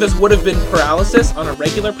effect of this would have been paralysis on a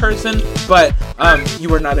regular person, but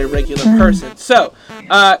you are not a regular person. So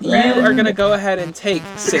you are gonna go ahead and take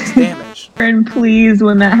 6 damage. And please,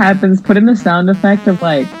 when that happens, put in the sound effect of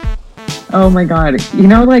like, oh my god, you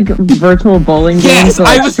know, like virtual bowling games. Yes,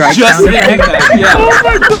 I was just thinking that. Yeah.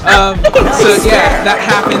 So yeah, that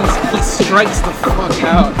happens. He strikes the fuck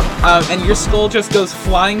out, and your skull just goes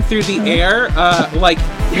flying through the air, like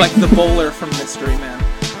the bowler from Mystery Man.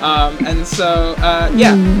 And so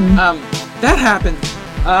that happened.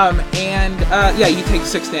 And yeah, you take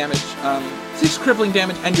 6 damage, 6 crippling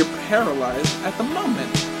damage, and you're paralyzed at the moment.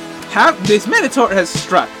 This Minotaur has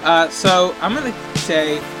struck. So I'm gonna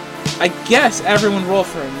say, I guess everyone roll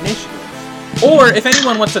for initiative. Or if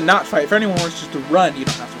anyone wants to not fight, if anyone wants just to run, you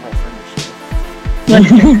don't have to roll for initiative. Let's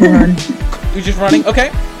just run. You're just running?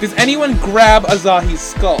 Okay. Does anyone grab Azahi's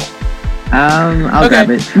skull? I'll grab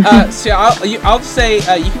it. So I'll say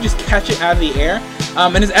you can just catch it out of the air.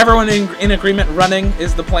 And is everyone in agreement running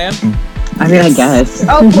is the plan? I mean, I guess.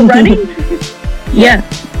 Oh, we're running? Yeah.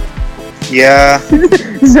 Yeah.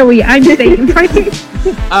 Zoe, I'm staying fighting.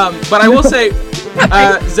 But I will say,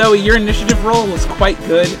 Zoe, your initiative roll was quite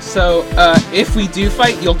good. So if we do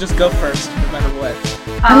fight, you'll just go first, no matter what.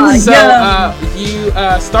 You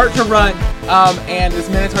start to run, and this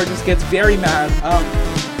Minotaur just gets very mad.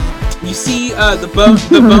 You see the bones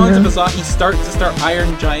of Azahi start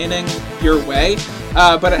iron gianting your way,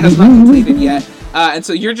 but it has not completed yet. And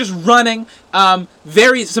so you're just running. Some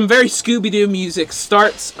very Scooby-Doo music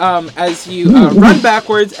starts as you run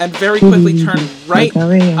backwards and very quickly turn right.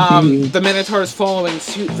 The Minotaur is following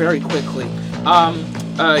suit very quickly.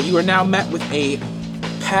 You are now met with a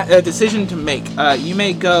decision to make. You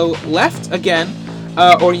may go left again,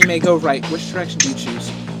 or you may go right. Which direction do you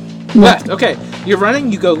choose? Left. Okay. You're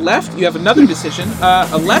running. You go left. You have another decision,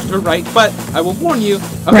 a left or right. But I will warn you.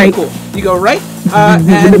 Okay, right. Cool. You go right, and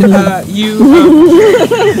you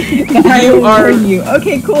are.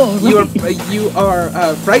 Okay, cool. You are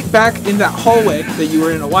right back in that hallway that you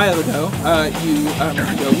were in a while ago. You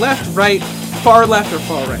go left, right, far left, or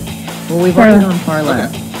far right. Well, we've already gone far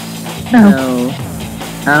left. Okay. No.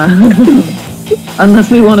 So, unless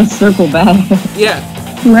we want to circle back. Yeah.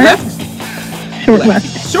 Left. Short left.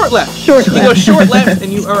 Short left. Short you left. go short left,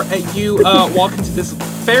 and you walk into this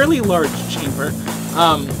fairly large chamber.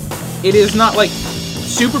 It is not like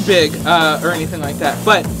super big or anything like that,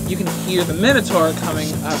 but you can hear the Minotaur coming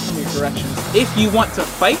from your directions. If you want to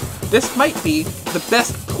fight, this might be the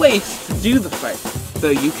best place to do the fight. Though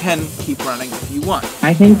you can keep running if you want.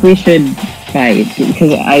 I think we should fight,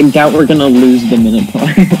 because I doubt we're gonna lose the Minotaur.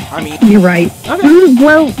 I mean, you're right. Okay.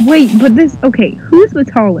 Well, wait, but okay, who's the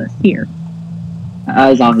tallest here?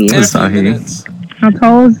 Azahi. How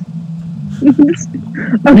tall is...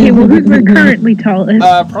 Okay, well, who's the currently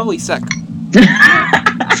tallest? Probably Sek.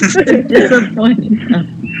 Disappointed.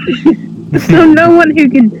 So no one who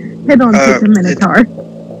can hit on the Minotaur.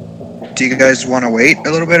 Do you guys want to wait a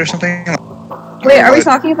little bit or something? Wait, are we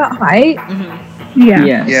talking about height? Mm-hmm.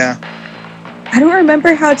 Yeah. Yeah. I don't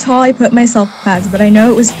remember how tall I put myself as, but I know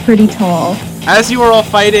it was pretty tall. As you are all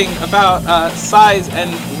fighting about size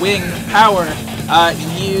and wing power,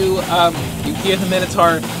 you hear the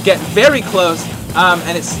Minotaur get very close,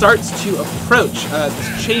 and it starts to approach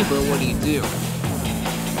this chamber. What do you do?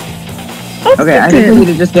 Okay, I think we need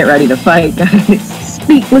to just get ready to fight, guys.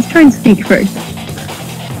 Let's try and speak first.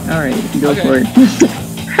 Alright, go for it.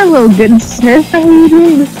 Hello, good sir. How are you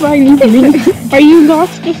doing this fine evening? Are you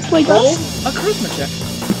lost just like Roll us? a charisma check.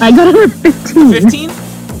 I got a 15. 15?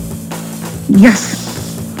 Yes.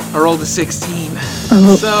 I rolled a 16.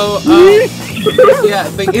 Oh. So, yeah,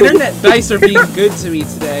 the internet dice are being good to me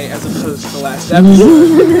today as opposed to the last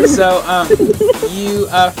episode. So, you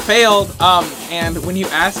failed, and when you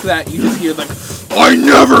ask that, you just hear, like, I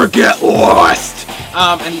never get lost!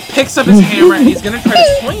 And he picks up his hammer, and he's gonna try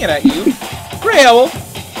to swing it at you. Grey Owl,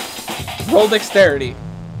 roll dexterity.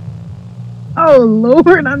 Oh,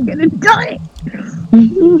 Lord, I'm gonna die!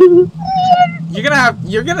 You're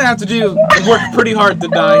gonna have to work pretty hard to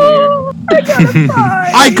die here. I got a 5!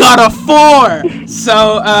 I got a 4!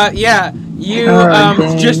 So, yeah, you,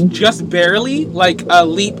 just barely,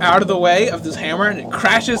 leap out of the way of this hammer, and it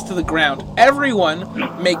crashes to the ground. Everyone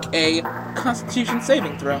make a Constitution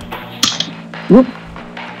saving throw. Whoop.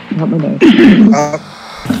 Not my dice.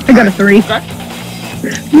 I got a 3. Okay.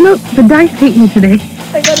 Nope, the dice hate me today.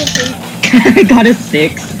 I got a 3. I got a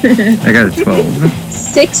 6. I got a 12.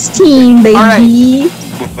 16, baby. All right.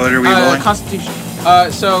 What are we rolling? Constitution.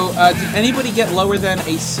 Did anybody get lower than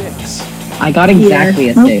a 6? I got exactly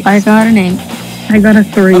a 6. I got an 8. I got a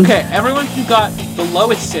 3. Okay, everyone who got the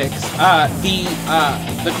lowest 6,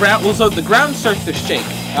 the ground. Well, so the ground starts to shake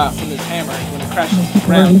from this hammer when it crashes to the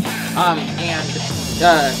ground, and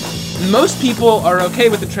most people are okay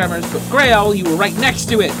with the tremors, but Grail, you were right next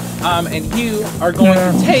to it, and you are going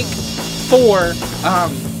to take 4,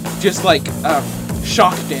 just like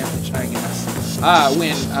shock damage, I guess.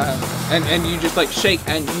 When and you just like shake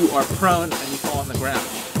and you are prone and you fall on the ground.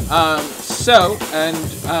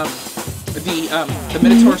 The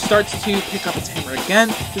Minotaur starts to pick up its hammer again.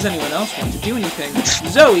 Does anyone else want to do anything?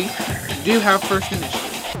 Zoe, you do have first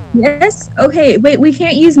initiative. Yes? Okay, wait, we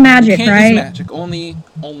can't use magic, You can't right? use magic,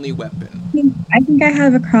 only weapon. I think I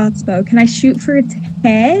have a crossbow. Can I shoot for its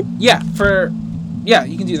head? Yeah,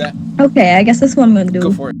 you can do that. Okay, I guess that's what I'm gonna do.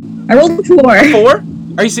 Go for it. I rolled a 4. 4?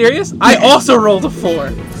 Are you serious? I also rolled a 4.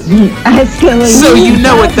 Escalation. So you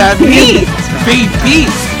know what that means, baby.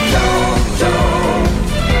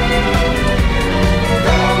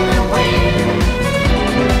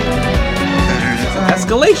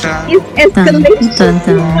 Escalation. It's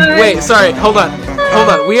escalation. Wait, sorry, hold on.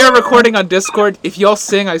 We are recording on Discord. If y'all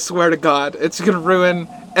sing, I swear to God, it's gonna ruin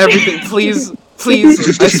everything. Please,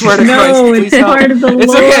 I swear to Christ, please help. Part of the It's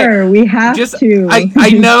lore. okay. We have to. I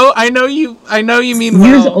know you mean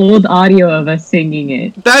well. Use old audio of us singing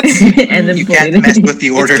it. That's and then You play can't it. mess with the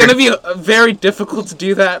order. It's gonna be very difficult to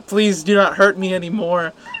do that. Please do not hurt me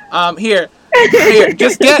anymore. Here,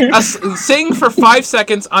 just get us sing for 5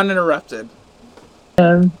 seconds uninterrupted.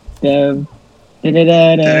 None of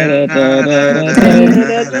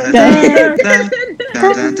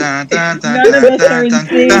us are in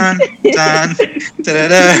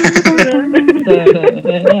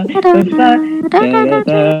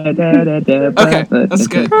Okay, that's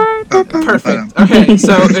good. Perfect. Okay,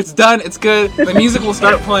 so it's done. It's good. The music will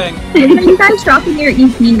start playing. When are you guys dropping your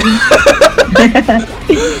EP?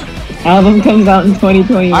 Album comes out in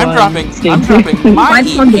 2021. I'm dropping my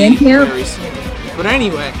Mine's on EP Bandcamp. very soon. But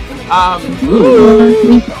anyway,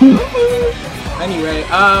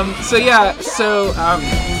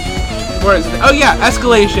 where is it? Oh yeah,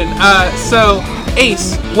 escalation. So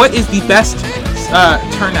Ace, what is the best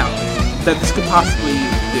turnout that this could possibly do?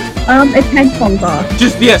 Its head falls off.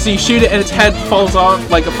 So you shoot it and its head falls off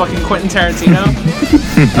like a fucking Quentin Tarantino?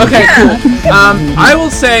 Okay, cool. I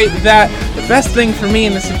will say that the best thing for me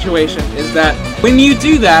in this situation is that when you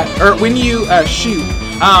do that, or when you shoot,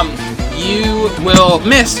 you will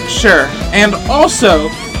miss, sure, and also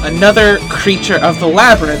another creature of the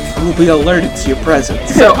labyrinth will be alerted to your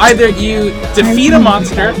presence. So either you defeat a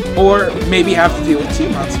monster, or maybe have to deal with 2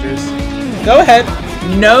 monsters. Go ahead,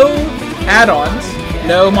 no add-ons,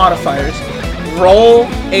 no modifiers, roll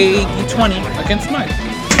a d20 against mine.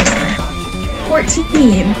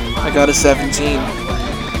 14. I got a 17.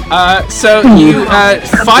 So you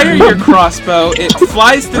fire your crossbow, it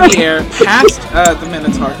flies through the air past the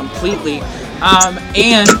Minotaur completely,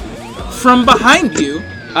 and from behind you,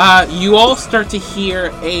 you all start to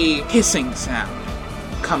hear a hissing sound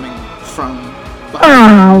coming from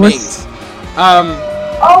behind the maze.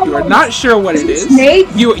 You are not sure what it is.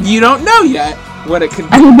 You don't know yet what it could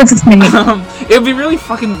be. I think it's a snake. It would be really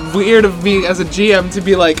fucking weird of me as a GM to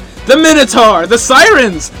be like, the Minotaur, the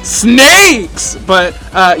sirens, snakes! But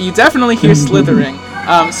you definitely hear slithering.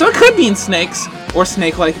 So it could mean snakes or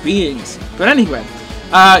snake-like beings. But anyway,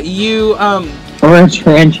 Or a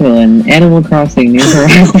tarantula in Animal Crossing New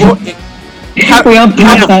Horizons. We all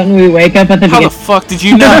pass out and we wake up at the beginning. How the fuck did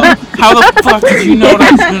you know? How the fuck did you know what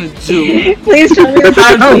I was gonna do? Please tell me what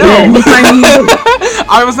I don't know. know.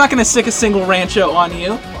 I was not gonna stick a single rancho on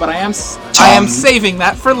you, but I am saving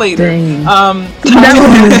that for later.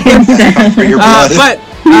 But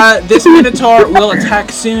this Minotaur will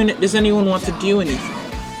attack soon. Does anyone want to do anything?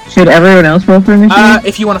 Should everyone else roll for initiative?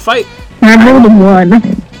 If you want to fight. I rolled a 1.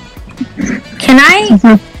 Can I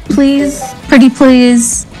pretty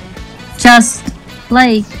please, just,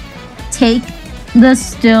 take the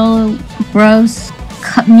still gross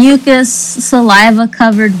mucus saliva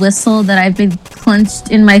covered whistle that I've been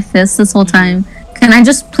clenched in my fist this whole time? Can I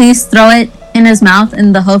just please throw it in his mouth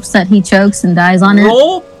in the hopes that he chokes and dies on it?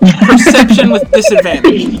 Roll perception with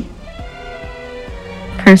disadvantage.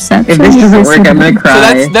 Perception. If this doesn't work, I'm gonna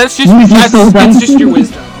cry. So that's just your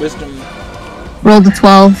wisdom. Rolled a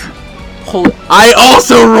 12. I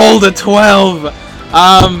also rolled a 12.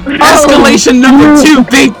 Escalation number 2,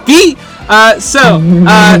 baby.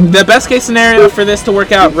 The best case scenario for this to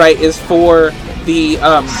work out right is for the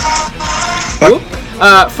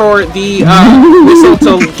whistle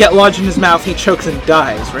to get lodged in his mouth. He chokes and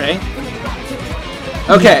dies. Right?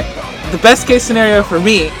 Okay. The best case scenario for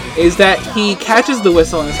me is that he catches the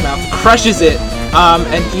whistle in his mouth, crushes it,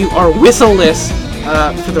 and you are whistleless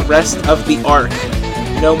for the rest of the arc.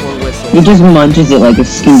 No more whistles. He just munches it like a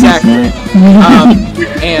Scooby Exactly. snack.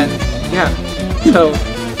 And yeah, so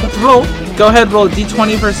let's roll. Go ahead, roll a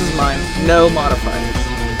d20 versus mine. No modifiers.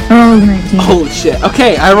 Oh, 19. Holy shit.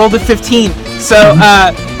 Okay, I rolled a 15. So,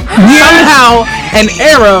 somehow an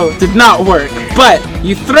arrow did not work. But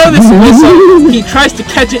you throw this whistle, he tries to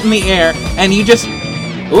catch it in the air, and you just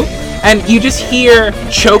hear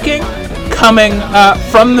choking coming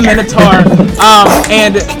from the Minotaur,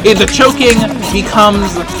 and the choking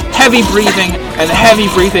becomes heavy breathing, and the heavy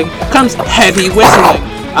breathing becomes heavy whistling.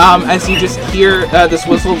 As you just hear this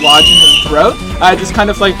whistle lodge in his throat, just kind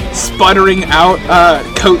of like sputtering out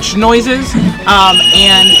coach noises,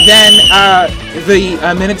 and then the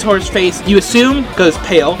Minotaur's face, you assume, goes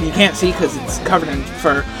pale. You can't see because it's covered in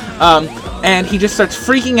fur, and he just starts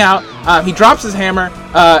freaking out. He drops his hammer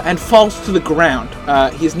and falls to the ground.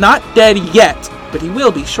 He's not dead yet, but he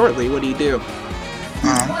will be shortly. What do you do?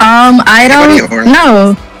 I don't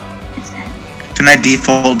know. Can I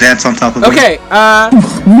default dance on top of him? Okay,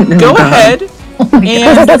 go ahead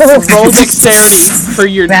and roll dexterity for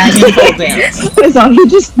your default dance. I thought he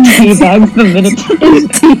just teabags the Minotaur.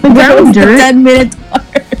 10 minutes.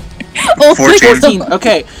 14.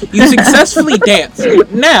 Okay, you successfully dance.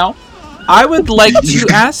 Now, I would like to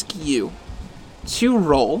ask you to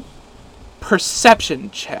roll perception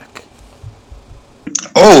check.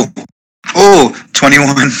 Oh,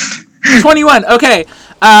 21. 21, okay.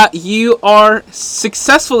 You are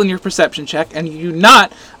successful in your perception check, and you do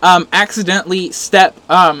not accidentally step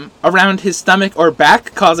around his stomach or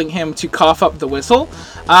back, causing him to cough up the whistle.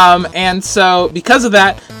 And so, because of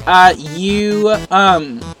that, you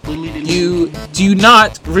do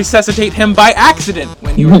not resuscitate him by accident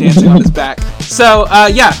when you were dancing on his back. So,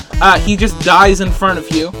 he just dies in front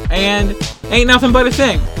of you, and ain't nothing but a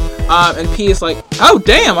thing. And P is like, oh,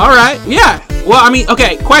 damn, alright, yeah. Well, I mean,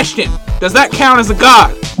 okay, question. Does that count as a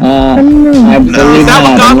god? I believe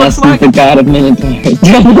not, unless he's the god of Minotaurs.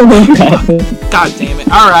 God damn it.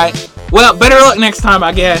 Alright. Well, better luck next time,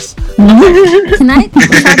 I guess. Can I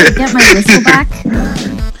try to get my whistle back?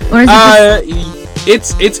 Or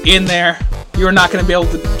is it's in there. You're not going to be able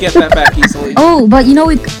to get that back easily. Oh, but you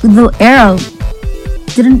know, the arrow.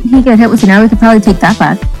 Didn't he get hit with an arrow? We could probably take that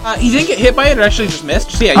back. He didn't get hit by it. It actually just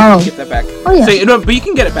missed. So yeah, you can get that back. Oh, yeah. So, but you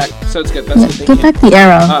can get it back. So it's good. That's good. Get back the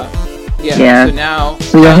arrow. Yeah. So now...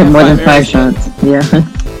 So you'll hit more than 5 shots. Yeah.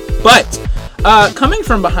 But, coming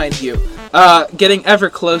from behind you, getting ever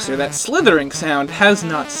closer, that slithering sound has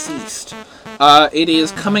not ceased. It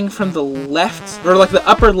is coming from the left, or like the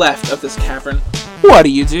upper left of this cavern. What do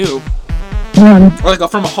you do? Run. Or like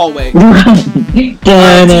from a hallway. Okay,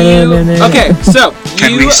 so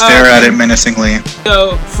Can we stare at it menacingly?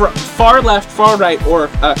 So far left, far right, or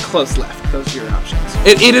close left. Those are your options.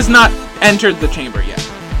 It has not entered the chamber yet.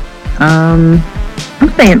 I'm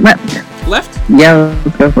saying left. Left? Yeah,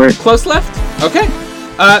 let's go for it. Close left? Okay.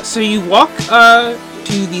 So you walk to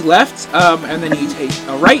the left, and then you take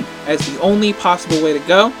a right as the only possible way to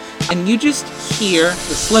go, and you just hear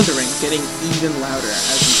the slithering getting even louder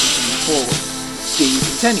as you continue forward. Do you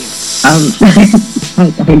continue?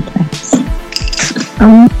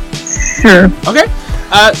 Sure. Okay.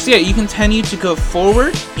 So yeah, you continue to go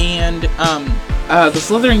forward, and the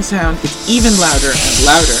slithering sound gets even louder and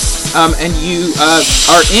louder. And you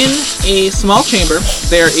are in a small chamber.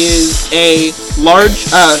 There is a large,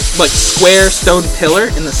 square stone pillar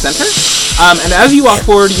in the center. And as you walk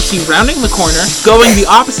forward, you see rounding the corner, going the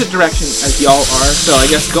opposite direction as y'all are, so I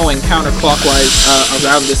guess going counterclockwise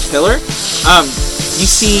around this pillar, you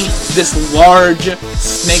see this large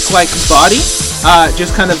snake-like body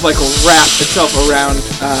just kind of like wrap itself around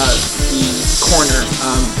the corner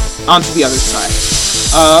onto the other side.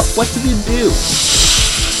 What do you do?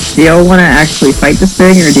 Do y'all want to actually fight this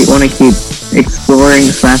thing, or do you want to keep exploring /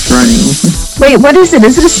 running? Wait, what is it?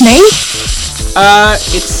 Is it a snake?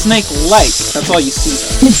 It's snake-like. That's all you see.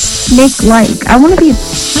 It's snake-like. I want to be a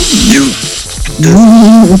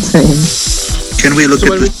Can we look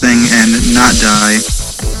at the thing and not die?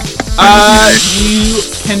 You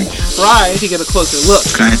can try to get a closer look.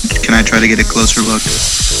 Can I try to get a closer look?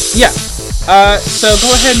 Yeah. So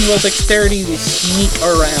go ahead and roll dexterity to sneak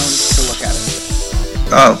around to look at it.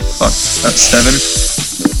 Oh, fuck. That's 7.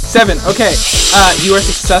 7, okay. You are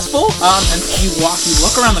successful, and you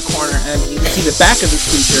look around the corner, and you can see the back of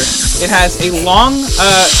this creature. It has a long,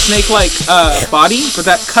 snake-like, body, but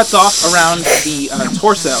that cuts off around the,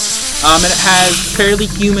 torso. And it has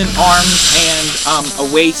fairly human arms and, a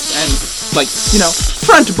waist and,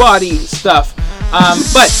 front body stuff.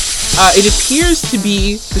 But It appears to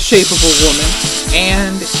be the shape of a woman,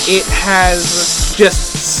 and it has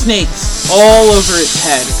just snakes all over its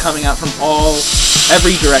head, coming out from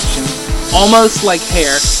every direction, almost like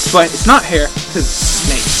hair, but it's not hair because it's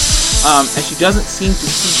snakes. And she doesn't seem to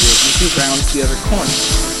see you, and she rounds the other corner.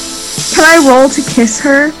 Can I roll to kiss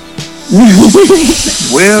her?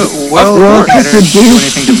 Well, it doesn't do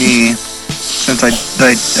anything to me, since I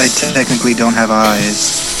technically don't have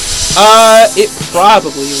eyes. It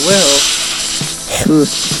probably will.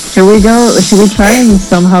 Should we try and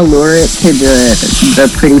somehow lure it to the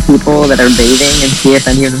pretty people that are bathing and see if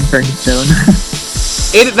any of them turn stone?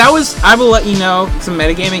 I will let you know, some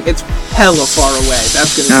metagaming, it's hella far away.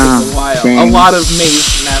 That's gonna take a while. Dang. A lot of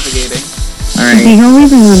maze navigating. Alright. You don't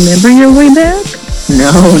even remember your way back?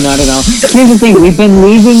 No, not at all. Here's the thing, we've been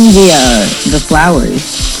leaving the flowers.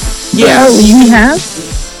 Yeah. Oh, you have?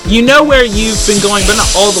 You know where you've been going, but not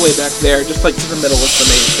all the way back there, just like to the middle of the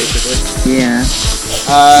maze, basically. Yeah.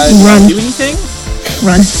 Run. Do anything?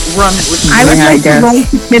 Run. I would like to roll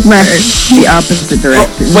to kiss her. The opposite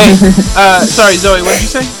direction. Wait, sorry, Zoe, what did you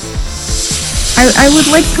say? I would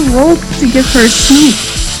like to roll to give her a sneak.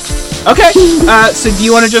 Okay, so do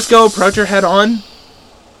you want to just go approach her head on?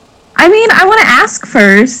 I mean, I want to ask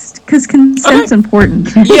first, because consent's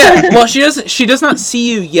important. Yeah, well, she does not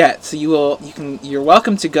see you yet, so you're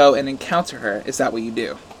welcome to go and encounter her. Is that what you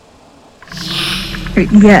do?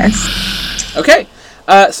 Yes. Okay,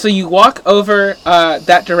 so you walk over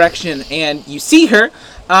that direction, and you see her,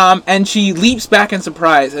 and she leaps back in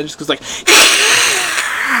surprise, and just goes like,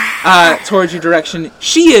 towards your direction.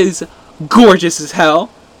 She is gorgeous as hell.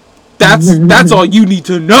 That's all you need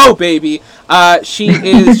to know, baby. She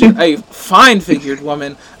is just a fine-figured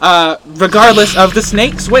woman, regardless of the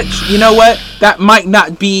snakes, which, you know what, that might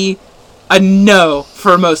not be a no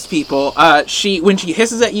for most people. When she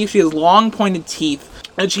hisses at you, she has long, pointed teeth,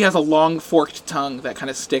 and she has a long, forked tongue that kind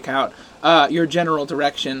of stick out your general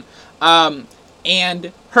direction. And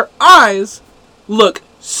her eyes look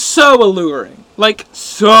so alluring. Like,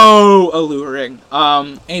 so alluring.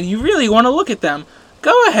 And you really want to look at them.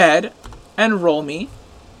 Go ahead and roll me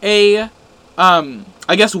a,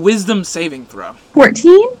 I guess, wisdom saving throw.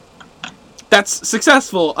 14? That's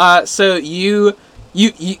successful. So you're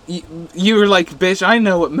like, bitch, I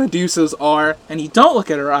know what Medusas are, and you don't look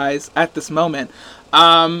at her eyes at this moment.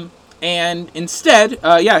 And instead,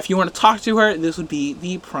 if you want to talk to her, this would be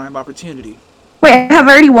the prime opportunity. Wait, I have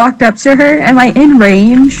already walked up to her. Am I in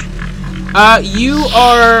range? You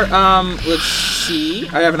are, let's see.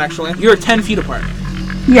 I have an actual answer. You're 10 feet apart.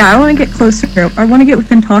 Yeah, I want to get closer. I want to get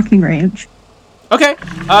within talking range. Okay,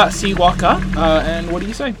 so you walk up, and what do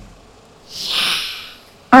you say?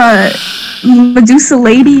 Medusa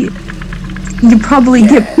lady, you probably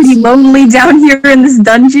get pretty lonely down here in this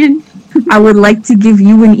dungeon. I would like to give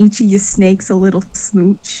you and each of your snakes a little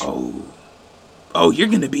smooch. Oh, you're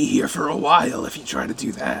gonna be here for a while if you try to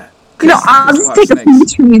do that. You know, I'll just take a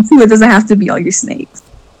smooch from you too. It doesn't have to be all your snakes.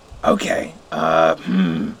 Okay,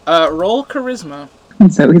 roll charisma.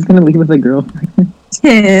 So he's gonna leave with a girlfriend.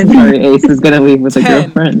 10. Sorry, Ace is gonna leave with 10. a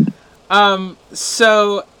girlfriend.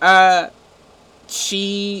 So,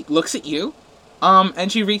 she looks at you,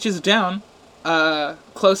 and she reaches down,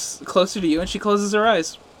 closer to you, and she closes her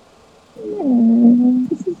eyes. Do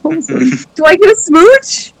I get a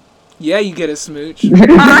smooch? Yeah, you get a smooch.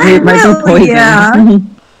 Yeah.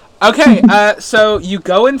 Okay, so you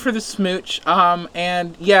go in for the smooch,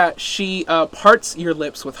 and yeah, she parts your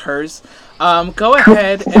lips with hers. Go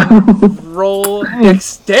ahead and roll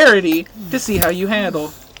dexterity to see how you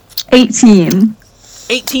handle. 18.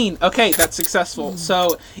 18. Okay, that's successful.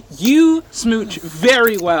 So you smooch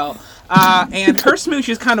very well. And her smooch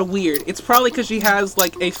is kind of weird. It's probably because she has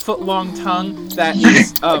like a foot-long tongue that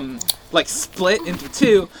is like split into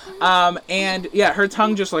two. And yeah, her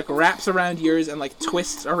tongue just like wraps around yours and like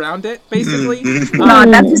twists around it, basically.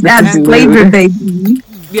 That just adds flavor, baby.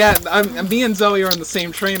 Yeah, me and Zoe are on the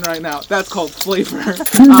same train right now. That's called flavor.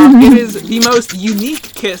 It is the most unique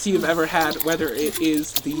kiss you've ever had. Whether it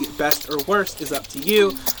is the best or worst is up to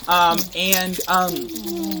you.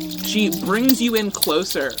 She brings you in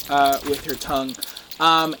closer with her tongue.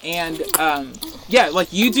 Yeah,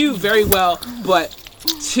 like you do very well, but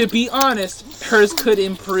to be honest, hers could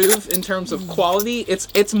improve in terms of quality.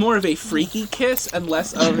 It's more of a freaky kiss and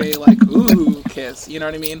less of a like ooh kiss. You know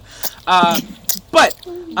what I mean? But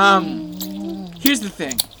here's the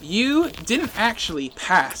thing: you didn't actually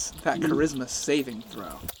pass that charisma saving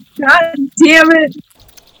throw. God damn it!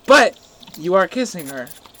 But you are kissing her.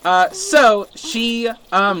 So she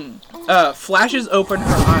flashes open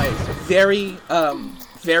her eyes very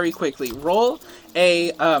quickly. Roll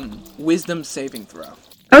a wisdom saving throw.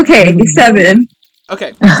 Okay, 7.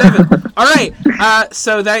 Okay, 7. All right.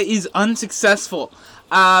 So that is unsuccessful.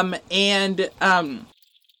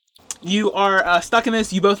 You are stuck in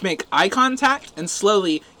this. You both make eye contact, and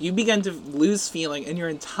slowly you begin to lose feeling, and your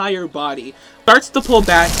entire body starts to pull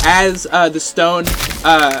back as the stone,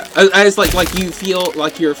 as like you feel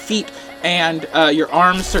like your feet and your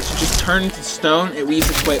arms start to just turn to stone. It weaves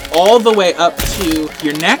its way all the way up to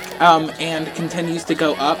your neck, and continues to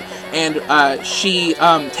go up. And she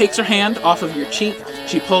takes her hand off of your cheek.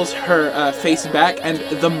 She pulls her face back, and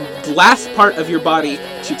the last part of your body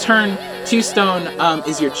to turn to stone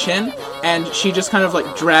is your chin, and she just kind of like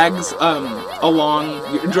drags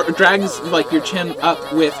drags like your chin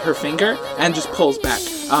up with her finger and just pulls back.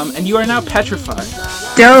 And you are now petrified.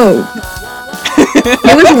 Dope.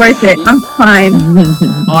 It was worth it. I'm fine.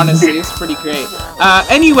 Honestly, it's pretty great.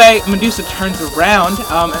 Anyway, Medusa turns around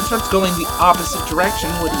and starts going the opposite direction.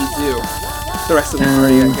 What do you do? The rest of the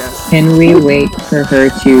party, I guess. Can we wait for her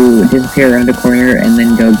to disappear around a corner and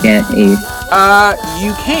then go get Ace?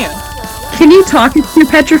 You can. Can you talk if you're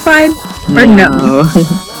petrified? Or no?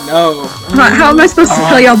 No. How am I supposed to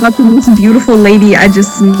tell y'all about the most beautiful lady I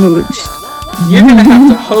just smooched? You're gonna have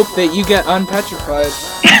to hope that you get unpetrified.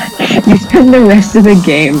 You spend the rest of the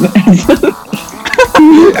game.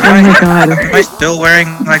 Oh my god. Am I still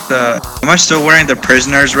wearing the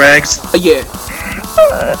prisoner's rags? Yeah.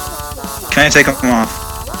 Can I take them off?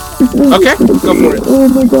 Okay, go for it. Oh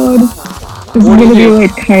my god. This is gonna be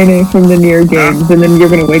like Kaine from the Nier games, and then you're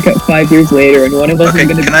gonna wake up 5 years later, and one of us is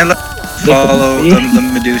gonna can I follow the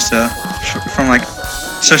Medusa from like,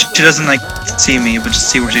 so she doesn't like see me, but just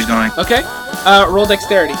see where she's going? Okay. Roll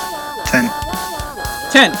dexterity. 10.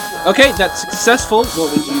 10. Okay, that's successful.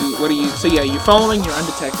 What do you, so yeah, you're following, you're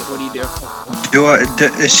undetected. What do you do?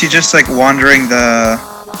 Is she just like wandering the,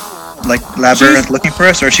 like, labyrinth looking for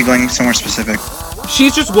us, or is she going somewhere specific?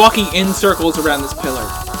 She's just walking in circles around this pillar.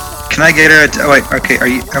 Can I get her wait, okay,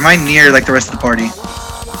 am I near, like, the rest of the party?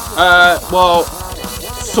 Well,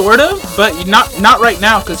 sort of, but not right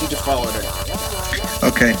now, because you just followed her.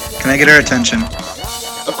 Okay, can I get her attention?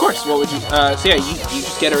 Of course, what would you, so yeah, you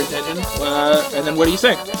just get her attention, and then what do you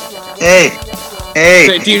say? Hey!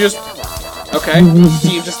 So, do you just, okay, do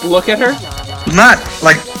you just look at her? Not,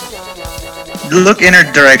 like, look in her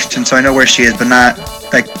direction so I know where she is, but not,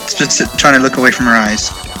 like, just trying to look away from her eyes.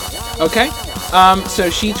 Okay. So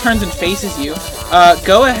she turns and faces you.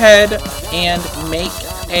 Go ahead and make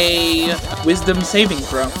a wisdom saving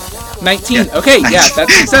throw. 19. Yeah. Okay, yeah,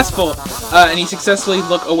 that's successful. And you successfully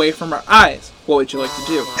look away from her eyes. What would you like to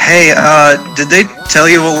do? Hey, did they tell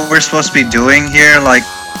you what we're supposed to be doing here? Like,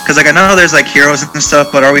 cause like I know there's like heroes and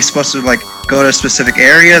stuff, but are we supposed to like go to specific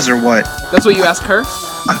areas or what? That's what you ask her?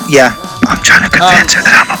 Yeah. I'm trying to convince her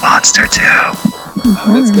that I'm a monster too.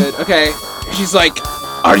 Oh, that's good. Okay. She's like,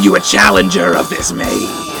 are you a challenger of this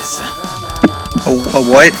maze? A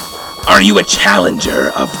what? Are you a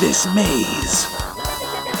challenger of this maze?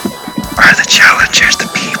 Are the challengers the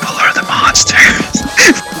people or the monsters?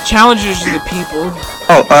 The challengers are the people.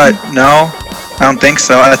 Oh, no. I don't think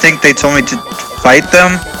so. I think they told me to fight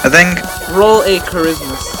them, I think. Roll a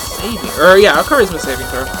charisma saving. Or, yeah, a charisma saving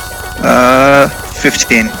throw.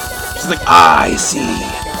 15. She's like, I see.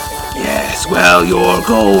 Yes, well, your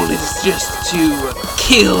goal is just to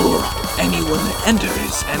kill anyone that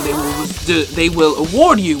enters, and they will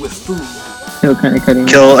award you with food. So kind of cutting.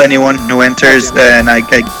 Kill anyone who enters, and I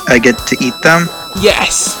get to eat them?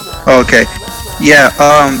 Yes. Okay. Yeah.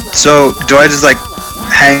 So do I just like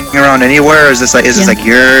hang around anywhere, or is this like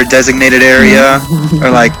your designated area,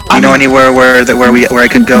 or like you know anywhere where I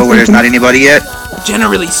could go where there's not anybody yet?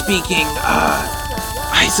 Generally speaking,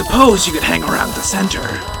 I suppose you could hang around the center.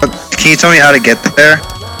 Can you tell me how to get there?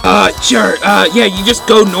 Sure. Yeah, you just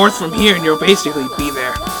go north from here and you'll basically be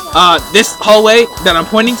there. This hallway that I'm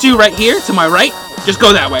pointing to right here, to my right, just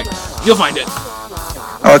go that way. You'll find it.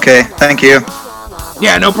 Okay, thank you.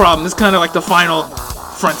 Yeah, no problem. This is kind of like the final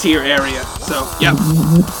frontier area, so, yeah.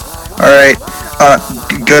 Alright,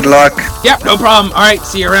 good luck. Yeah, no problem. Alright,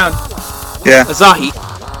 see you around. Yeah. Azahi,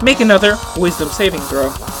 make another wisdom saving throw.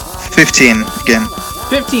 15, again.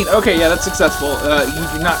 15, okay, yeah, that's successful. You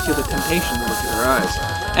do not feel the temptation to look at her eyes.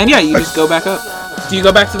 And yeah, you just go back up. Do you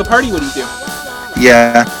go back to the party? What do you do?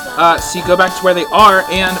 Yeah. So you go back to where they are,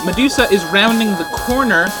 and Medusa is rounding the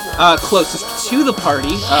corner closest to the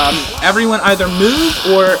party. Everyone either move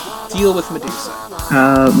or deal with Medusa.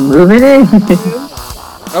 Move it in.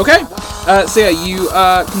 Okay. So yeah, you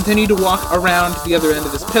continue to walk around the other end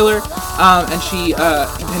of this pillar. and she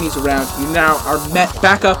continues around. You now are met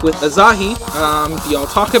back up with Azahi. Do y'all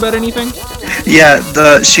talk about anything? Yeah,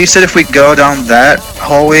 she said if we go down that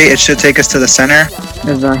hallway, it should take us to the center.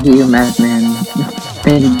 Azahi, you madman.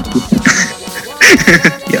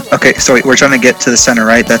 Yeah. Okay. So we're trying to get to the center,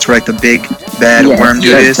 right? That's where like the big bad worm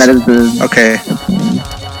dude is. That is the. Okay.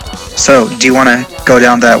 So, do you want to go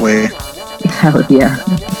down that way? Hell yeah.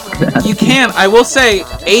 You can. I will say,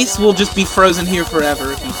 Ace will just be frozen here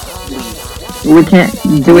forever if you leave. We can't.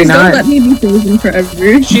 Do we not? Don't let me be frozen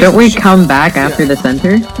forever. Don't we come back after the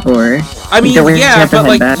center, or? I mean, yeah, but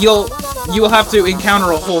like back? you will have to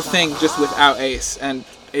encounter a whole thing just without Ace, and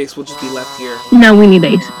Ace will just be left here. No, we need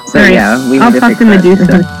Ace. Sorry, yeah, we I'll need talk to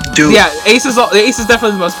Medusa. Yeah, Ace is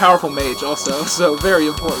definitely the most powerful mage, also, so very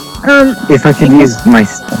important. If I could use my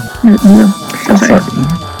stuff. No. Sorry.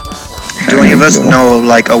 Do any of us know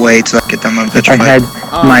like a way to get them If I petrified?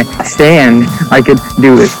 had my stand, I could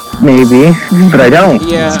do it, maybe, but I don't.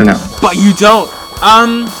 Yeah, So no. but you don't.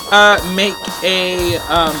 Make a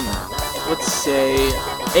let's say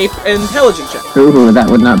a intelligence check. Ooh, that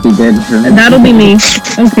would not be good for me. That'll be me.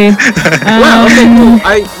 Okay. Well, okay, cool.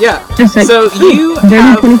 Just like, So you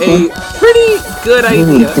have a 24. pretty good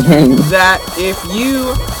idea dang. that if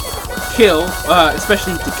you kill,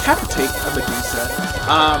 especially decapitate a Medusa,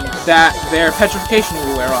 that their petrification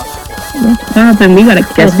will wear off. Then we gotta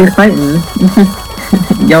Guess kill we're her. fighting.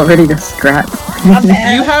 Y'all ready to scrap?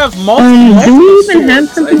 You have multiple. Do we even swords, have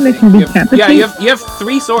something that can decapitate? Yeah, you have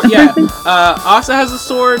 3 swords. Yeah, Asa has a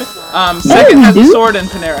sword. Second we has a do? sword, and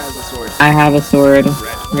Panera has a sword. I have a sword.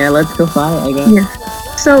 Yeah, let's go fight, I guess. Yeah.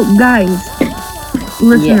 So, guys,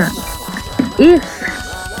 listen up. If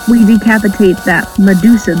we decapitate that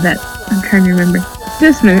Medusa that I'm trying to remember.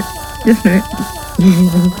 Just a minute.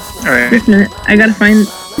 Alright. I gotta find.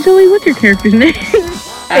 Joey, what's your character's name?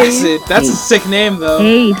 Acid. That's a sick name, though.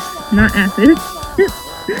 Ace, not Acid.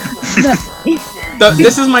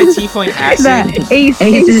 This is my tiefling Acid. Ace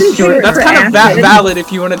is short That's for kind of Acid. valid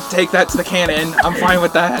if you want to take that to the canon. I'm fine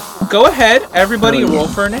with that. Go ahead, everybody, roll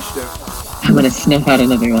for initiative. I'm gonna sniff out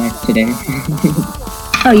another life today.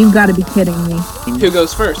 Oh, you gotta be kidding me. Who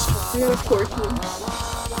goes first?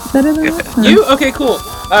 Better than last time. You? Okay, cool.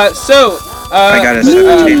 I got a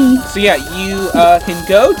 17. So yeah, you can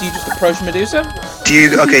go. Do you just approach Medusa? Do you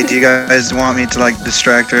guys want me to like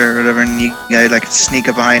distract her or whatever, and you guys like sneak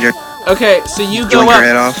up behind her? Okay, so you go Yoink her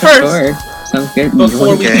head up off? first Sure. Sounds good.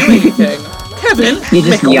 before we do Okay. anything. Kevin, You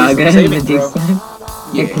just make a wisdom Yaga saving Medusa. throw.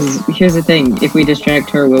 Yeah, 'cause here's the thing. If we distract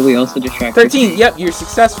her, will we also distract 13. Yep, you're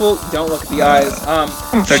successful. Don't look at the eyes.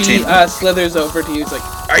 13. She slithers over to you. It's like,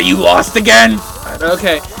 are you lost again?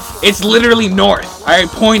 Okay, it's literally north. I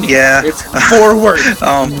pointed. Yeah. It's forward.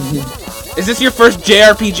 Is this your first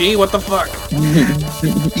JRPG? What the fuck?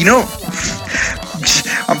 You know,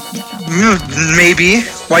 maybe.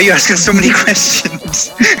 Why are you asking so many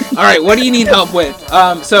questions? All right, what do you need help with?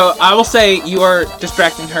 So I will say you are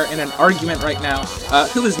distracting her in an argument right now.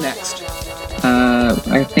 Who is next?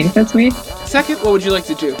 I think that's me. Second, what would you like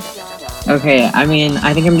to do? Okay, I mean,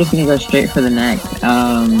 I think I'm just gonna go straight for the neck.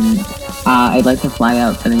 I'd like to fly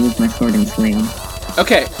out and then use my sword and swing.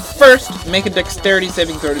 Okay, first, make a dexterity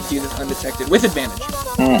saving throw to do this undetected with advantage.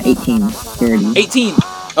 18. 30. 18.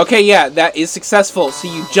 Okay, yeah, that is successful. So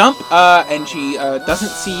you jump, and she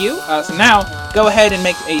doesn't see you. So now, go ahead and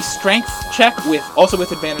make a strength check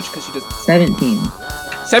with advantage because she doesn't. 17.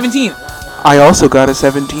 17. I also got a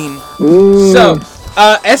 17. Ooh. So,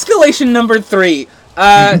 escalation number 3.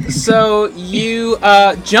 So you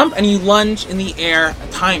jump and you lunge in the air.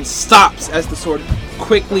 Time stops as the sword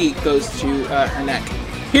quickly goes to her neck.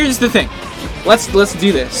 Here's the thing. Let's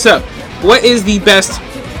do this. So, what is the best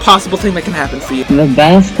possible thing that can happen for you? The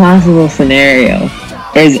best possible scenario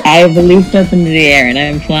is I've leaped up into the air and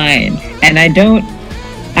I'm flying, and I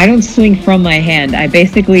don't swing from my hand. I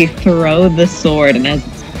basically throw the sword, and as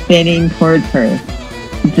it's spinning towards her,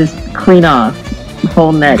 just clean off the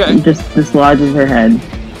whole neck. Okay. It just dislodges her head.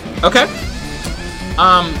 Okay.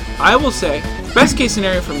 I will say, best case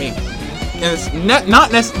scenario for me, and it's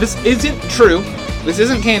this isn't true, this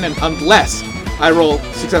isn't canon unless I roll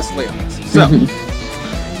successfully on this. So,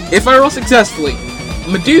 if I roll successfully,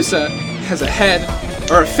 Medusa has a head,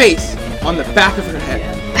 or a face, on the back of her head,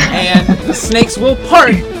 and the snakes will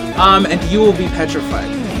part, and you will be petrified.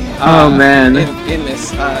 Oh man. In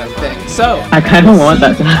this thing. So, I kind of want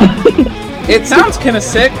that to happen. it sounds kind of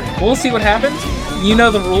sick. We'll see what happens. You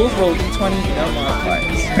know the rules. Roll d20. You know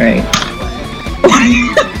modifiers. Right.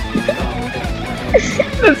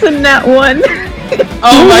 That's a nat 1.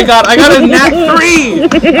 Oh my god, I got a nat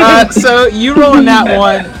 3! So you roll a nat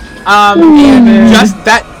 1, and just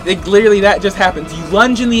that literally that just happens. You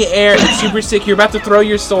lunge in the air, it's super sick, you're about to throw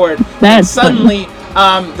your sword, and That's suddenly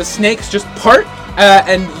the snakes just part,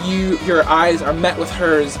 and your eyes are met with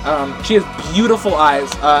hers. She has beautiful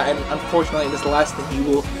eyes, and unfortunately this is the last thing you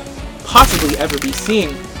will possibly ever be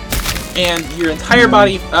seeing. And your entire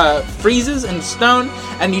body freezes in stone,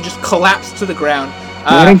 and you just collapse to the ground.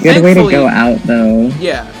 What a good way to go out, though.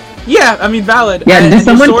 Yeah, I mean, valid. Yeah, does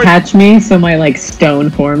someone catch me so my, like, stone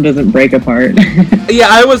form doesn't break apart? Yeah,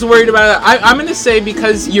 I was worried about it. I'm gonna say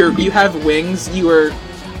because you have wings, you are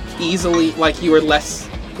easily, like, you are less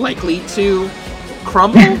likely to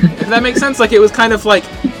crumble, if that makes sense. Like, it was kind of like,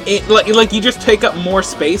 like you just take up more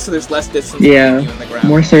space, so there's less distance between you and the ground.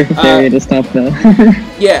 More surface area to stop, though.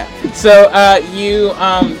 Yeah, so you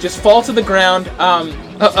just fall to the ground,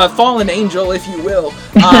 a fallen angel, if you will,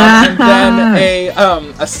 and then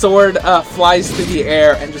a sword flies through the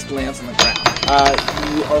air and just lands on the ground.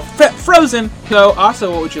 You are frozen. So,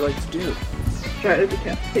 also, what would you like to do? Try to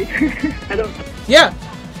decapitate her. I don't know. Yeah.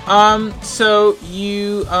 So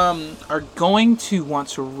you are going to want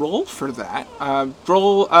to roll for that.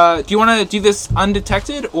 Roll. Do you want to do this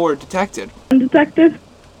undetected or detected? Undetected.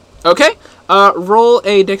 Okay. Roll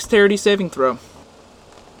a dexterity saving throw.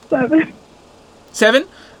 7.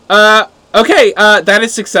 Okay, that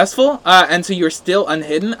is successful, and so you're still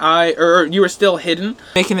unhidden. You are still hidden.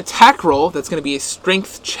 Make an attack roll. That's going to be a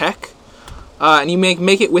strength check, and you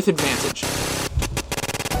make it with advantage.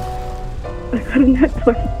 I got a nat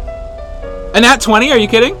 20. A nat 20? Are you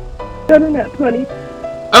kidding? Got a nat 20.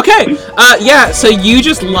 Okay, yeah, so you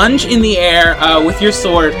just lunge in the air with your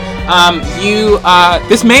sword.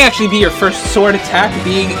 This may actually be your first sword attack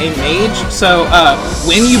being a mage, so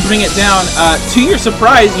when you bring it down, to your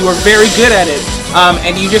surprise, you are very good at it,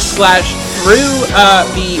 and you just slash through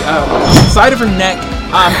the side of her neck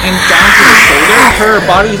and down to her shoulder. Her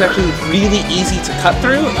body is actually really easy to cut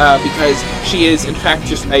through because she is, in fact,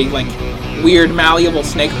 just a, like, weird malleable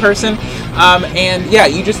snake person, and yeah,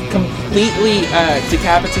 you just completely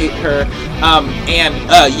decapitate her, and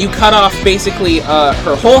you cut off basically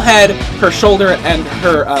her whole head, her shoulder, and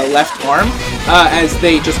her left arm as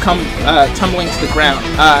they just come tumbling to the ground.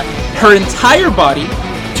 Her entire body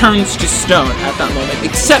turns to stone at that moment,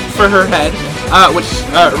 except for her head, which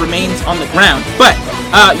remains on the ground. But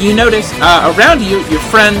you notice around you, your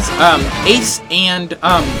friends Ace and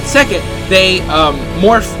Sekit, they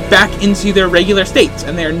morph back into their regular states,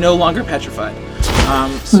 and they are no longer petrified.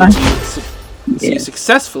 So you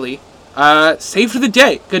successfully saved the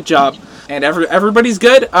day. Good job. And everybody's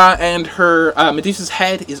good, and her Medusa's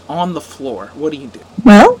head is on the floor. What do you do?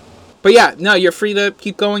 Well? But yeah, no, you're free to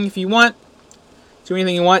keep going if you want. Do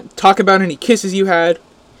anything you want. Talk about any kisses you had.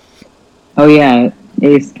 Oh yeah,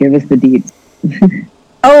 Ace, give us the deets.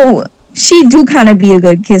 Oh, she do kind of be a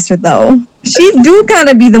good kisser, though. She do kind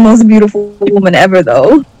of be the most beautiful woman ever,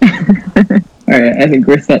 though. Alright, I think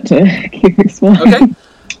we're set to keep her small.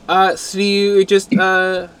 Okay. So you just,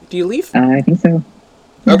 do you leave? I think so.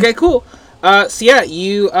 Okay, cool. So yeah,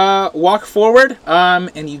 you walk forward,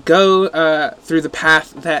 and you go through the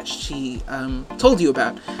path that she told you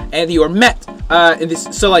about, and you are met in this.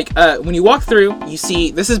 So like when you walk through, you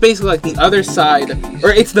see this is basically like the other side,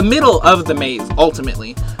 or it's the middle of the maze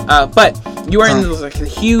ultimately. But you are in like a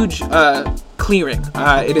huge clearing.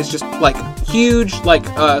 It is just like huge like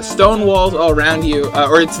stone walls all around you,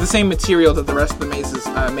 or it's the same material that the rest of the maze is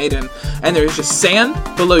made in, and there's just sand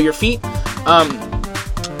below your feet.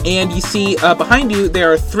 And you see behind you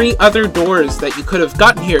there are 3 other doors that you could have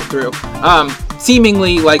gotten here through.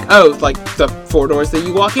 Seemingly like, oh, like the 4 doors that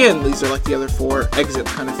you walk in, these are like the other 4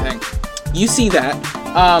 exits kind of thing. You see that,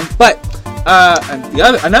 but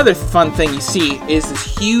and another fun thing you see is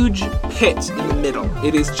this huge pit in the middle.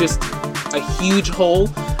 It is just a huge hole,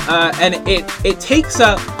 and it takes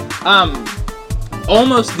up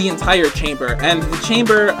almost the entire chamber. And the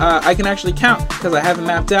chamber, I can actually count because I have it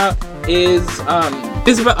mapped out, is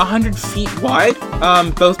about 100 feet wide,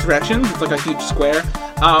 both directions. It's like a huge square.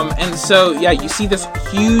 And so, yeah, you see this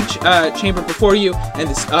huge chamber before you, and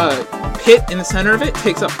this pit in the center of it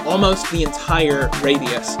takes up almost the entire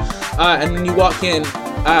radius. And when you walk in,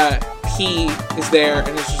 he is there,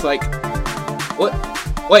 and it's just like, what?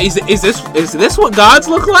 Wait, is this what gods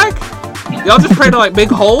look like? Y'all just pray to like big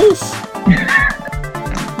holes?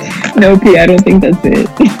 No, P, I don't think that's it.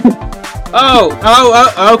 Oh,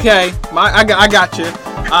 okay. I got you.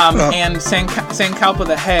 And Sankalpa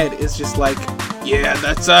the head is just like, yeah,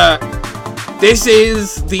 that's this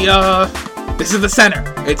is the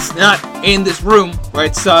center. It's not in this room where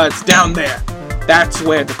it's down there. That's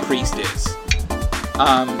where the priest is.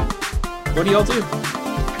 What do y'all do?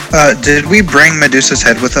 Did we bring Medusa's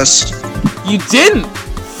head with us? You didn't.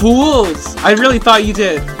 fools! I really thought you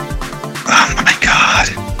did. Oh my god.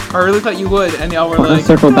 I really thought you would, and y'all were like,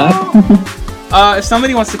 circle back. if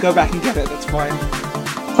somebody wants to go back and get it, that's fine.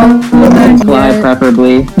 Fly,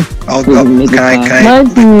 preferably. I'll go. Can I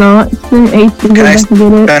Let's not spend 8 to go back and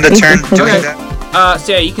get it. spend a turn doing Okay. that?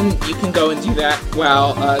 So yeah, you can go and do that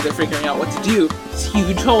while they're figuring out what to do. It's a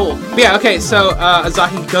huge hole. But yeah, okay, so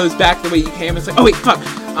Azaki goes back the way you came. It's like, oh wait, fuck.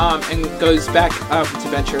 And goes back to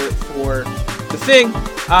venture for the thing.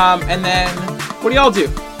 And then, what do y'all do?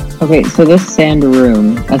 Okay, so this sand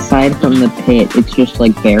room, aside from the pit, it's just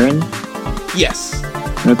like barren? Yes.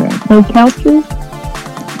 Okay. No couches?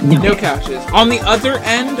 No couches. On the other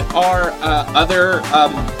end are other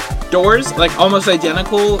doors, like almost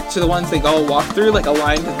identical to the ones they all walk through, like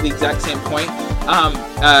aligned at the exact same point.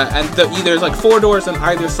 And there's like 4 doors on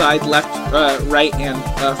either side, left, right, and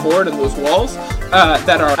forward of those walls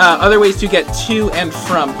that are other ways to get to and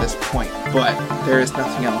from this point, but there is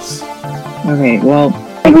nothing else. Okay, well,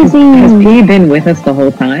 has P been with us the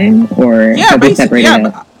whole time, or Yeah, have we basically,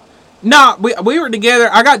 separated yeah. out? No, we were together.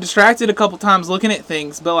 I got distracted a couple times looking at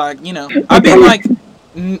things, but like, you know, I've been like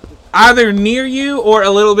either near you or a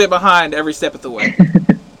little bit behind every step of the way.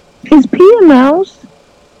 Is P a mouse?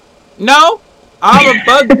 No, I'm a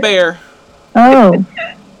bugbear. Oh.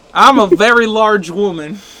 I'm a very large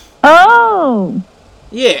woman. Oh!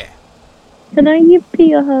 Yeah. Can I give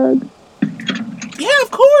P a hug? Yeah,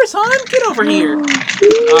 of course, hon. Get over here.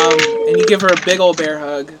 And you give her a big old bear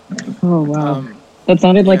hug. Oh, wow. That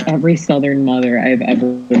sounded like every southern mother I've ever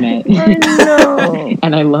met. I know.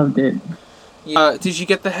 And I loved it. Did you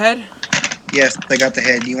get the head? Yes, I got the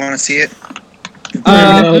head. You want to see it?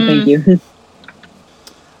 No, thank you.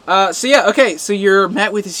 So yeah, okay, so you're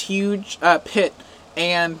met with this huge pit,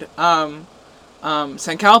 and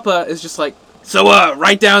Sankalpa is just like, so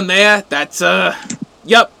right down there, that's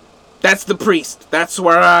yep, that's the priest. That's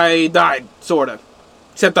where I died, sort of.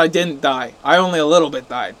 Except I didn't die. I only a little bit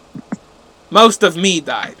died. Most of me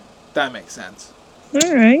died. That makes sense.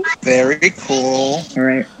 Alright. Very cool.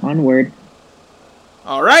 Alright, onward.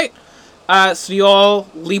 Alright. So you all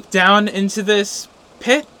leap down into this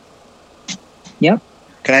pit? Yep.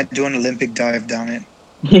 Can I do an Olympic dive down it?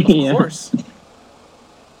 Of course.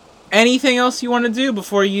 Anything else you want to do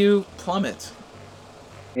before you plummet?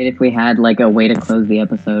 If we had like a way to close the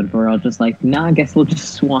episode, we're all just like, nah, I guess we'll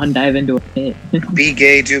just swan dive into a pit. Be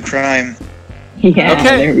gay, do crime. Yeah,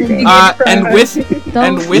 okay. There we go.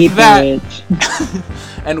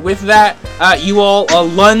 And with that, you all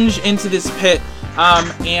lunge into this pit,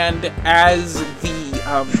 and as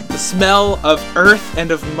the smell of earth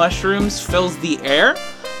and of mushrooms fills the air,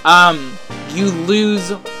 you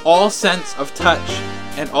lose all sense of touch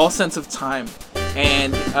and all sense of time,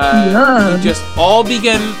 and you just all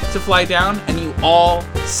begin to fly down, and you all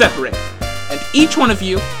separate, and each one of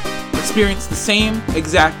you experience the same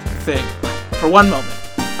exact thing. For one moment,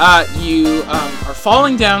 you are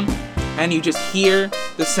falling down, and you just hear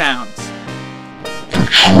the sounds. The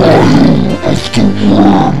trial of the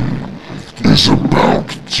worm is about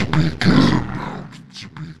to begin.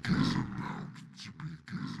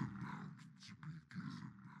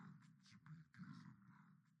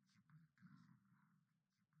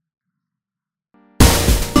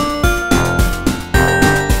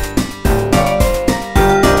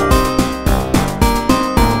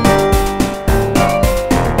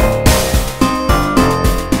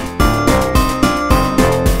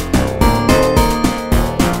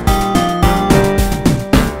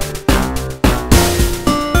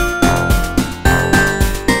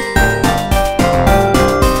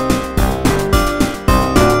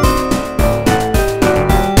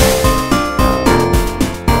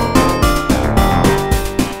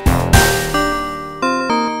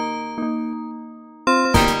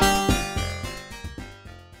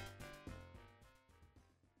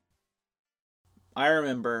 I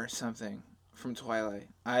remember something from Twilight.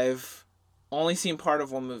 I've only seen part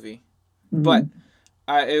of one movie, but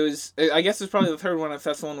I guess it's probably the third one if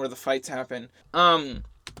that's the one where the fights happen.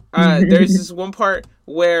 There's this one part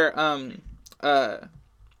where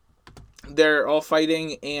they're all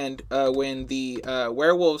fighting, and when the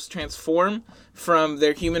werewolves transform from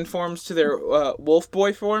their human forms to their wolf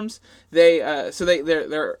boy forms,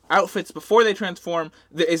 their outfits before they transform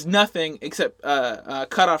is nothing except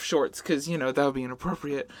cut off shorts, because that would be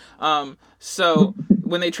inappropriate. So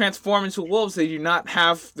when they transform into wolves, they do not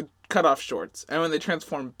have the cut off shorts, and when they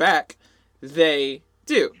transform back, they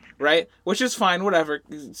do, right? Which is fine, whatever,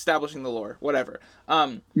 establishing the lore, whatever.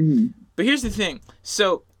 But here's the thing.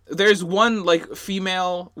 So there's one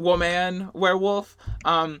female woman werewolf,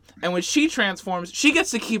 and when she transforms, she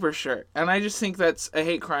gets to keep her shirt, and I just think that's a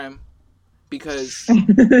hate crime because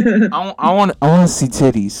I want to see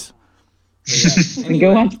titties. Yeah, anyway,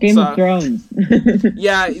 go watch Game of Thrones.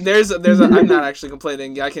 Yeah, there's a. I'm not actually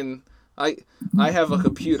complaining. I have a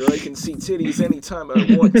computer. I can see titties anytime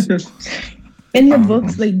I want to. In the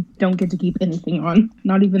books, they don't get to keep anything on,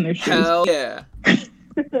 not even their shoes. Hell yeah.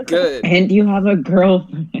 Good. And you have a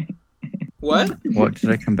girlfriend. What? What,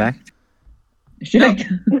 did I come back? No.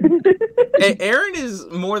 Hey, Aaron is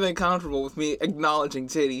more than comfortable with me acknowledging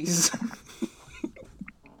titties.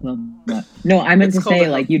 Well, no, I meant to say,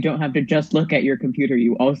 like, you don't have to just look at your computer.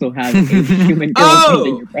 You also have a human girlfriend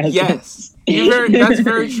in your presence. Yes. That's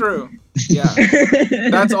very true. Yeah.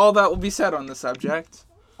 That's all that will be said on the subject.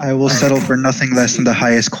 I will settle for nothing less than the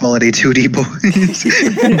highest quality 2D boys.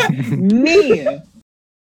 Me!